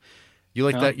Criterion. You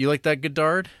like that? You like that,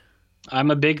 Godard?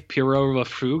 I'm a big Pierrot Le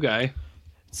Fou guy.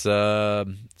 It's a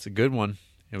good one.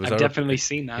 I've definitely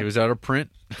seen that. It was out of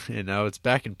print, and now it's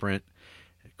back in print.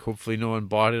 Hopefully, no one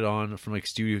bought it from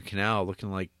Studio Canal looking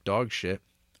like dog shit,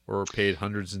 or paid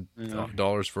hundreds of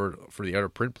dollars for the out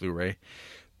of print Blu-ray.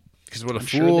 Because what a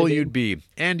fool you'd be.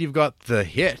 And you've got The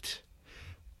Hit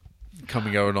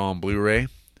coming out on Blu-ray.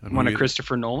 One of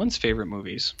Christopher Nolan's favorite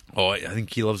movies. Oh, I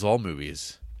think he loves all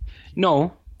movies.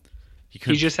 No.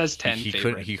 He just has 10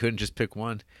 favorites. He couldn't just pick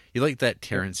one. You like that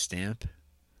Terrence Stamp?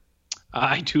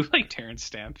 I do like Terrence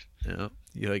Stamp. Yeah.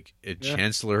 You like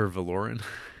Chancellor Valoran?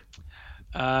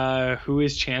 Who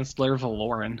is Chancellor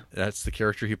Valoran? That's the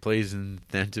character he plays in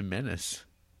Phantom Menace.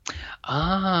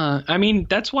 I mean,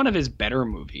 that's one of his better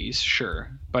movies,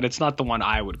 sure, but it's not the one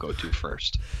I would go to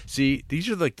first. See, these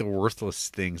are like the worthless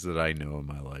things that I know in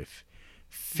my life.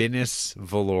 Finis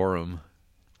Valorum.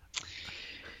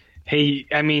 Hey,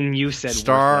 I mean, you said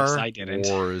Star worthless. I didn't.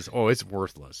 Wars. Oh, it's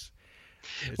worthless.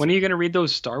 When are you going to read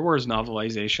those Star Wars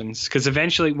novelizations? Because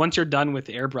eventually, once you're done with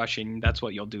airbrushing, that's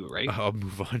what you'll do, right? I'll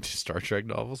move on to Star Trek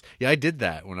novels. Yeah, I did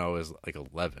that when I was like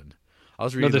 11. I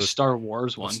was No, reading the those. Star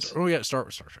Wars ones. Star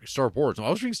Trek, Star Wars. No, I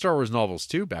was reading Star Wars novels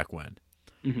too back when.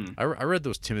 Hmm. I read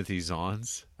those Timothy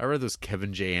Zahns. I read those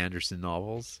Kevin J. Anderson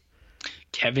novels.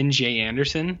 Kevin J.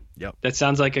 Anderson? Yep. That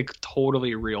sounds like a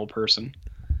totally real person.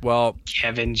 Well,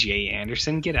 Kevin J.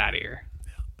 Anderson? Get out of here.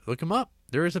 look him up.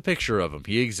 There is a picture of him.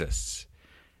 He exists.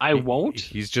 I won't.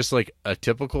 He's just like a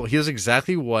typical. He is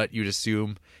exactly what you'd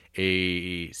assume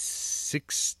a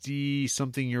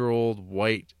 60-something-year-old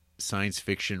white science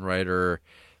fiction writer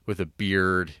with a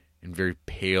beard and very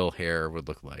pale hair would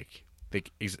look like.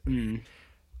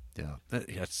 Yeah,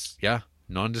 that's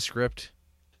nondescript.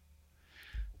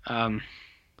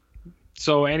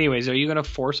 So, anyways, are you going to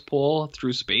force pull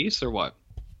through space or what?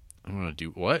 I'm gonna do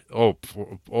what?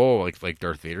 Like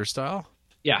Darth Vader style.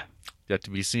 Yeah. Yet to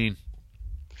be seen.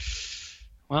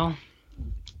 Well,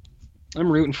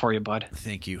 I'm rooting for you, bud.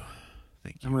 Thank you.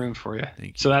 I'm rooting for you. Thank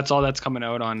you. So that's all that's coming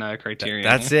out on Criterion.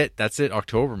 That's it. That's it.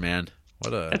 October, man.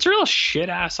 That's a real shit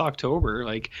ass October.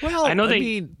 Like, Well, I know I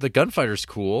mean, the Gunfighter's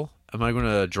cool. Am I going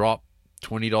to drop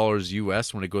 $20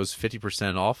 US when it goes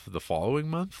 50% off the following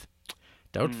month?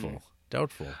 Doubtful.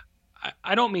 Doubtful.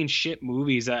 I don't mean shit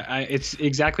movies. It's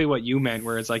exactly what you meant,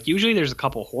 where it's like usually there's a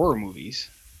couple horror movies.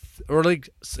 Or like,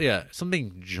 yeah,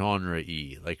 something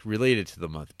genre-y, like related to the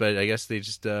month. But I guess they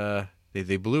just,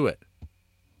 they blew it.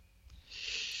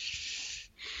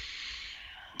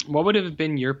 What would have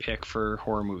been your pick for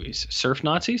horror movies? Surf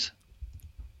Nazis?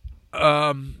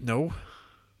 No.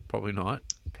 Probably not.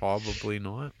 Probably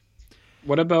not.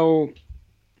 What about...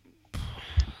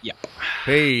 Yeah.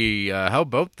 Hey, how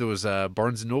about those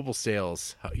Barnes & Noble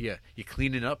sales? You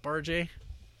cleaning up, RJ?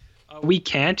 We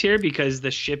can't here because the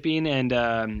shipping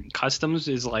and customs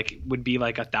would be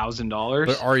like $1,000.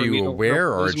 But are you aware,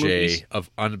 those RJ, movies.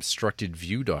 of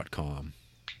unobstructedview.com?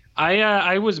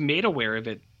 I was made aware of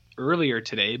it earlier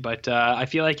today, but I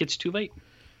feel like it's too late.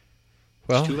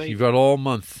 Well, too late. you've got all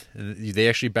month. And they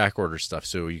actually back order stuff,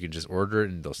 so you can just order it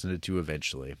and they'll send it to you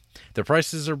eventually. The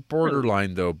prices are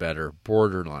borderline, though, better.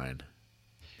 Borderline.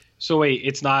 So wait,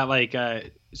 it's not like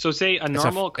so say a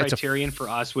normal it's a- Criterion for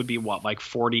us would be what, like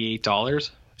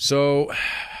 $48? So,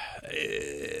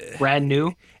 Brand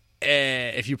new?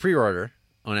 if you pre-order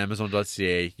on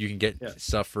Amazon.ca, you can get Yeah.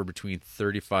 stuff for between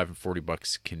 $35 and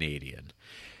 $40 Canadian.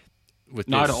 With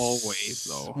Not this- always,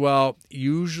 though. Well,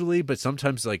 usually, but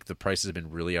sometimes like the prices have been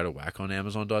really out of whack on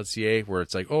Amazon.ca, where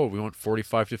it's like, oh, we want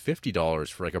 $45 to $50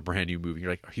 for like a brand new movie. You're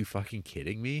like, are you fucking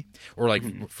kidding me? Or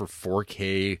like for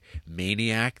 4K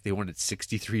Maniac, they wanted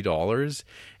 $63,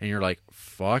 and you're like,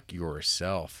 fuck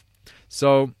yourself.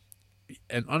 So,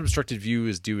 an unobstructed view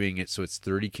is doing it, so it's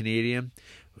 30 Canadian.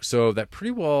 So that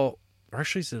pretty well, or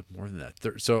actually, it's more than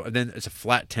that. So and then it's a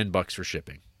flat $10 for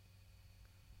shipping.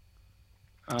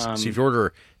 So if you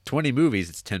order 20 movies,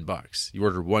 it's $10. You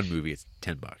order one movie, it's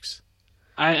 $10.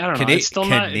 I don't know. It's still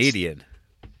Canadian.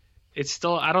 It's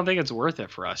still. I don't think it's worth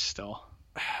it for us still.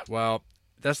 Well,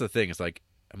 that's the thing. It's like,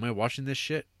 am I watching this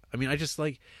shit? I mean, I just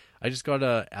got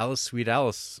a Alice Sweet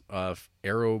Alice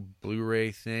Arrow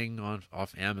Blu-ray thing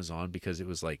off Amazon because it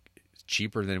was like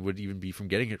cheaper than it would even be from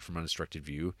getting it from Unobstructed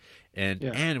View, and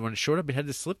when it showed up, it had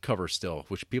the slipcover still,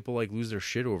 which people like lose their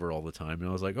shit over all the time. And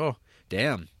I was like, oh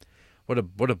damn. What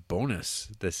a bonus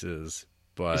this is.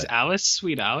 But Is Alice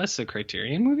Sweet Alice a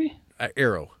Criterion movie?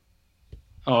 Arrow.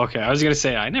 Oh, okay. I was gonna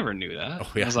say I never knew that. Oh,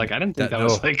 yeah. I was like, I didn't think that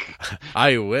was like.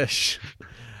 I wish.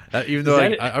 Even though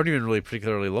that I don't even really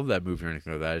particularly love that movie or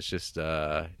anything like that. It's just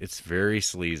it's very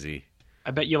sleazy.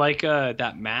 I bet you like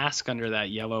that mask under that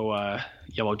yellow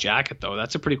jacket though.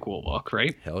 That's a pretty cool look,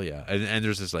 right? Hell yeah. And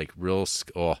there's this like real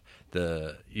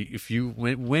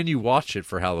when you watch it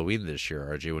for Halloween this year,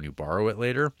 RJ, when you borrow it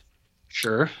later,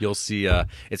 Sure. you'll see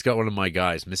it's got one of my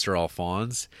guys, Mr.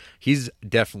 Alphonse. He's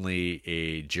definitely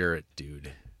a Jarrett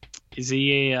dude. Is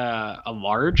he a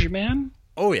large man?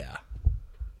 Oh yeah.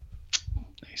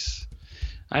 Nice.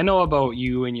 I know about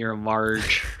you and your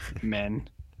large men,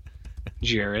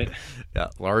 Jarrett. Yeah,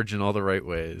 large in all the right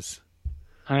ways.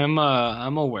 I'm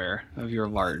aware of your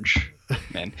large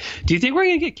men. Do you think we're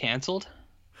gonna get canceled?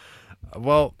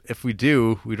 Well, if we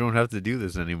do, we don't have to do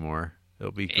this anymore.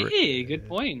 It'll be great. Hey, good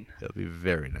point. It'll be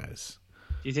very nice.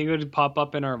 Do you think it would pop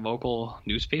up in our local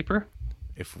newspaper?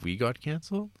 If we got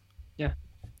canceled? Yeah.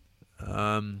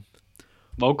 Um,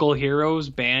 Local heroes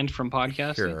banned from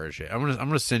podcasting? Here, RJ. I'm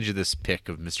gonna send you this pic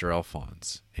of Mr.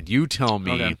 Alphonse, and you tell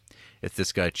me if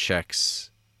this guy checks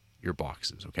your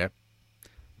boxes. Okay.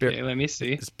 Okay, let me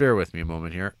see. Just bear with me a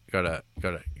moment here. Gotta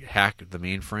hack the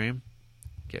mainframe.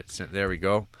 There we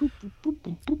go.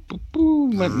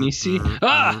 Let me see.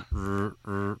 Ah!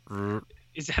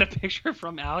 Is that a picture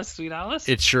from Alice, Sweet Alice?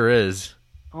 It sure is.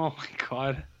 Oh my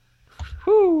god.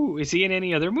 Whoo! Is he in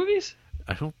any other movies?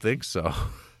 I don't think so.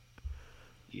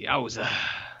 Yowza.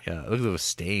 Yeah, look at those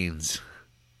stains.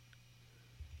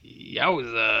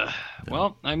 Yowza.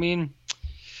 Well, I mean,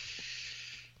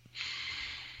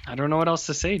 I don't know what else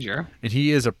to say, Jer. And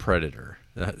he is a predator.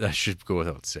 That should go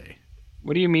without say.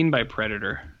 What do you mean by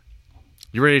predator?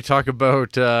 You ready to talk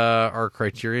about our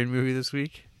Criterion movie this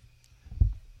week?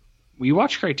 We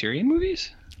watch Criterion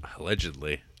movies?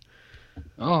 Allegedly.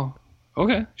 Oh,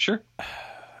 okay, sure.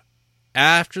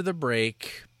 After the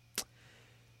break,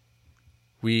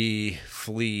 we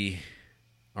flee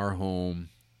our home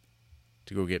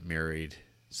to go get married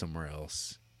somewhere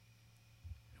else.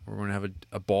 We're going to have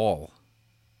a ball.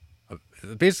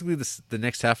 Basically, the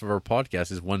next half of our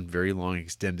podcast is one very long,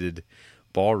 extended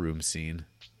ballroom scene.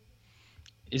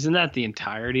 Isn't that the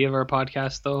entirety of our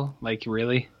podcast, though? Like,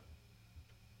 really?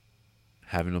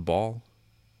 Having a ball?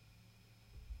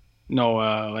 No,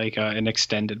 like an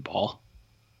extended ball.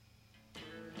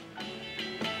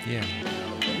 Yeah.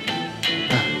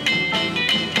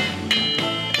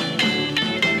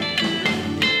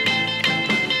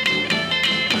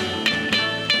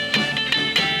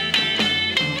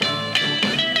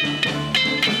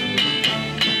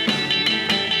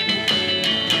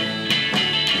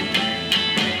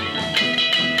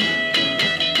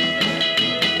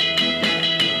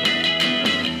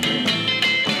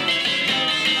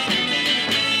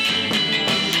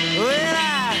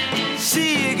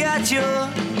 Your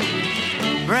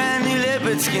brand new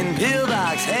leopard skin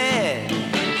pillbox head.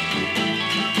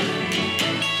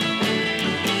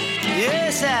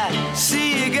 Yes, I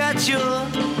see you got your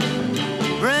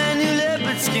brand new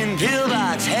leopard skin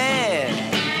pillbox head.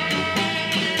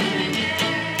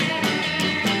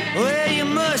 Well, you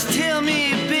must tell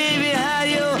me, baby, how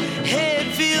your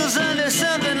head feels under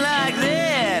something like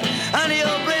that, under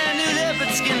your brand new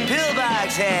leopard skin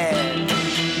pillbox head.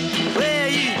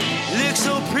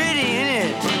 So pretty in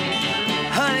it,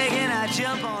 honey, can I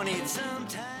jump on it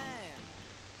sometime?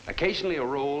 Occasionally a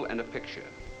role and a picture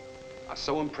are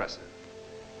so impressive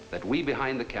that we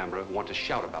behind the camera want to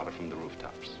shout about it from the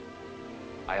rooftops.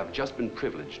 I have just been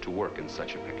privileged to work in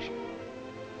such a picture.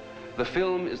 The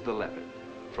film is The Leopard,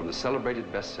 from the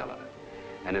celebrated bestseller,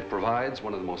 and it provides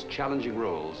one of the most challenging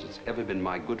roles it's ever been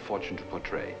my good fortune to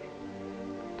portray.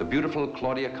 The beautiful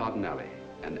Claudia Cardinale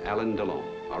and Alain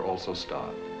Delon are also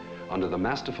starred, under the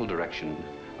masterful direction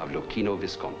of Luchino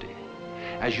Visconti.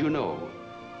 As you know,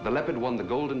 The Leopard won the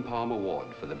Golden Palm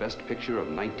Award for the Best Picture of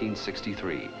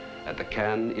 1963 at the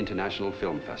Cannes International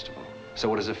Film Festival.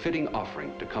 So it is a fitting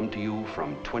offering to come to you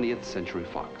from 20th Century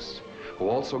Fox, who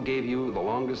also gave you The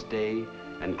Longest Day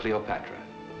and Cleopatra.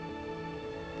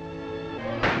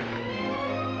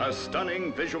 A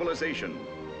stunning visualization.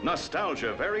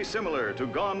 Nostalgia very similar to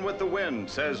Gone with the Wind,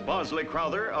 says Bosley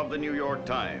Crowther of the New York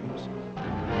Times.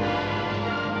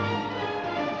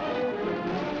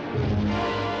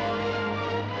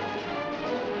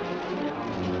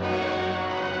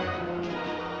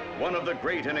 One of the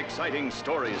great and exciting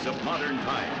stories of modern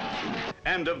times,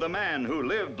 and of the man who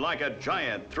lived like a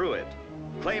giant through it,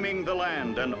 claiming the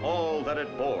land and all that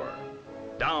it bore,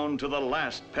 down to the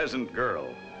last peasant girl.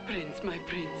 Prince, my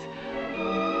prince.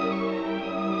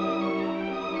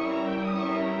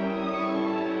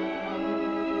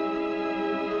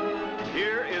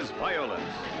 Here is violence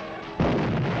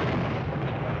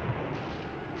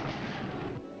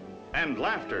and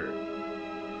laughter,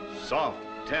 soft,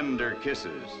 tender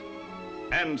kisses,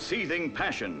 and seething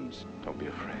passions. Don't be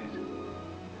afraid.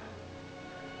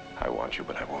 I want you,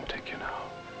 but I won't take you now.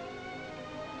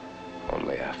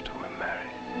 Only after we're married.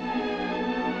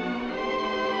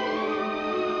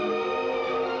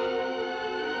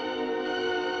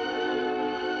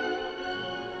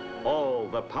 All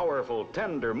the powerful,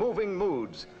 tender, moving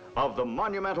moods of the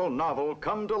monumental novel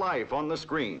come to life on the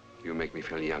screen. You make me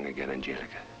feel young again,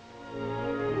 Angelica.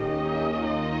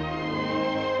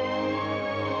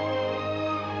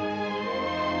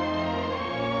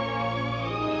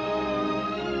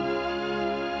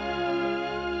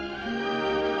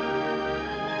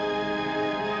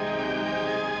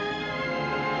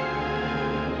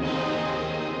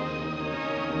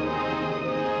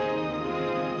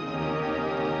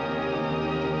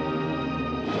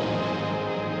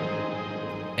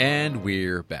 And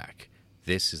we're back.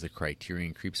 This is the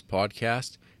Criterion Creeps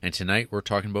podcast, and tonight we're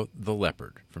talking about The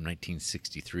Leopard from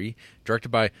 1963, directed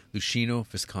by Luchino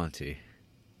Visconti.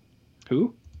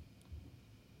 Who?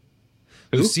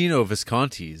 Luchino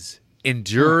Visconti's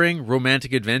Enduring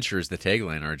Romantic Adventures, the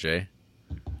tagline, RJ.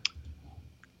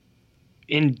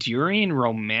 enduring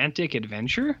romantic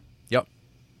adventure? Yep.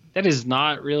 That is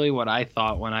not really what I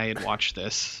thought when I had watched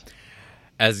this.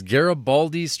 As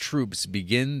Garibaldi's troops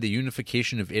begin the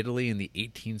unification of Italy in the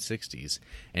 1860s,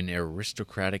 an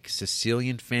aristocratic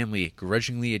Sicilian family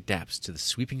grudgingly adapts to the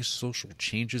sweeping social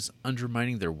changes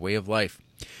undermining their way of life.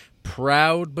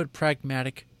 Proud but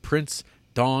pragmatic Prince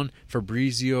Don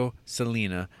Fabrizio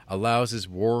Salina allows his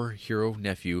war hero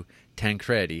nephew,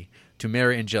 Tancredi, to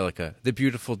marry Angelica, the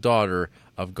beautiful daughter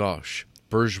of gauche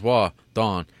bourgeois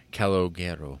Don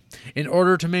Calogero, in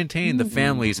order to maintain the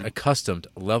family's accustomed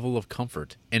level of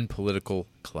comfort and political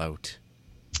clout.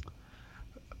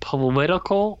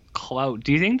 Political clout.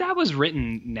 Do you think that was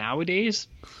written nowadays?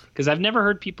 Because I've never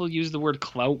heard people use the word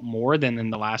clout more than in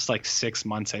the last 6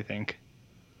 months, I think.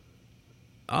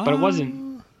 But it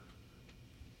wasn't.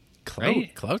 Clout.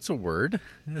 Right? Clout's a word.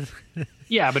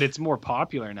 Yeah, but it's more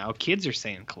popular now. Kids are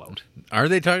saying clout. Are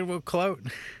they talking about clout?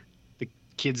 The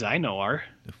kids I know are.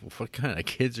 What kind of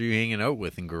kids are you hanging out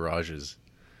with in garages?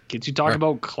 Kids who talk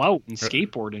about clout and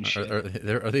skateboard and shit.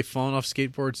 Are they falling off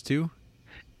skateboards too?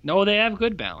 No, they have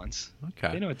good balance.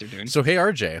 Okay. They know what they're doing. So, hey,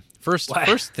 RJ, first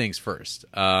What? things first.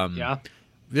 Yeah.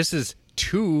 This is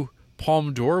 2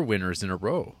 Palme d'Or winners in a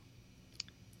row.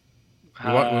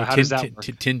 How does that work?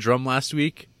 Tin Drum last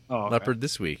week, Oh, okay. Leopard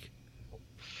this week.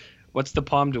 What's the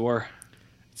Palme d'Or?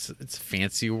 It's a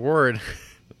fancy award.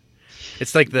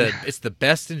 It's like it's the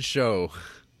best in show.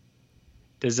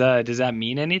 Does that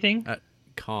mean anything?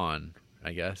 Con,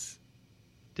 I guess.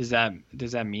 Does that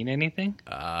mean anything?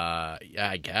 Yeah,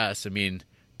 I guess. I mean,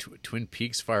 Twin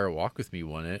Peaks Fire Walk with Me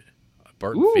won it.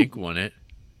 Barton Ooh. Fink won it.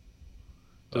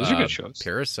 Those are good shows.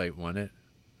 Parasite won it,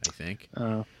 I think.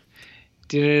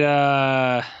 Did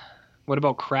it? What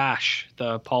about Crash,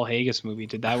 the Paul Haggis movie?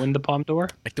 Did that win the Palme d'Or?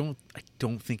 I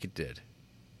don't think it did.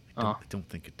 I don't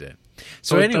think it did.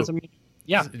 So anyway, it doesn't mean.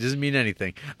 Yeah. it doesn't mean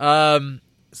anything. So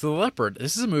The Leopard.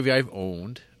 This is a movie I've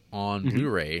owned on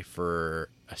Blu-ray for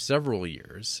several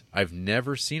years. I've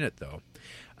never seen it though.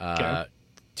 Okay.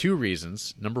 2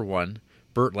 reasons. Number 1,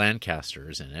 Burt Lancaster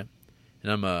is in it,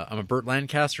 and I'm a Burt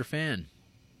Lancaster fan.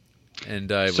 And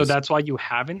So that's why you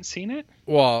haven't seen it?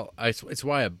 well, it's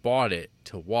why I bought it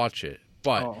to watch it.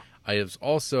 But Oh. I was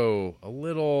also a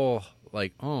little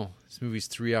like, oh, this movie's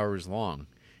 3 hours long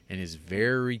and is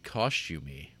very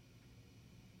costumey.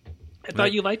 I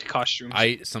thought you liked costumes.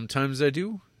 Sometimes I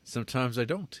do, sometimes I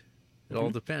don't. It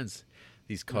all depends.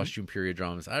 These costume period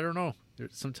dramas, I don't know.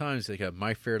 Sometimes like a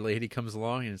My Fair Lady comes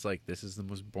along and it's like, this is the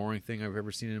most boring thing I've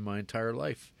ever seen in my entire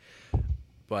life.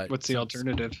 But What's the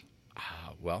alternative?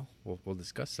 Well, we'll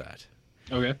discuss that.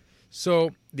 Okay.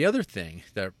 So the other thing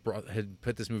that had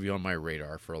put this movie on my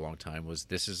radar for a long time was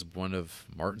this is one of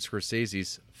Martin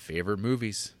Scorsese's favorite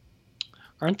movies.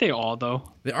 Aren't they all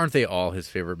though? Aren't they all his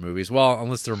favorite movies? Well,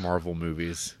 unless they're Marvel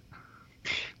movies.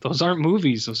 Those aren't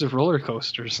movies. Those are roller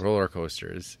coasters. Roller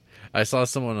coasters. I saw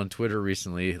someone on Twitter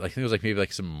recently, I think it was maybe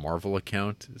some Marvel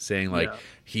account saying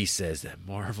he says that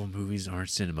Marvel movies aren't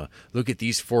cinema. Look at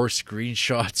these 4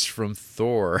 screenshots from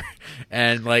Thor,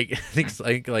 and I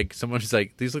think like someone's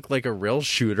like, these look like a rail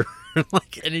shooter,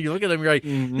 and you look at them, you're like,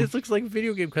 this looks like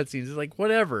video game cutscenes. It's like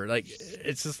whatever. Like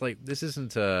it's just like this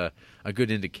isn't a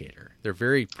good indicator. They're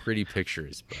very pretty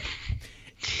pictures, but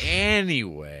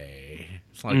anyway.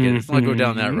 Let's not go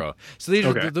down that road. So these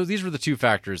were the 2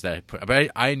 factors that I put.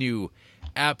 But I knew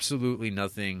absolutely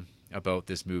nothing about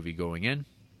this movie going in.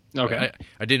 Okay.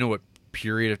 I didn't know what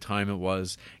period of time it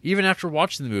was. Even after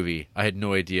watching the movie, I had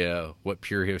no idea what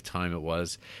period of time it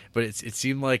was. But it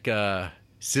seemed like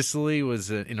Sicily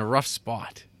was in a rough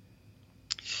spot.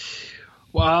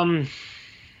 Well,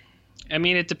 I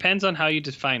mean, it depends on how you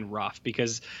define rough.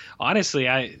 Because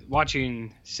honestly,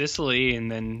 watching Sicily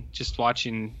and then just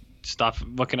watching stuff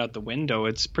looking out the window,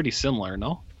 it's pretty similar,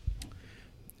 no?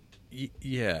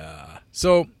 Yeah.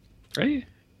 So Right?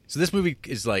 So this movie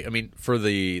is for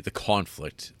the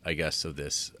conflict, I guess, of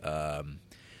this.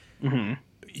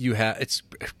 It's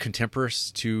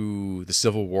contemporaneous to the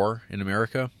Civil War in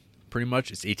America, pretty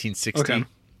much. It's 1860.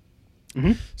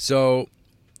 Okay. So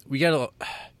we got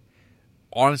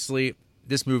honestly,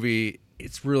 this movie,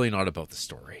 it's really not about the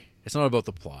story. It's not about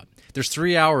the plot. There's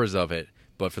 3 hours of it,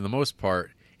 but for the most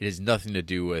part, it has nothing to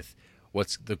do with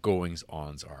what's the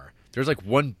goings-ons are. There's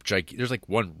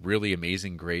one really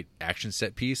amazing, great action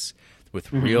set piece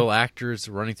with real actors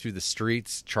running through the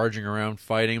streets, charging around,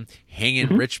 fighting, hanging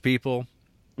rich people.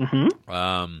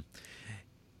 And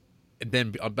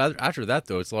then after that,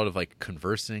 though, it's a lot of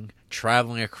conversing,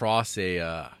 traveling across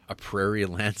a prairie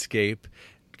landscape,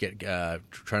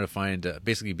 trying to find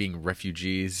basically being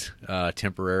refugees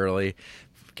temporarily,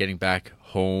 getting back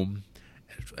home.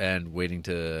 and waiting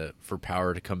for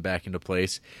power to come back into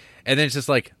place. And then it's just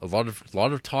like a lot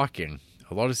of talking,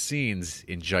 a lot of scenes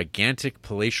in gigantic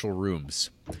palatial rooms.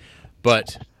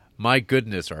 But my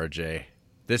goodness, RJ,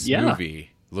 this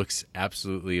movie looks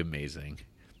absolutely amazing.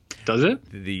 Does it?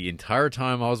 The entire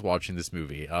time I was watching this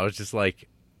movie, I was just like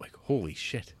holy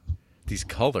shit. These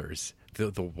colors,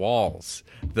 the walls,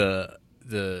 the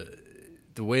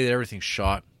way that everything's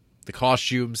shot, the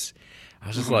costumes. I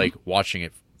was just like watching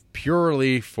it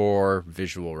purely for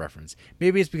visual reference.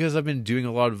 Maybe it's because I've been doing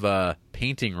a lot of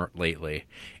painting lately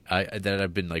that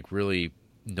I've been like really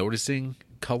noticing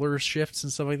color shifts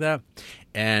and stuff like that.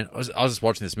 And I was just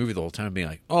watching this movie the whole time being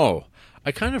like, oh,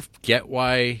 I kind of get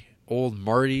why old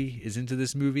Marty is into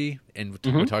this movie, and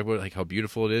we talk about like how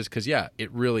beautiful it is, because yeah,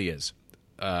 it really is.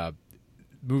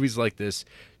 Movies like this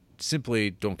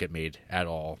simply don't get made at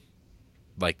all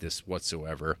like this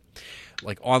whatsoever.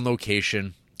 Like on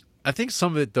location, I think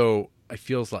some of it though, I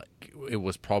feels like it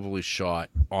was probably shot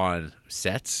on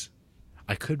sets.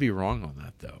 I could be wrong on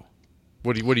that though.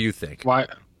 What do you think? Why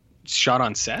shot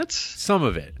on sets? Some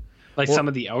of it, like some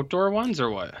of the outdoor ones, or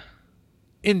what?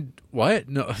 In what?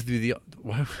 No, the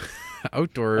what?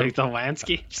 Outdoor, like the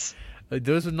landscapes.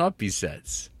 Those would not be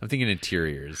sets. I'm thinking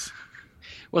interiors.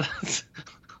 Well,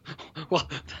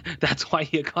 that's why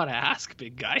you gotta ask,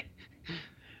 big guy.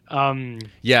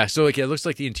 Yeah, so like it looks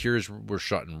like the interiors were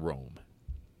shot in Rome.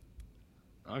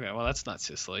 Okay, well that's not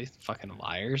Sicily. Fucking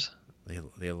liars.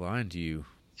 They lied to you.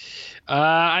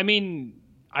 I mean,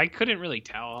 I couldn't really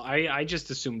tell. I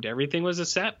just assumed everything was a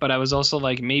set, but I was also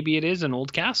like, maybe it is an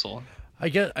old castle.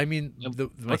 I mean,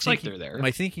 looks like they're there. My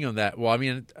thinking on that, well, I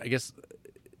mean, I guess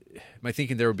my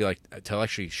thinking there would be like to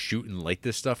actually shoot and light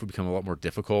this stuff would become a lot more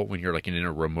difficult when you're like in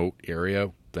a remote area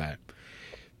that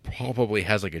probably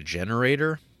has like a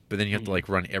generator, but then you have to like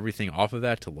run everything off of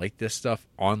that to light this stuff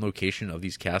on location of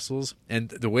these castles. And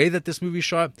the way that this movie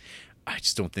shot, I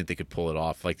just don't think they could pull it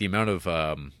off. Like the amount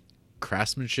of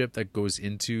craftsmanship that goes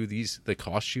into the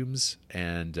costumes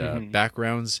and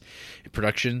backgrounds,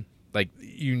 production. Like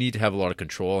you need to have a lot of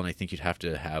control, and I think you'd have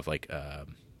to have like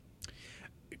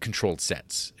controlled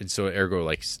sets, and so ergo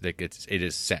like it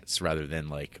is sets rather than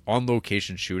like on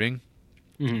location shooting.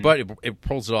 But it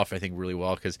pulls it off, I think, really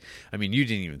well, because I mean you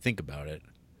didn't even think about it.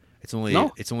 It's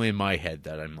only in my head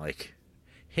that I'm like,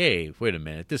 hey, wait a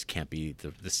minute, this can't be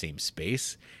the same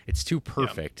space. It's too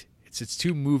perfect. Yeah. It's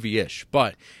too movie-ish,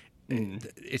 but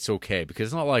it's okay because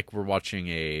it's not like we're watching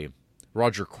a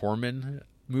Roger Corman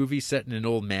movie set in an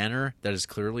old manor that is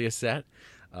clearly a set.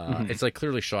 It's like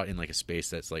clearly shot in like a space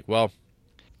that's like, well,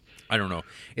 I don't know.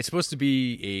 It's supposed to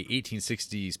be a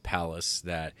 1860s palace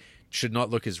that should not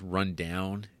look as run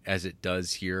down as it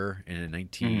does here in a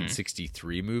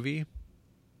 1963 movie.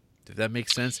 If that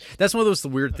makes sense. That's one of those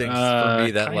weird things for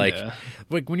me that kinda.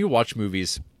 like when you watch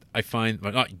movies, I find,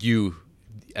 well, not you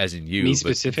as in you, me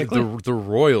specifically, but the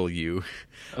royal you.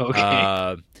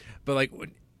 Okay. But like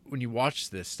when you watch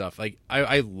this stuff, like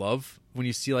I love when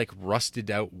you see like rusted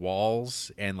out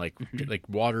walls and like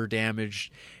water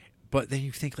damage, but then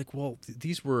you think like, well,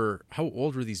 how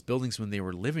old were these buildings when they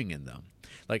were living in them?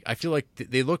 Like I feel like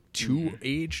they look too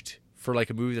aged for like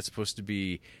a movie that's supposed to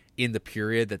be in the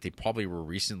period that they probably were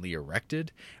recently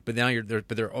erected. But now we're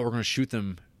going to shoot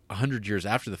them 100 years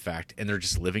after the fact, and they're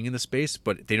just living in the space,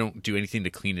 but they don't do anything to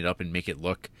clean it up and make it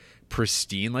look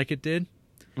pristine like it did.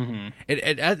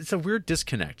 It's a weird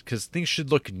disconnect because things should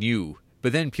look new,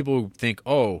 but then people think,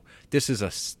 oh, this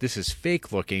is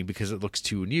fake looking because it looks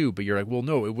too new. But you're like, well,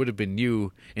 no, it would have been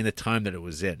new in the time that it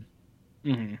was in.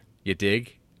 You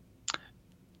dig?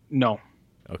 No.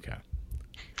 Okay.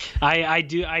 I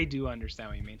do understand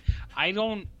what you mean. I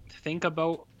don't think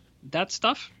about that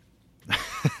stuff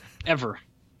ever,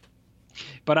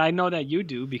 but I know that you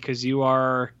do because you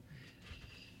are.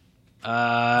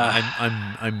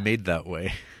 I'm made that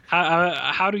way.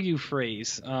 How do you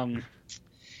phrase?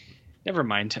 Never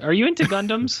mind. Are you into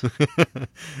Gundams?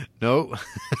 No.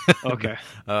 Okay.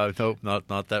 Nope,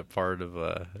 not that part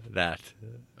of that.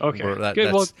 Okay.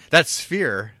 Good. That's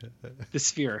Sphere. The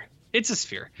Sphere. It's a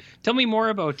Sphere. Tell me more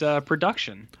about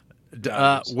production.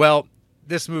 Well,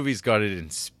 this movie's got it in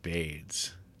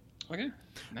spades. Okay.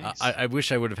 Nice. I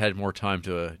wish I would have had more time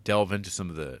to delve into some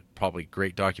of the probably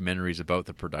great documentaries about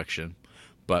the production,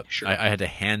 but sure. I had to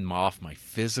hand off my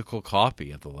physical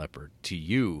copy of The Leopard to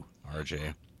you,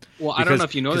 RJ. Well, I don't know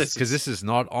if you know this. Because this is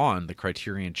not on the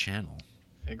Criterion channel.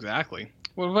 Exactly.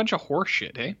 Well, a bunch of horse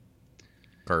shit, hey?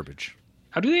 Garbage.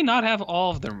 How do they not have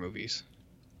all of their movies?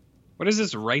 What is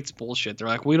this rights bullshit? They're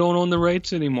like, we don't own the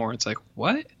rights anymore. It's like,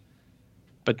 what?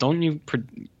 But don't you...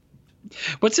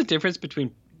 What's the difference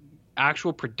between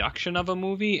actual production of a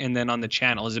movie and then on the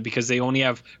channel? Is it because they only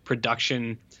have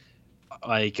production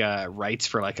rights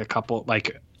for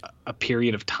a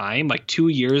period of time, like 2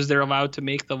 years they're allowed to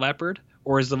make The Leopard,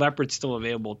 or is The Leopard still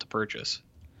available to purchase?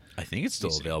 I think it's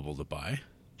still available to buy.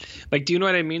 Like, do you know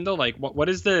what I mean though? Like, what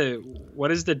is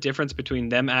the difference between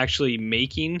them actually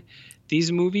making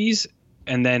these movies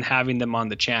and then having them on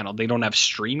the channel? They don't have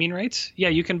streaming rights. Yeah,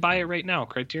 you can buy it right now,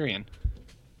 Criterion,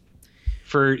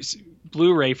 for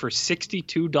Blu-ray for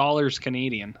 $62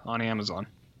 Canadian on Amazon.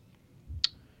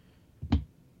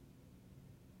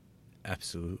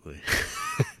 Absolutely.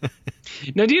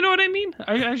 Now, do you know what I mean?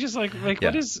 I was just like, Yeah.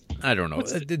 what is? I don't know.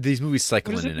 These movies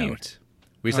cycle what does in it and mean? out.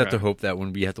 We just have to hope that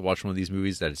when we have to watch one of these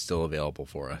movies, that it's still available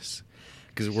for us.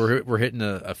 Because we're hitting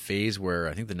a phase where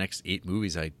I think the next 8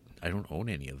 movies, I don't own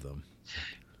any of them.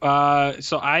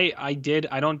 So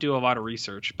I don't do a lot of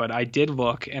research, but I did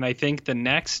look, and I think the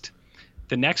next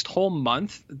whole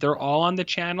month they're all on the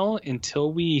channel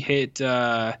until we hit,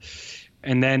 and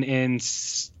then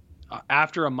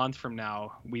after a month from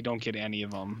now we don't get any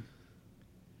of them.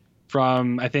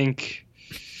 From I think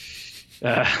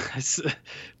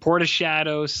Port of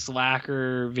Shadows,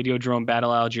 Slacker, Videodrome,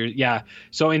 Battle Algiers. Yeah.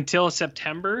 So until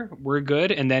September, we're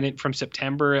good. And then from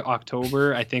September,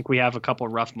 October, I think we have a couple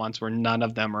rough months where none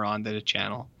of them are on the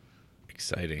channel.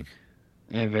 Exciting.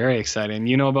 Yeah, very exciting.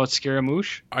 You know about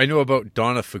Scaramouche? I know about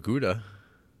Donna Faguda.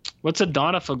 What's a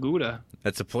Donna Faguda?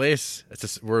 That's a place.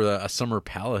 We're a summer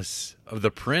palace of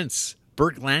the prince,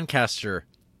 Burt Lancaster,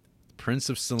 Prince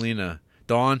of Selena,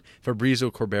 Don Fabrizio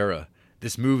Corbera.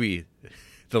 This movie,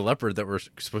 The Leopard, that we're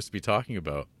supposed to be talking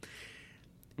about.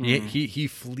 He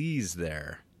flees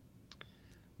there.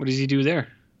 What does he do there?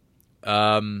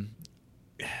 I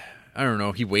don't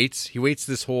know. He waits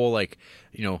this whole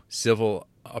civil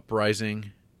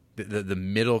uprising, the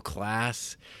middle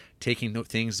class taking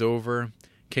things over,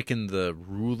 kicking the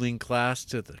ruling class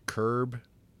to the curb,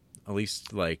 at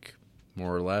least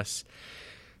more or less.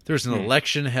 There's an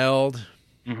election held.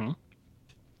 Mm-hmm.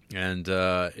 And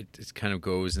it kind of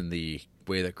goes in the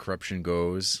way that corruption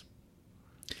goes.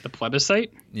 The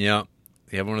plebiscite? Yeah.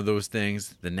 They have one of those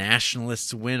things. The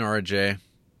nationalists win, RJ.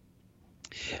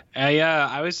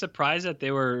 I was surprised that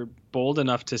they were bold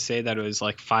enough to say that it was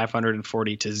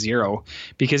 540-0,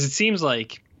 because it seems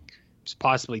like it's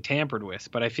possibly tampered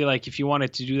with. But I feel like if you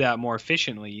wanted to do that more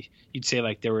efficiently, you'd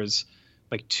say there was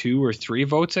 2 or 3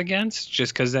 votes against,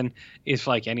 just because then if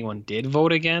anyone did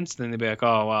vote against, then they'd be like,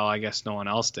 oh, well, I guess no one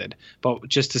else did. But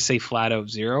just to say flat out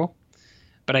 0.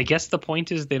 But I guess the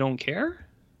point is they don't care.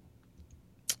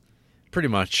 Pretty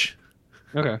much.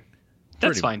 Okay.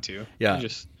 That's fine too. Yeah.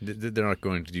 They're not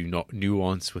going to do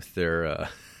nuance with their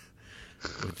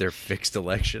fixed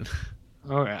election.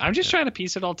 Okay. I'm just trying to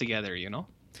piece it all together,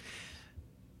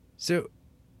 So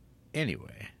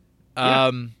anyway,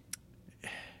 Yeah.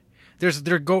 There's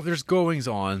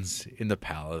goings-ons in the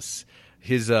palace.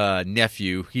 His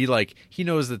nephew, he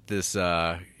knows that this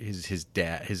his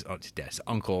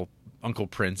uncle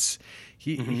Prince,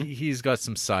 he's got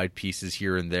some side pieces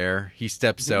here and there. He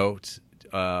steps out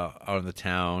of the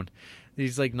town.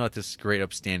 He's not this great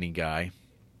upstanding guy.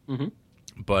 Mm-hmm.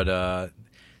 But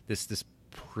this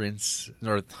prince,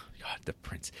 or the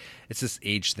prince, it's this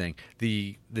age thing.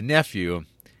 The nephew,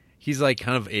 he's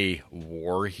kind of a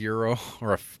war hero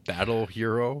or a battle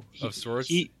hero of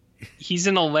sorts. He's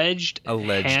an alleged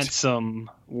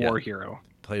handsome war hero.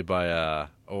 Played by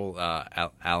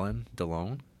Alan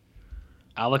Delon.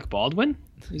 Alec Baldwin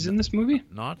is in this movie?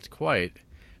 Not quite.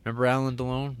 Remember Alan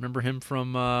Delon? Remember him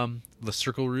from Le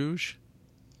Cercle Rouge?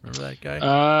 Remember that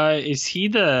guy? Is he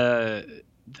the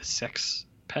sex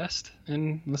pest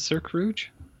in Le Cercle Rouge?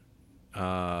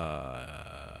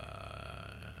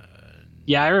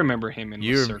 Yeah, I remember him in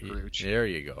Le Cercle Rouge. There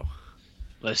you go.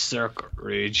 Le Cercle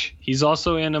Rouge. He's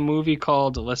also in a movie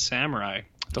called Le Samurai.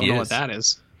 Don't know what that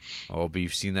is. Oh, but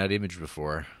you've seen that image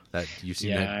before. You've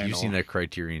seen that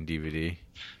Criterion DVD.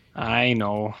 I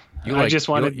know. You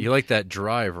like that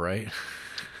drive, right?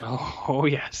 Oh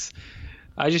yes.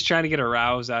 I was just trying to get a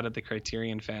rouse out of the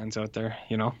Criterion fans out there,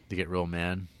 They get real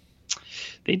mad.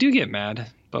 They do get mad,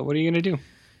 but what are you gonna do?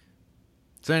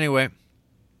 So anyway,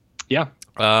 yeah.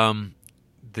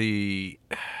 There's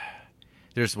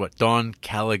Don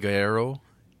Caligaro,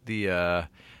 the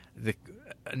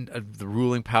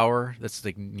ruling power that's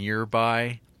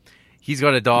nearby. He's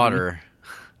got a daughter,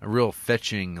 a real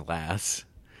fetching lass.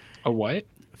 A what?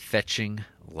 Fetching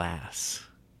lass.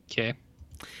 Okay.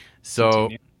 So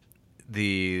Continue.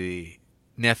 The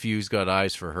nephew's got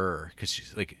eyes for her because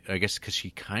she's because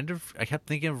she I kept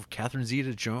thinking of Catherine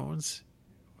Zeta-Jones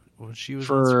when she was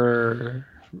for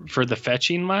the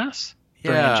fetching lass.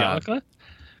 For Yeah. Angelica.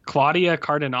 Claudia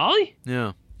Cardinale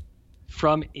Yeah.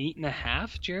 from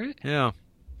 8.5, Jared? Yeah.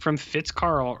 From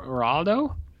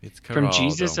Fitzcarraldo? It's From Caraldo.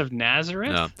 Jesus of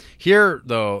Nazareth? Yeah. Here,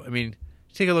 though, I mean,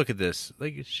 take a look at this.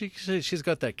 Like she's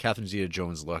got that Catherine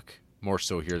Zeta-Jones look more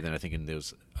so here than I think in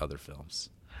those other films.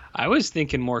 I was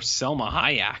thinking more Selma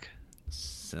Hayek.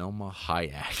 Selma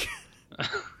Hayek.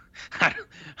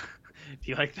 Do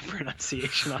you like the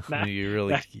pronunciation on that?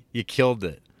 You killed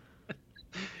it.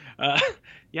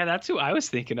 Yeah, that's who I was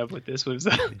thinking of with this was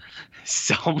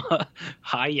Selma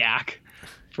Hayek.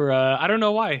 For I don't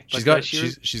know why.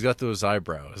 She's got those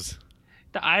eyebrows.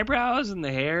 The eyebrows and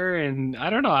the hair, and I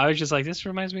don't know. I was just like, this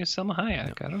reminds me of Selma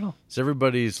Hayek. I don't know. So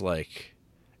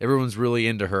everyone's really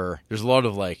into her. There's a lot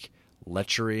of like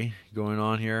lechery going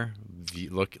on here.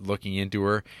 Looking into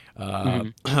her.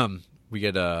 We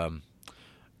get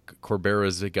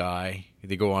Corbera's a guy.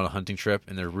 They go on a hunting trip,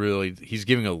 and he's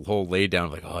giving a whole lay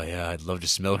down like, oh yeah, I'd love to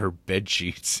smell her bed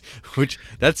sheets. Which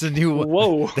that's a new one.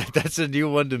 Whoa, that's a new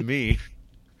one to me.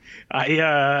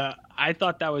 I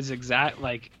thought that was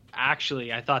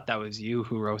actually, I thought that was you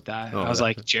who wrote that. I was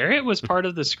like, Jarrett was part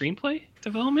of the screenplay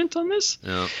development on this?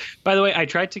 Yeah. By the way, I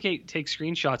tried to take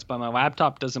screenshots, but my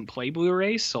laptop doesn't play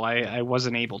Blu-rays, so I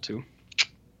wasn't able to.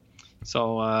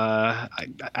 So I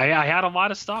had a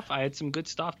lot of stuff. I had some good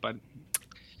stuff, but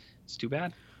it's too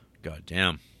bad. God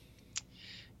damn.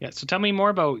 Yeah, so tell me more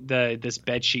about this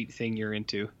bedsheet thing you're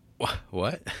into.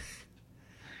 What?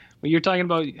 Well, you're talking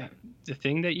about the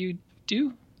thing that you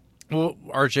do? Well,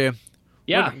 RJ,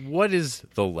 yeah. What is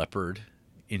the leopard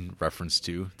in reference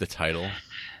to the title?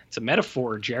 It's a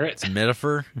metaphor, Jarrett. It's a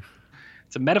metaphor?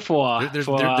 It's a metaphor. There's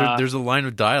a line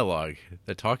of dialogue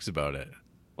that talks about it.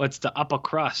 Well, it's the upper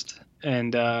crust.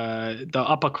 And the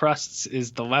upper crusts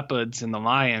is the leopards and the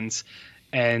lions.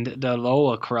 And the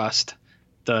lower crust,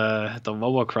 the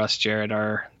lower crust, Jared,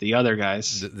 are the other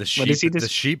guys. The sheep, the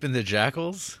sheep and the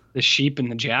jackals? The sheep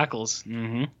and the jackals.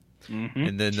 Mm-hmm. Mm-hmm.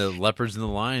 And then the leopards and the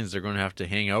lions, they're going to have to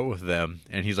hang out with them.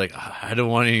 And he's like, I don't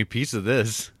want any piece of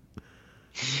this.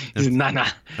 Nah.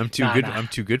 I'm too good. I'm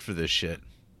too good for this shit.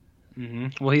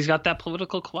 Mm-hmm. Well, he's got that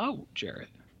political clout, Jared.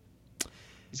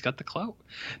 He's got the clout.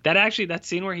 That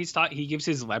scene where he gives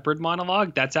his leopard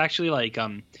monologue, that's actually like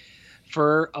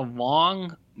for a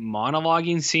long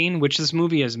monologuing scene, which this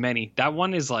movie has many. That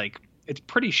one is like, it's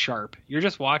pretty sharp. You're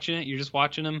just watching it. You're just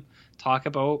watching him talk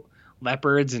about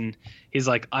leopards and his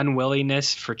like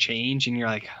unwillingness for change, and you're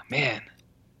like, man,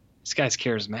 this guy's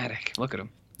charismatic. Look at him.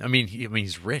 I mean,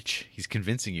 he's rich. He's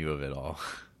convincing you of it all,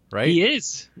 right? He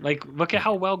is. Like, look at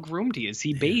how well groomed he is.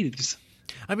 He bathes.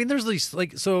 I mean, there's these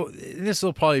like, so this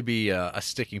will probably be a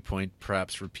sticking point,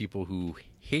 perhaps, for people who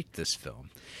hate this film.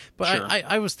 But sure.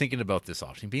 I was thinking about this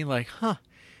often, being like,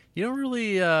 you don't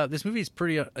really. This movie is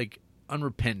pretty like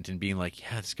unrepentant and being like,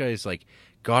 yeah, this guy's like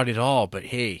got it all, but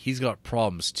hey, he's got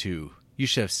problems too. You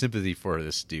should have sympathy for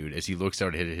this dude as he looks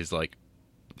out at his like,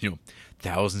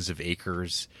 thousands of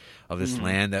acres of this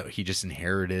land that he just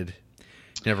inherited,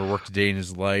 never worked a day in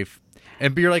his life,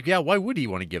 and you're like, yeah, why would he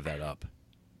want to give that up?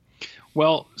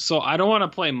 Well, so I don't want to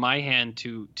play my hand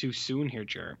too soon here,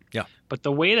 Jer. Yeah. But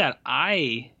the way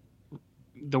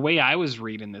I was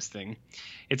reading this thing,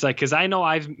 it's like, because I know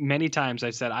many times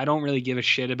I've said I don't really give a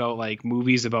shit about like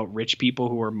movies about rich people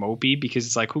who are mopey, because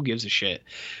it's like, who gives a shit?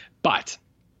 But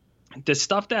the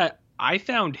stuff that I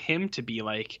found him to be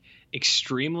like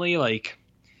extremely like,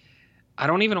 I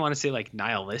don't even want to say like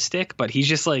nihilistic, but he's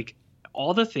just like,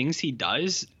 all the things he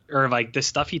does or like the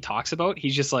stuff he talks about,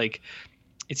 he's just like,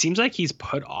 it seems like he's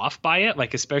put off by it,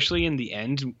 like especially in the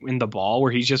end in the ball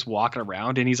where he's just walking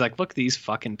around and he's like, look, these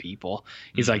fucking people.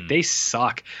 He's like, they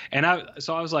suck. And I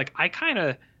was like, I kind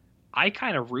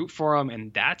of root for him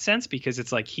in that sense, because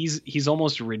it's like he's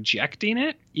almost rejecting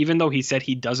it, even though he said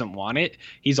he doesn't want it.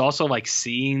 He's also like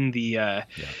seeing the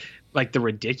like the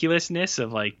ridiculousness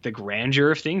of like the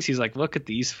grandeur of things. He's like, look at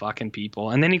these fucking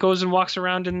people. And then he goes and walks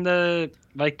around in the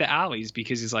alleys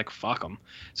because he's like, fuck them.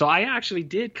 So I actually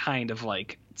did kind of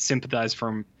like sympathize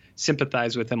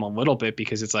with him a little bit,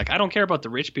 because it's like, I don't care about the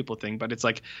rich people thing, but it's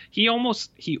like he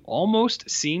almost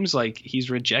seems like he's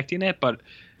rejecting it, but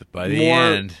by the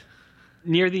end,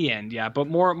 near the end, yeah. But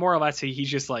more or less, he's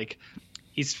just like,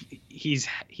 he's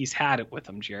had it with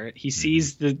him, Jarrett. He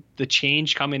sees the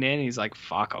change coming in, and he's like,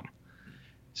 fuck him.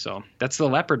 So that's the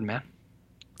leopard, man.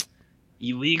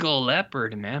 Illegal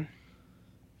leopard, man.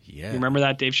 Yeah. You remember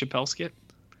that Dave Chappelle skit?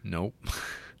 Nope.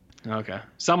 Okay.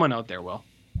 Someone out there will.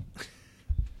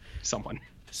 Someone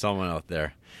out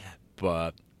there.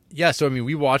 But yeah, so I mean,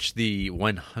 we watched the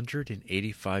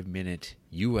 185-minute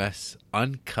U.S.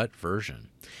 uncut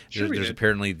version. There's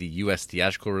apparently the U.S.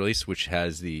 theatrical release, which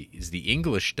is the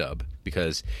English dub,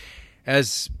 because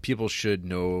As people should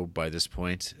know by this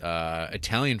point,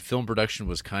 Italian film production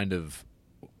was kind of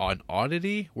an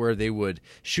oddity where they would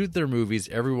shoot their movies,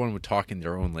 everyone would talk in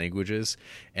their own languages,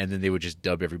 and then they would just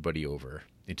dub everybody over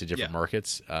into different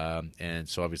markets. And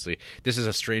so obviously this is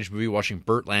a strange movie, watching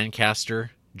Burt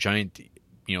Lancaster, giant,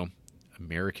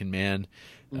 American man,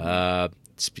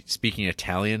 speaking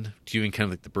Italian, doing kind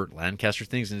of like the Burt Lancaster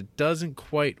things, and it doesn't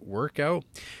quite work out.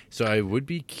 So I would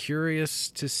be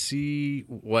curious to see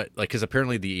because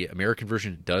apparently the American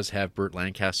version does have Burt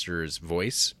Lancaster's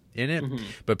voice in it,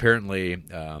 but apparently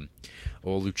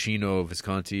Luchino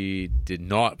Visconti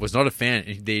was not a fan.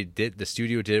 The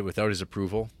studio did it without his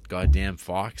approval. Goddamn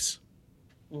Fox.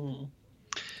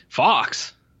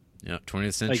 Fox. Yeah,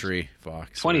 20th Century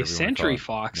Fox. 20th Century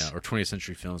Fox. Yeah, or 20th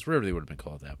Century Films, whatever they would have been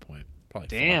called at that point. Probably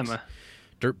Damn. Fox.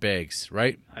 Dirtbags,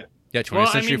 right?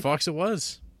 20th Century Fox it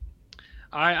was.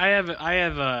 I have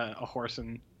a horse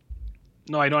in...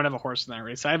 No, I don't have a horse in that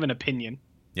race. I have an opinion.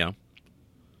 Yeah.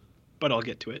 But I'll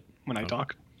get to it when I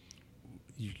talk.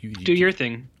 You Do your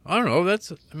thing. I don't know.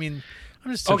 I'm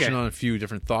just touching on a few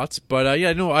different thoughts. But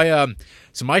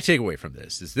so my takeaway from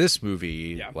this is this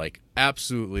movie,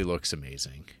 absolutely looks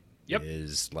amazing. Yep. It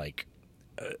is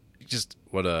just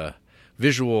what a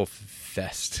visual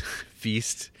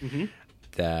feast.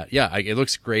 That it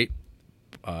looks great.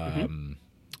 I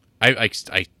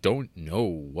don't know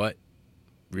what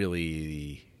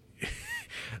really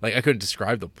I couldn't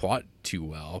describe the plot too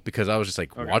well because I was just I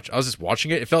was just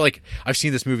watching it. It felt like I've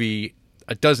seen this movie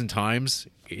a dozen times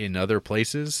in other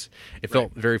places. It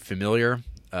felt very familiar.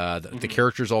 The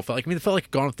characters all felt like, it felt like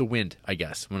Gone with the Wind, I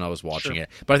guess, when I was watching it.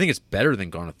 But I think it's better than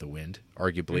Gone with the Wind,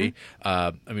 arguably.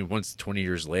 Once 20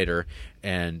 years later,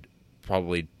 and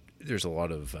probably there's a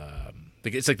lot of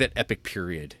it's like that epic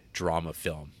period drama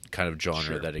film kind of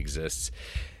genre that exists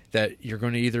that you're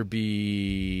going to either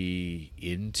be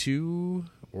into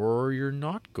or you're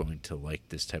not going to like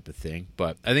this type of thing.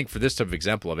 But I think for this type of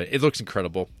example of it, it looks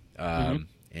incredible. And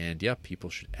people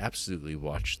should absolutely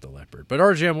watch The Leopard. But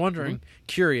RJ, I'm wondering,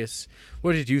 curious,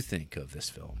 what did you think of this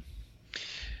film?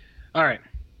 All right.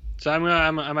 So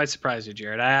I might surprise you,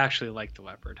 Jared. I actually like The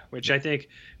Leopard, which I think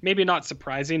maybe not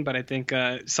surprising, but I think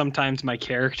sometimes my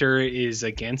character is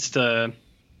against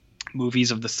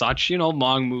movies of the such,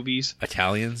 long movies.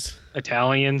 Italians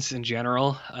in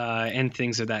general, and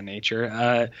things of that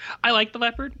nature. I like The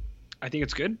Leopard. I think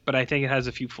it's good, but I think it has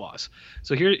a few flaws.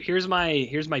 So here's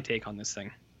my take on this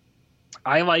thing.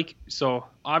 So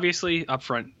obviously up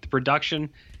front, the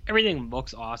production, everything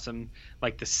looks awesome.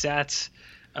 Like the sets,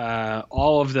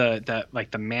 all of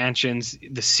the mansions,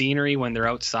 the scenery when they're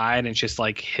outside, and it's just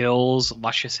like hills,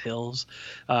 luscious hills.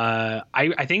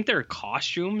 I think their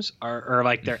costumes or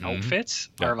like their outfits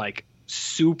are like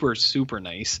super, super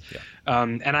nice. Yeah.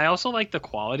 And I also like the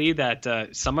quality that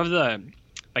some of the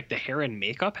hair and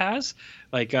makeup has,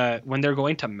 when they're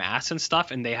going to mass and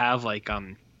stuff, and they have like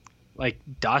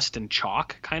dust and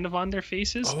chalk kind of on their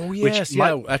faces. Oh yes,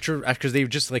 after they've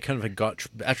just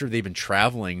after they've been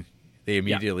traveling, they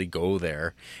immediately go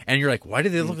there, and you're like, why do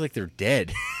they look like they're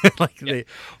dead?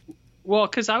 Well,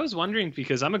 because I was wondering,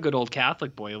 because I'm a good old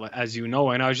Catholic boy, as you know,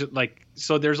 and I was just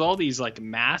so there's all these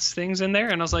mass things in there,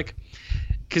 and I was like,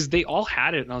 because they all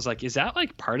had it, and I was like, is that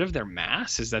part of their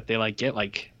mass? Is that they get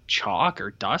chalk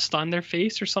or dust on their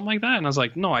face or something like that? And I was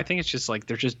like, no, I think it's just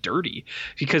they're just dirty,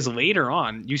 because later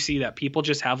on you see that people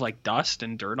just have dust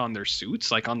and dirt on their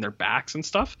suits, on their backs and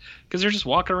stuff, because they're just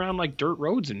walking around dirt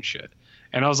roads and shit.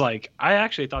 And I was like, I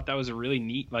actually thought that was a really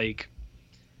neat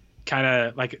kind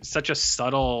of such a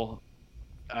subtle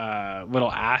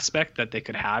little aspect that they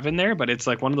could have in there, but it's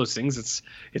one of those things, it's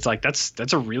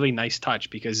that's a really nice touch,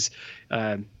 because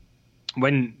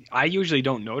when I usually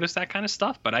don't notice that kind of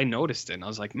stuff, but I noticed it, and I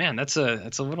was like, man, it's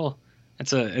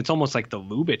almost like the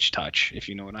Lubitsch touch, if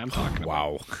you know what I'm talking about.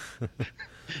 Wow.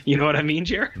 You know what I mean,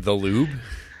 Jer? The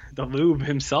lube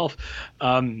himself.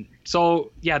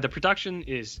 So yeah, the production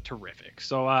is terrific.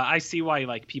 So I see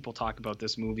why people talk about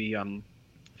this movie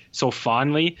so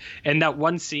fondly. And that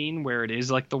one scene where it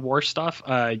is the war stuff,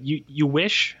 you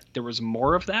wish there was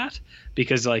more of that,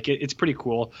 because it's pretty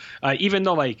cool. Even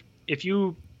though if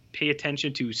you pay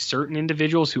attention to certain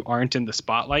individuals who aren't in the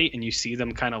spotlight and you see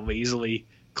them kind of lazily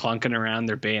clunking around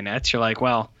their bayonets, you're like,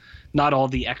 well, not all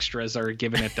the extras are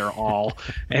giving it their all,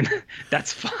 and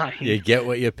that's fine. You get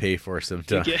what you pay for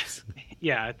sometimes.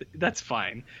 Yeah, that's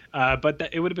fine. But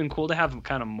it would have been cool to have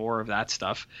kind of more of that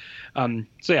stuff. So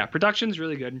yeah, production's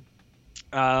really good.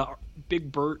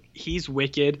 Big Burt, he's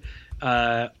wicked.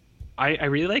 I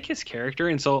really like his character,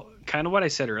 and so kind of what I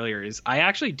said earlier is I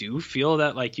actually do feel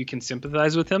that you can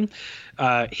sympathize with him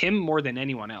more than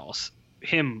anyone else.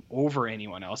 him over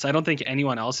anyone else. I don't think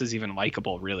anyone else is even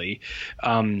likable, really.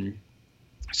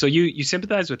 So you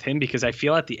sympathize with him because I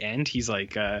feel at the end he's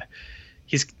like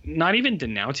he's not even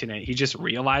denouncing it. He just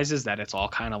realizes that it's all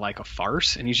kind of like a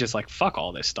farce, and he's just like, fuck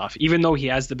all this stuff. Even though he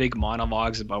has the big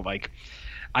monologues about like,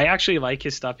 I actually like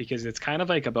his stuff because it's kind of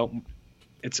like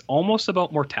it's almost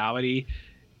about mortality,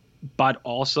 but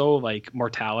also like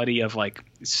mortality of like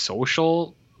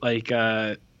social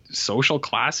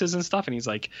classes and stuff. And he's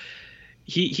like,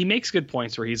 he makes good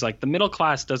points where he's like, the middle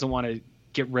class doesn't want to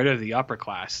get rid of the upper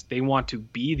class. They want to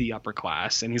be the upper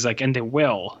class. And he's like, and they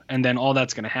will. And then all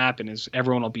that's going to happen is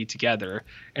everyone will be together,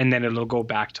 and then it'll go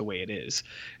back to the way it is.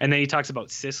 And then he talks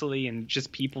about Sicily and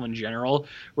just people in general,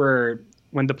 where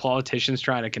when the politicians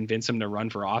try to convince him to run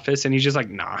for office, and he's just like,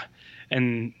 nah.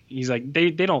 And he's like,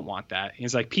 they don't want that.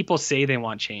 He's like, people say they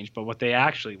want change, but what they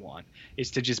actually want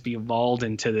is to just be lulled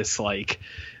into this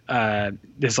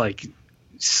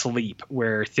sleep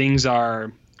where things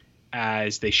are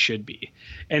as they should be.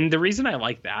 And the reason I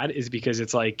like that is because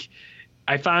it's like,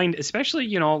 I find, especially,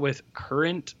 you know, with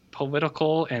current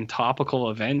political and topical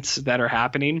events that are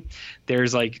happening,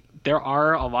 there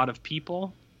are a lot of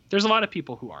people. There's a lot of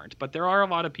people who aren't, but there are a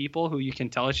lot of people who you can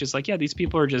tell it's just like, yeah, these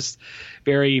people are just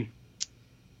very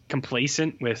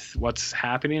complacent with what's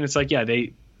happening. It's like, yeah,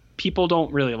 people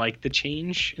don't really like the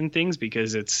change in things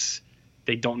because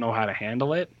they don't know how to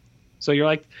handle it. So you're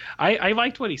like, I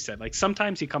liked what he said. Like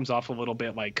sometimes he comes off a little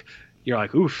bit like, you're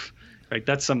like, oof, like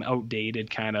that's some outdated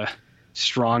kind of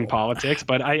strong politics.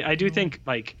 But I do think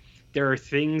like there are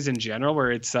things in general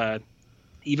where it's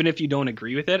even if you don't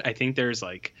agree with it, I think there's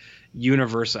like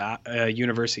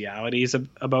universalities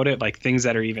about it, like things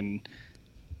that are even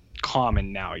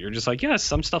common now. You're just like, yeah,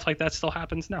 some stuff like that still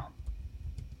happens now.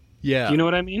 Yeah. Do you know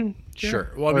what I mean?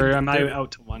 Sure. Well, or am I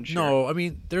out to lunch? No, I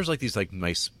mean, there's like these like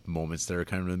nice moments that are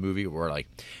kind of in the movie where like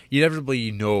inevitably,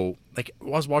 you know, like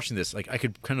while I was watching this, like I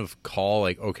could kind of call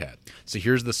like, okay, so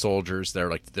here's the soldiers. They're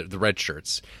like the red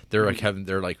shirts. They're like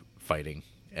they're like fighting,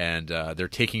 and they're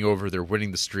taking over. They're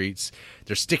winning the streets.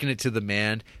 They're sticking it to the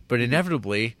man. But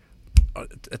inevitably,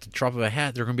 at the drop of a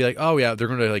hat, they're going to be like, oh yeah, they're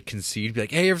going to like concede, be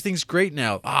like, hey, everything's great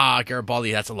now.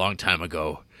 Garibaldi, that's a long time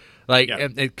ago. Like,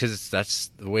 because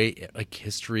that's the way like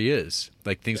history is.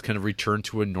 Like things kind of return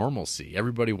to a normalcy.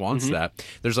 Everybody wants that.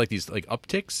 There's like these like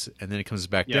upticks, and then it comes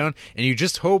back down, and you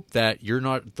just hope that you're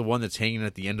not the one that's hanging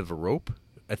at the end of a rope.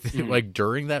 I think like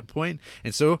during that point.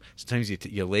 And so sometimes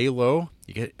you lay low,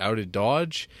 you get out of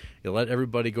dodge, you let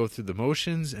everybody go through the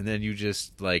motions, and then you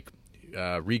just like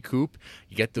recoup.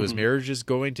 You get those marriages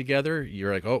going together.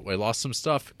 You're like, oh, I lost some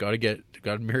stuff. Got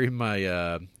to marry my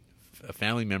a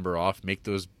family member off. Make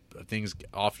those things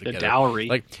off together. The dowry.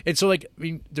 Like, and so like, I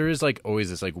mean, there is like always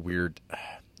this like weird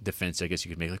defense, I guess you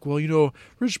could make, like, well, you know,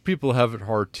 rich people have it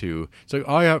hard too. It's like,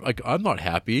 I'm not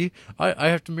happy. I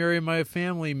have to marry my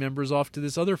family members off to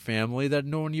this other family that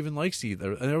no one even likes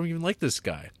either. I don't even like this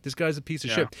guy. This guy's a piece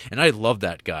of shit. And I love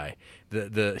that guy.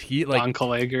 He like Don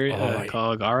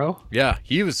Caligaro. Yeah,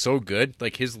 he was so good.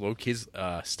 Like his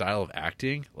style of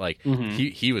acting, like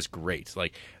he was great.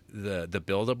 Like the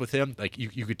build up with him, like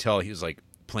you could tell he was like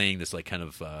playing this like kind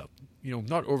of you know,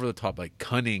 not over the top, like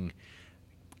cunning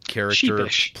character,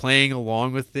 sheepish, playing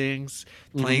along with things,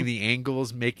 playing the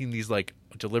angles, making these like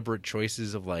deliberate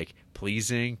choices of like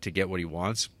pleasing to get what he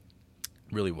wants.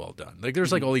 Really well done. Like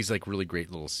there's like all these like really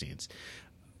great little scenes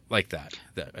like that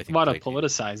I think a lot of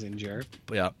politicizing, Jared.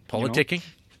 Yeah, politicking. You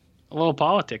know? A little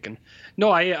politicking.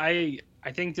 No, I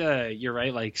think you're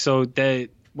right. Like, so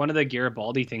one of the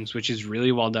Garibaldi things, which is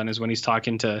really well done, is when he's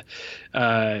talking to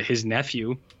his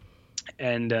nephew,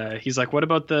 and he's like, "What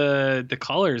about the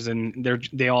colors?" And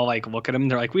they all like look at him.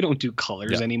 They're like, "We don't do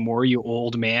colors anymore, you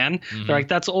old man." They're like,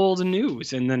 "That's old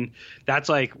news." And then that's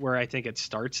like where I think it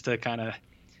starts to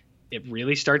it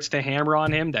really starts to hammer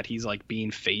on him that he's like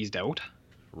being phased out.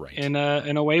 Right. In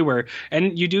a way where,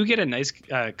 and you do get a nice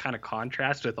kind of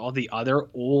contrast with all the other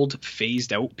old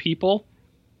phased out people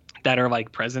that are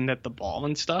like present at the ball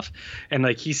and stuff, and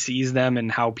like he sees them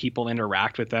and how people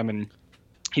interact with them, and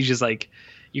he's just like,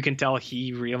 you can tell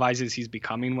he realizes he's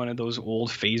becoming one of those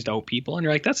old phased out people, and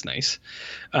you're like, that's nice.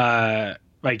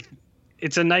 Like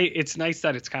it's nice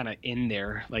that it's kind of in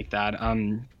there like that.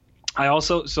 I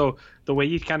also, so the way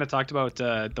you kind of talked about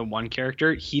the one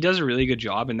character, he does a really good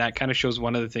job, and that kind of shows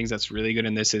one of the things that's really good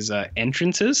in this is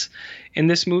entrances in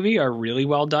this movie are really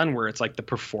well done, where it's like the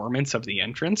performance of the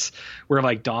entrance, where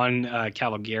like Don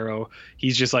Caligaro,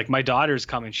 he's just like, my daughter's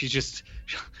coming, she's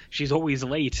always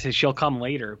late, she'll come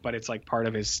later, but it's like part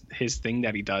of his thing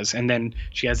that he does, and then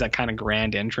she has that kind of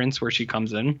grand entrance where she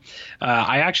comes in.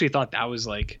 I actually thought that was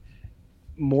like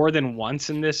more than once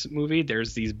in this movie,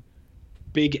 there's these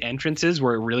big entrances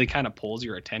where it really kind of pulls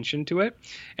your attention to it.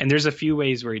 And there's a few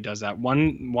ways where he does that.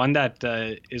 One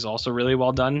that is also really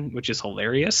well done, which is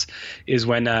hilarious, is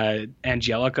when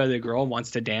Angelica, the girl,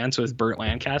 wants to dance with Burt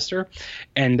Lancaster,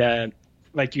 and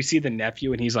like you see the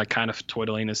nephew and he's like kind of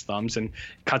twiddling his thumbs, and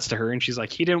cuts to her and she's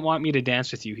like, he didn't want me to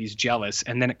dance with you, he's jealous.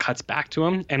 And then it cuts back to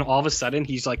him and all of a sudden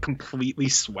he's like completely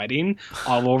sweating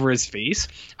all over his face.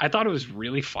 I thought it was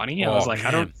really funny. I was like,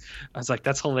 man. I was like,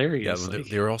 that's hilarious. Yeah,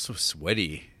 they were also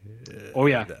sweaty. Oh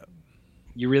yeah.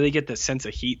 You really get the sense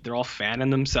of heat. They're all fanning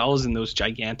themselves in those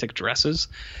gigantic dresses.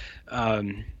 But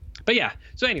yeah,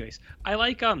 so anyways, I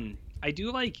like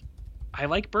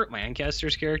Burt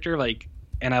Lancaster's character, like,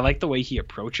 and I like the way he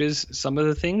approaches some of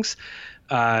the things.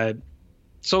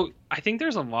 So I think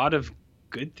there's a lot of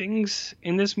good things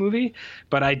in this movie,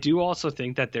 but I do also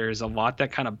think that there's a lot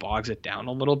that kind of bogs it down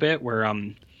a little bit, where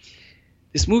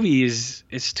this movie is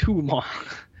too long.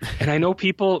 And I know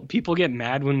people get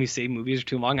mad when we say movies are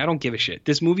too long. I don't give a shit.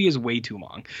 This movie is way too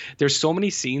long. There's so many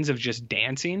scenes of just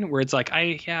dancing where it's like,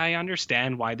 I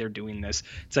understand why they're doing this.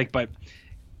 It's like, but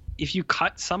if you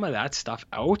cut some of that stuff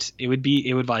out, it would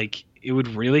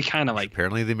really kind of like,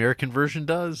 apparently the American version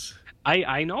does.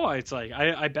 I know, it's like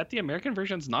I bet the American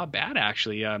version's not bad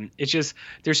actually. It's just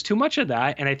there's too much of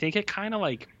that, and I think it kind of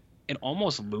like it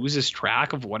almost loses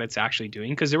track of what it's actually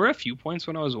doing, because there were a few points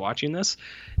when I was watching this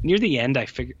near the end I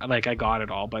figured like I got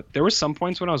it all, but there were some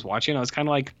points when I was watching I was kind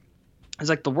of like, it's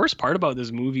like the worst part about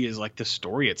this movie is like the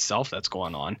story itself that's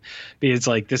going on. Because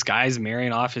like this guy's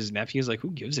marrying off his nephews, like who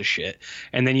gives a shit?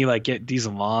 And then you like get these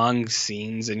long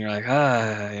scenes and you're like,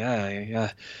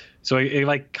 yeah. So it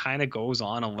like kind of goes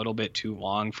on a little bit too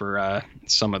long for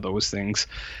some of those things.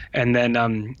 And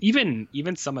then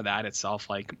even some of that itself,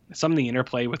 like some of the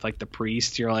interplay with like the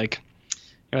priest, you're like,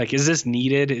 is this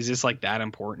needed? Is this like that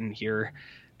important here?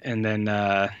 And then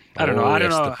I don't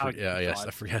know how.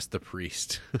 I forget the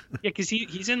priest. Yeah, because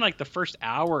he's in like the first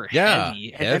hour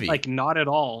heavy. Then, like not at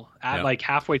all. Like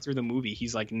halfway through the movie,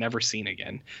 he's like never seen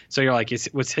again. So you're like,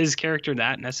 was his character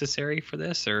that necessary for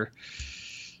this, or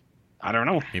I don't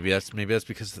know. Maybe that's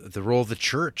because the role of the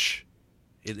church,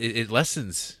 it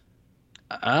lessens.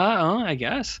 I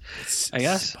guess. It's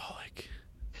symbolic.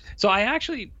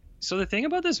 So the thing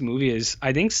about this movie is,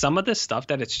 I think some of the stuff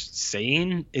that it's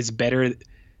saying is better.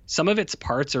 Some of its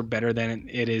parts are better than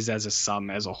it is as a sum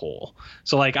as a whole.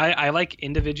 So like I like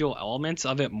individual elements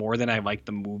of it more than I like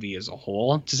the movie as a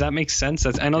whole. Does that make sense?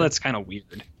 I know that's kind of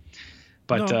weird,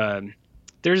 but no.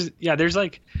 There's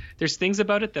things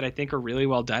about it that I think are really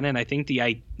well done, and I think the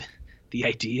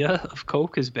idea of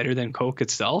Coke is better than Coke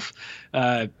itself.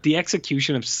 The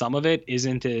execution of some of it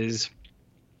isn't as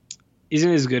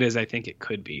good as I think it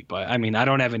could be, but I mean, I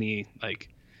don't have any like,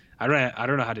 I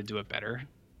don't know how to do it better.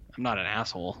 I'm not an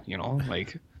asshole, you know,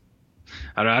 like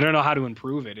I don't know how to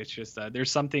improve it. It's just there's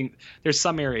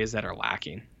some areas that are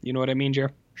lacking. You know what I mean,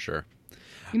 Jer? Sure.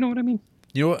 You know what I mean?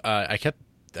 You know, I kept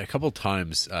a couple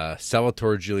times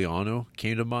Salvatore Giuliano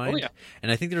came to mind. Oh, yeah.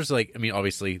 And I think there's like, I mean,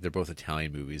 obviously they're both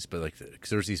Italian movies, but like, because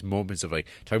there's these moments of like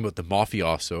talking about the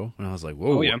mafioso, and I was like,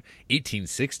 whoa,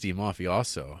 1860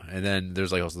 mafioso. And then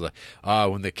there's like also the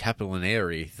when the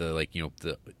Capillaneri, the like, you know,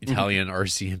 the Italian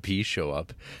RCMP show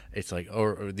up, it's like,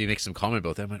 or they make some comment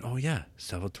about that. I'm like, oh yeah,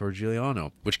 Salvatore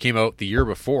Giuliano, which came out the year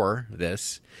before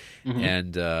this,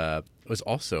 and was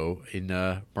also in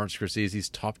Martin Scorsese's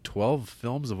top 12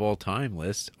 films of all time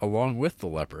list, along with The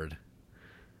Leopard.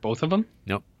 Both of them?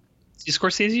 Nope.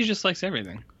 Scorsese just likes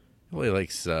everything. Well, he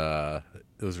likes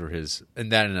those were his,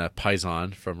 and that and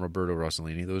Paisan from Roberto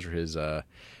Rossellini. Those are his. And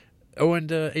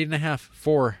 8.5,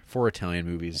 four Italian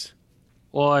movies.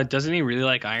 Well, doesn't he really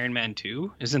like Iron Man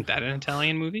 2? Isn't that an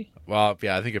Italian movie? Well,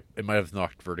 yeah, I think it might have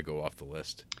knocked Vertigo off the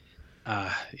list.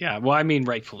 Yeah, well, I mean,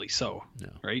 rightfully so,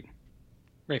 right?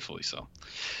 Rightfully so.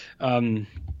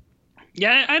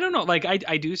 Yeah, I don't know. Like,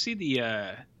 I do see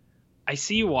I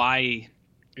see why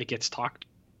it gets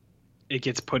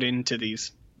put into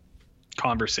these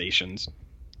conversations.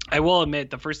 I will admit,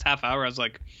 the first half hour, I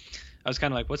was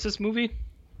kind of like, what's this movie?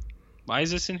 Why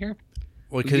is this in here?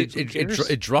 Well, because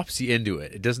it drops you into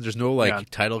it. It doesn't. There's no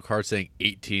title card saying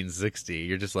 1860.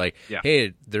 You're just like,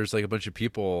 hey, there's like a bunch of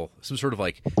people, some sort of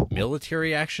like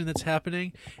military action that's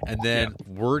happening, and then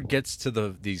word gets to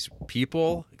these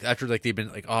people after like they've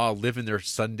been like living their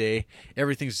Sunday,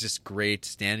 everything's just great,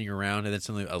 standing around, and then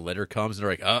suddenly a letter comes and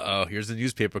they're like, here's the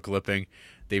newspaper clipping.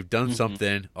 They've done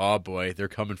something. Oh boy, they're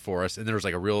coming for us. And there's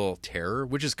like a real terror,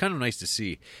 which is kind of nice to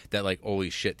see. That like, holy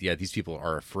shit, yeah, these people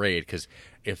are afraid, because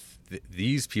if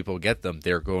these people get them,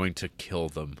 they're going to kill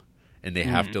them, and they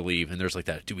have to leave. And there's like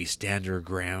that. Do we stand our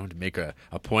ground, make a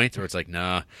point, or it's like,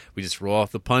 nah, we just roll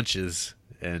off the punches,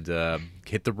 and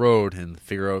hit the road and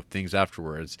figure out things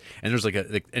afterwards. And there's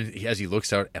and as he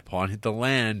looks out upon the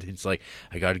land, it's like,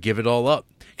 I got to give it all up.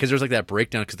 Because there's like that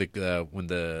breakdown, because when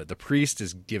the priest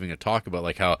is giving a talk about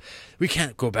like how we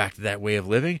can't go back to that way of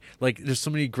living. Like, there's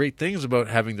so many great things about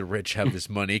having the rich have this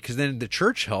money, because then the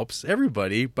church helps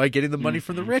everybody by getting the money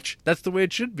from the rich. That's the way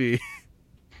it should be.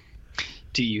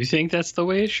 Do you think that's the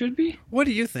way it should be? What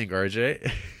do you think,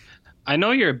 RJ? I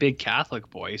know you're a big Catholic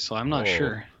boy, so I'm not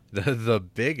sure. The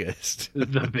biggest.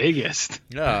 The biggest.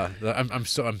 Yeah, I'm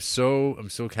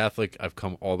so Catholic. I've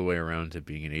come all the way around to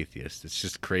being an atheist. It's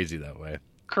just crazy that way.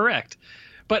 Correct.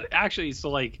 But actually, so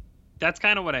like, that's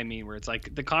kind of what I mean, where it's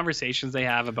like the conversations they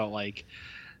have about like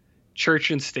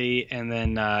church and state, and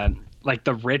then like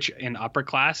the rich and upper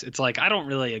class. It's like, I don't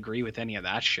really agree with any of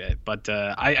that shit, but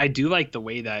I do like the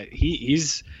way that he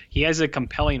has a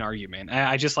compelling argument.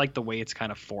 I just like the way it's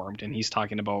kind of formed, and he's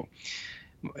talking about,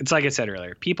 it's like I said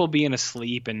earlier, people being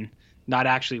asleep and not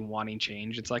actually wanting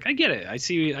change. It's like, I get it. I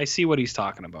see what he's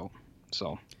talking about.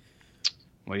 So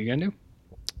what are you gonna do?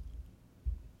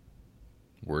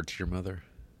 Word to your mother.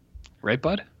 Right,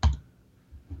 bud?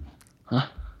 Huh?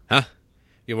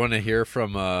 You want to hear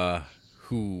from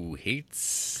who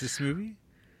hates this movie?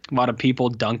 A lot of people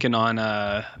dunking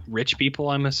on rich people,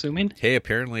 I'm assuming. Hey,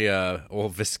 apparently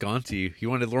old Visconti, he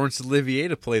wanted Laurence Olivier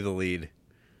to play the lead.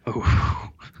 Ooh.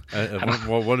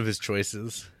 One of his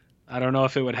choices. I don't know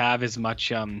if it would have as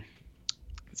much it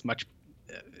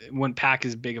wouldn't pack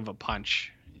as big of a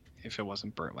punch if it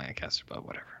wasn't Burt Lancaster, but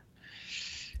whatever.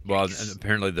 Well, and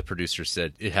apparently the producer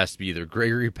said it has to be either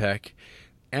Gregory Peck,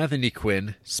 Anthony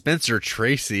Quinn, Spencer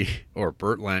Tracy, or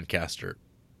Burt Lancaster.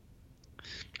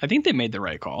 I think they made the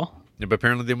right call. Yeah, but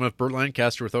apparently they went with Burt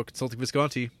Lancaster without consulting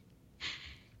Visconti.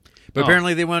 But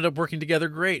apparently they wound up working together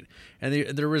great, and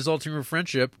their resulting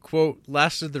friendship, quote,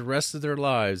 lasted the rest of their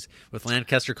lives, with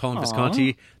Lancaster calling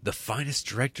Visconti the finest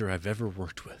director I've ever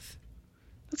worked with.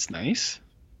 That's nice.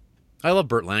 I love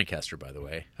Burt Lancaster, by the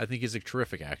way. I think he's a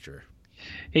terrific actor.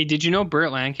 Hey, did you know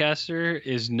Burt Lancaster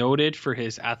is noted for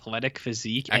his athletic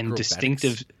physique and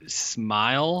distinctive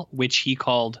smile, which he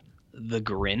called the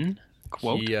grin?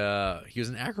 Quote. He was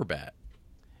an acrobat.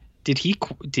 Did he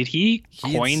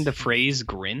coin the phrase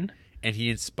grin? And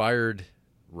he inspired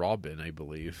Robin, I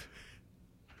believe.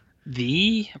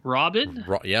 The Robin?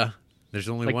 Yeah. There's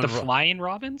only like one. Like the Flying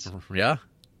Robins? Yeah.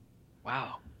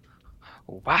 Wow.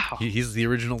 He's the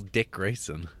original Dick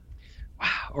Grayson. Wow.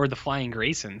 Or the Flying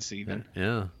Graysons, even.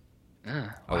 Yeah.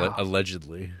 Wow.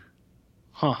 Allegedly.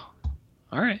 Huh.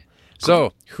 All right.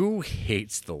 So, who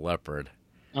hates the leopard?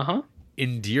 Uh-huh.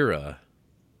 Indira.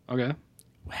 Okay.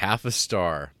 Half a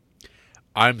star.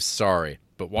 I'm sorry,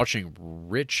 but watching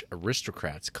rich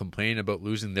aristocrats complain about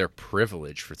losing their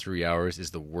privilege for 3 hours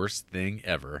is the worst thing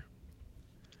ever.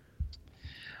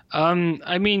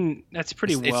 I mean, that's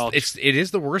pretty it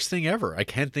is the worst thing ever. I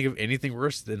can't think of anything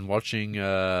worse than watching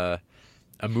a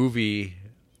movie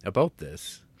about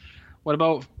this. What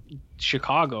about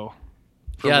Chicago,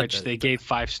 for which they gave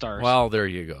 5 stars? Well, there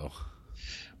you go.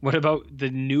 What about the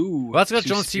new? Well, that's got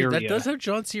John C. That does have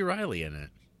John C. Reilly in it.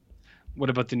 What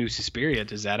about the new Suspiria?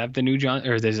 Does that have the new John,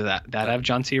 or does that have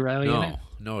John C. Reilly in it?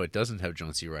 No, it doesn't have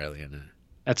John C. Reilly in it.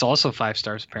 That's also 5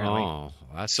 stars apparently. Oh,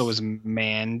 so is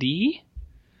Mandy.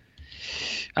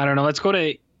 I don't know. Let's go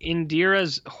to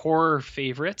Indira's horror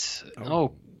favorites.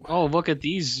 Oh, look at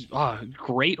these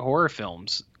great horror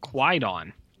films.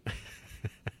 Quaidon.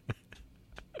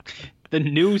 The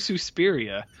new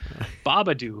Suspiria.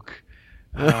 Babadook.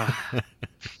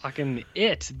 Fucking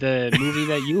It, the movie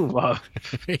that you love.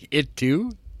 It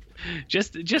too?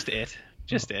 Just It.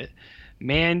 It.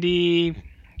 Mandy,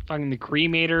 fucking The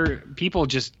Cremator. People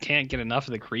just can't get enough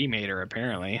of The Cremator,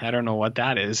 apparently. I don't know what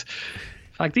that is.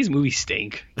 Like, these movies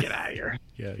stink. Get out of here.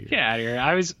 Get out of here.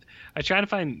 I try to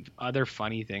find other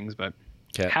funny things, but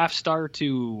half star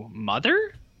to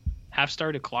Mother? Half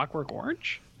star to Clockwork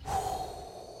Orange?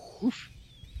 Oof.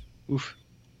 All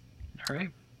right.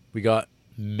 We got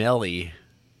Melly.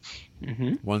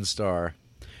 1 star.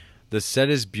 The set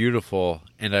is beautiful,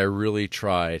 and I really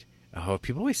tried. Oh,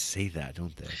 people always say that,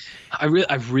 don't they? I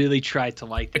really tried to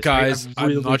like this. Guys,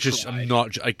 I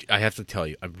have to tell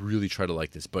you, I really try to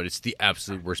like this, but it's the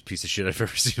absolute worst piece of shit I've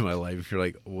ever seen in my life. If you're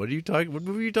like, what movie are you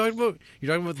talking about?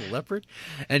 You're talking about The Leopard?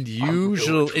 And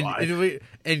usually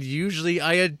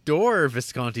I adore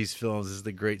Visconti's films as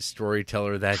the great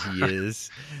storyteller that he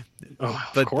is.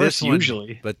 Of course,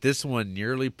 usually. But this one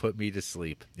nearly put me to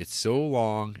sleep. It's so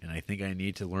long, and I think I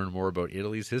need to learn more about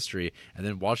Italy's history and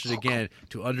then watch it again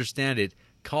to understand it,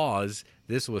 cause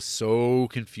this was so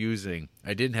confusing.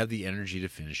 I didn't have the energy to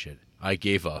finish it. I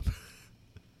gave up.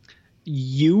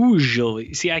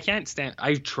 Usually, see, I can't stand.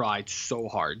 I tried so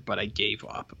hard, but I gave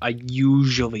up. I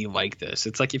usually like this.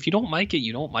 It's like if you don't like it,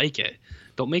 you don't like it.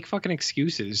 Don't make fucking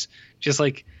excuses. Just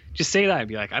say that and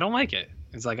be like, I don't like it.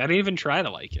 It's like I didn't even try to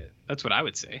like it. That's what I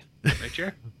would say, right,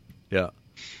 Jer? Yeah,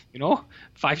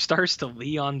 5 stars to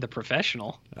Leon the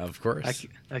Professional. of course.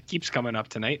 That keeps coming up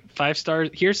tonight. 5 stars.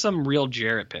 Here's some real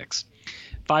Jarrett picks.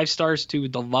 5 stars to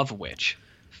The Love Witch.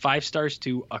 5 stars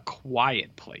to A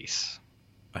Quiet Place.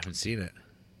 I haven't seen it.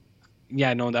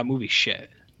 Yeah, no, that movie's shit.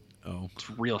 Oh, It's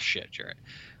real shit, Jarrett.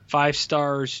 5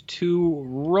 stars to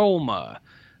Roma.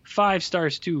 5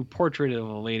 stars to Portrait of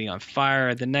a Lady on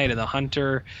Fire, The Night of the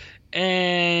Hunter,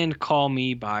 and Call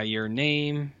Me by Your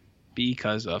Name,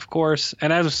 because of course.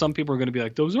 And as some people are going to be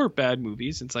like, those are bad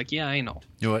movies. It's like, yeah, I know.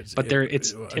 you know what? But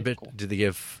it's I bet. typical. Did they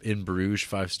give In Bruges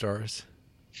 5 stars?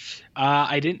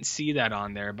 I didn't see that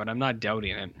on there, but I'm not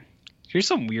doubting it. Here's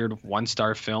some weird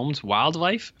 1-star films.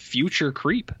 Wildlife, Future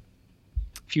Creep.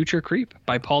 Future Creep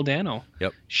by Paul Dano.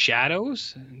 Yep.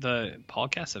 Shadows, the Paul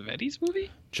Cassavetes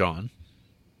movie? John.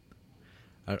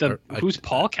 Who's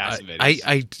Paul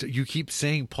Cassavetes? You keep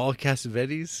saying Paul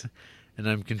Cassavetes, and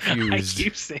I'm I confused.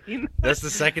 keep saying That's the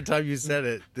second time you said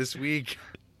it this week.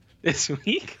 this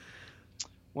week.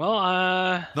 Well,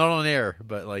 Not on air,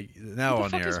 but like now who the on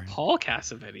fuck is air. Paul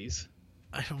Cassavetes?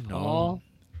 I don't know. Paul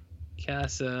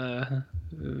Cassavetes.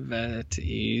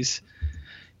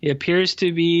 He appears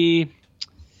to be.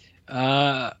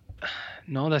 No,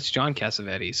 that's John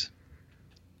Cassavetes.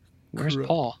 Where's Correct.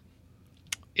 Paul?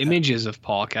 Images of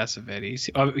Paul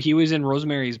Cassavetes. He was in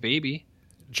Rosemary's Baby.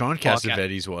 John Paul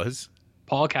Cassavetes was.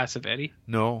 Paul Cassavetes.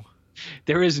 No.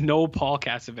 There is no Paul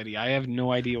Cassavetes. I have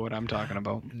no idea what I'm talking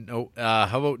about. No.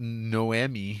 How about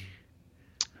Noemi?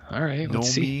 All right,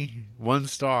 let's see. Noemi, 1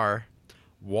 star.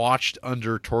 Watched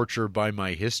under torture by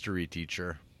my history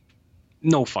teacher.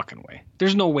 No fucking way.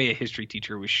 There's no way a history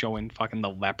teacher was showing fucking The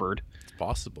Leopard. It's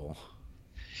possible.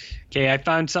 Okay, I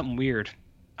found something weird.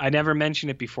 I never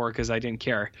mentioned it before because I didn't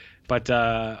care. But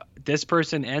this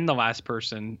person and the last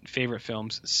person, favorite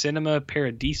films, Cinema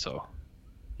Paradiso.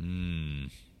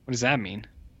 What does that mean?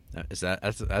 That's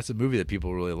a movie that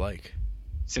people really like.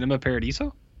 Cinema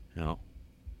Paradiso? No.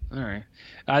 All right.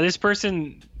 This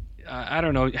person, I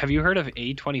don't know. Have you heard of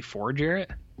A24, Jarrett?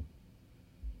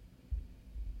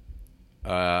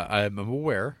 I'm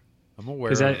aware. I'm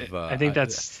aware 'Cause of. I think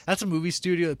that's a movie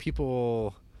studio that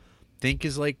people think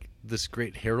is like this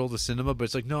great herald of cinema, but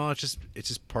it's like no, it's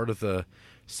just part of the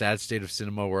sad state of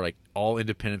cinema where like all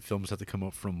independent films have to come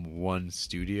out from one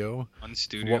studio, one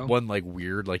studio, one like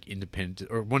weird like independent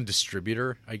or one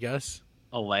distributor, I guess.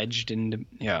 Alleged and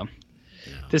yeah.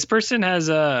 This person has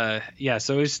so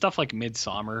it's stuff like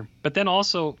Midsommar, but then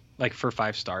also like for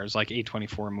 5 stars, like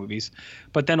A24 movies,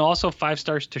 but then also 5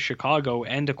 stars to Chicago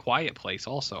and A Quiet Place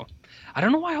also. I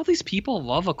don't know why all these people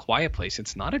love A Quiet Place.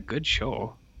 It's not a good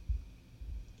show.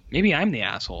 Maybe I'm the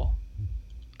asshole.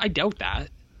 I doubt that.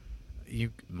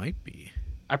 You might be.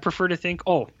 I prefer to think,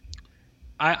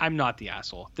 I'm not the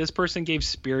asshole. This person gave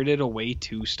Spirited Away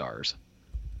 2 stars.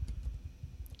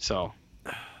 So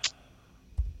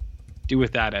do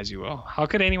with that as you will. How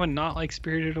could anyone not like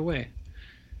Spirited Away?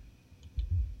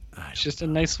 It's just a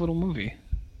nice little movie.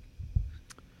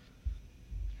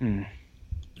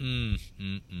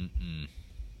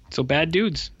 So bad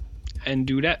dudes and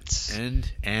dudettes.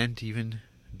 And even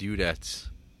dudettes.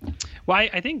 Well,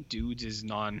 I think dudes is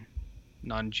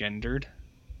non-gendered.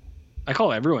 I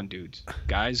call everyone dudes.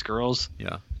 Guys, girls.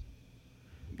 Yeah.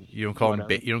 You don't call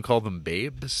Whatever. you don't call them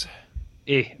babes?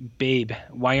 Hey, babe,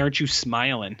 why aren't you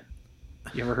smiling?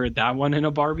 You ever heard that one in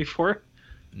a bar before?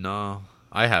 No,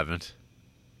 I haven't.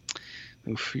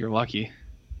 Oof, you're lucky.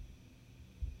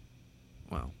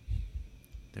 Well,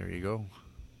 there you go.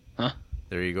 Huh?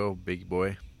 There you go, big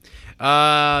boy.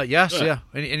 Yeah.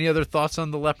 Any other thoughts on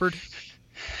The Leopard?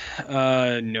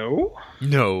 No.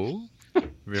 No.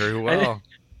 Very well.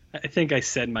 I think I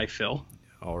said my fill.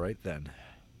 All right then.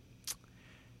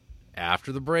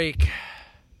 After the break,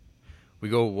 we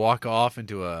go walk off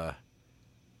into a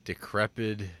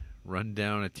decrepit,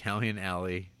 rundown Italian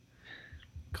alley.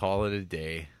 Call it a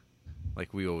day,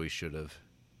 like we always should have,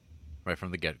 right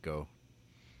from the get-go.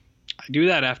 I do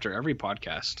that after every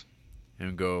podcast.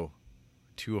 And go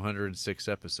 206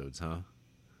 episodes, huh?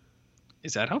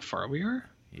 Is that how far we are?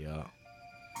 Yeah.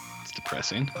 It's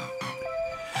depressing.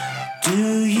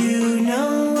 Do you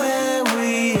know where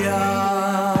we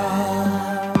are?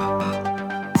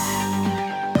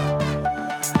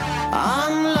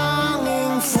 I'm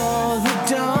longing for the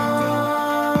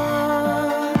dark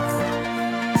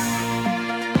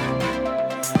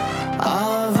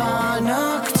of our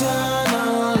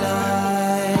nocturnal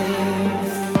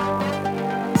life.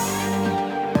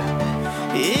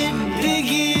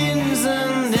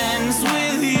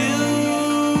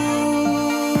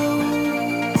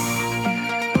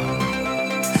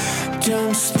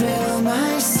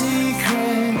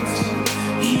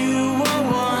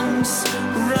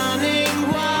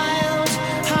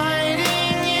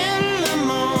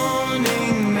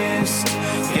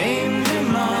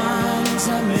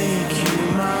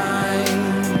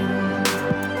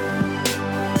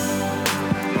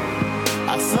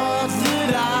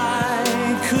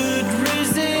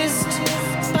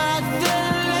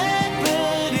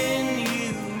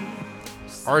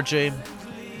 RJ,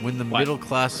 when the What? middle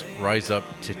class rise up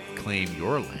to claim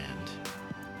your land,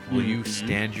 will you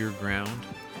stand your ground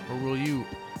or will you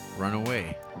run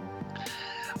away?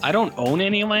 I don't own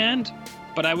any land,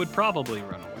 but I would probably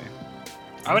run away.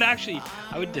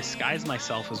 I would disguise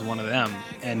myself as one of them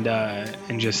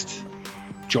and just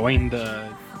join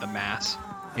the mass.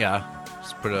 Yeah,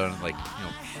 just put on like,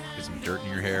 get some dirt in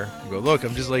your hair. And go, look,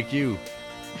 I'm just like you.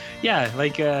 Yeah,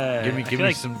 like Give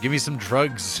me some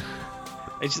drugs.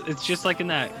 It's just like in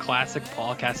that classic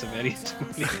Paul Cassavetes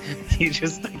movie. He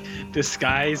just like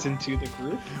disguise into the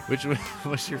group.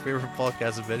 What's your favorite Paul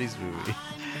Cassavetes movie?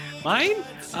 Mine?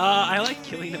 I like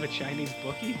Killing of a Chinese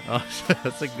Bookie. Oh,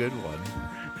 that's a good one.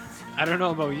 I don't know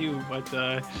about you, but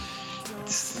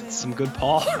it's some good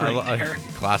Paul right there.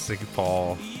 Classic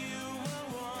Paul.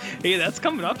 Hey, that's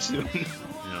coming up soon.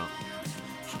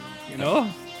 You know?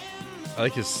 I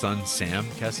like his son Sam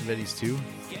Cassavetes too.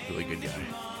 Really good guy.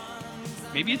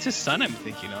 Maybe it's his son I'm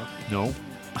thinking of. No.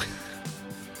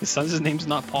 His name's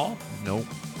not Paul? Nope.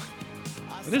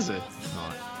 What is it? It's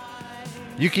not.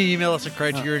 You can email us at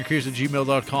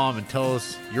criterioncrews@gmail.com and tell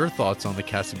us your thoughts on the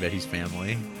Cassavetes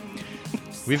family.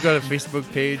 We've got a Facebook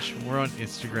page. We're on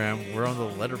Instagram. We're on the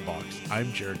Letterbox.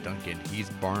 I'm Jared Duncan. He's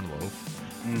Barnloaf.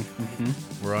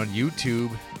 Mm-hmm. We're on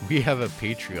YouTube. We have a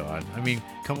Patreon. I mean,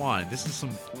 come on. This is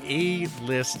some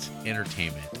A-list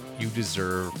entertainment. You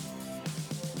deserve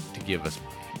to give us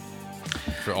money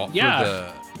for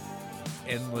the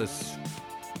endless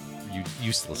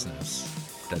uselessness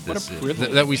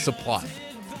that we supply.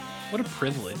 What a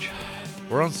privilege.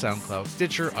 We're on SoundCloud,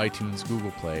 Stitcher, iTunes,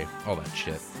 Google Play, all that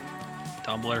shit.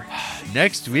 Tumblr.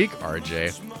 Next week,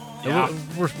 RJ, Yeah.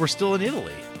 we're still in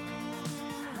Italy.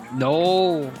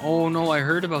 No. Oh, no, I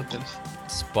heard about this.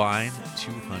 Spine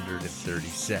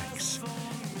 236.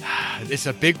 It's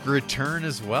a big return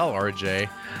as well, RJ.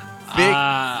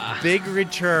 Big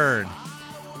return.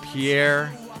 Pier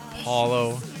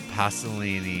Paolo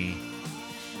Pasolini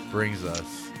brings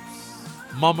us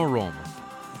Mama Roma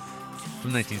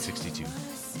from 1962.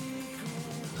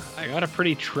 I got a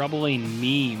pretty troubling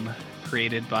meme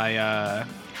created by a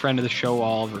friend of the show,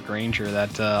 Oliver Granger,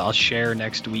 that I'll share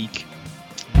next week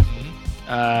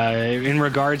in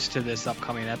regards to this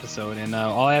upcoming episode. And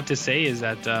all I have to say is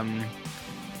that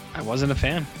I wasn't a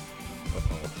fan.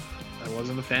 I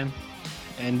wasn't a fan.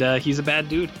 And he's a bad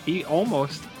dude. He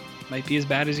almost might be as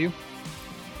bad as you.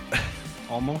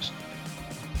 Almost.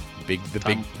 The big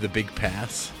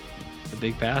pass. The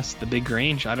big pass. The big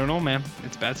Grange. I don't know, man.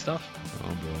 It's bad stuff. Oh,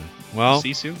 boy. Well, See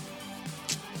you soon.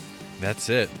 That's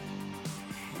it.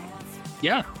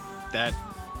 Yeah. That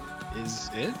is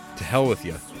it. To hell with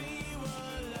you.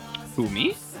 Who,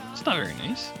 me? It's not very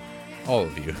nice. All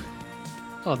of you.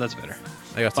 Oh, that's better.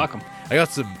 Fuck them. I got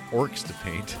some orcs to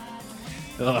paint.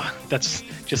 Ugh, that's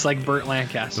just like Burt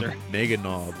Lancaster. Mega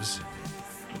knobs.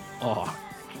 Oh,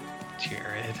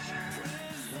 Jared.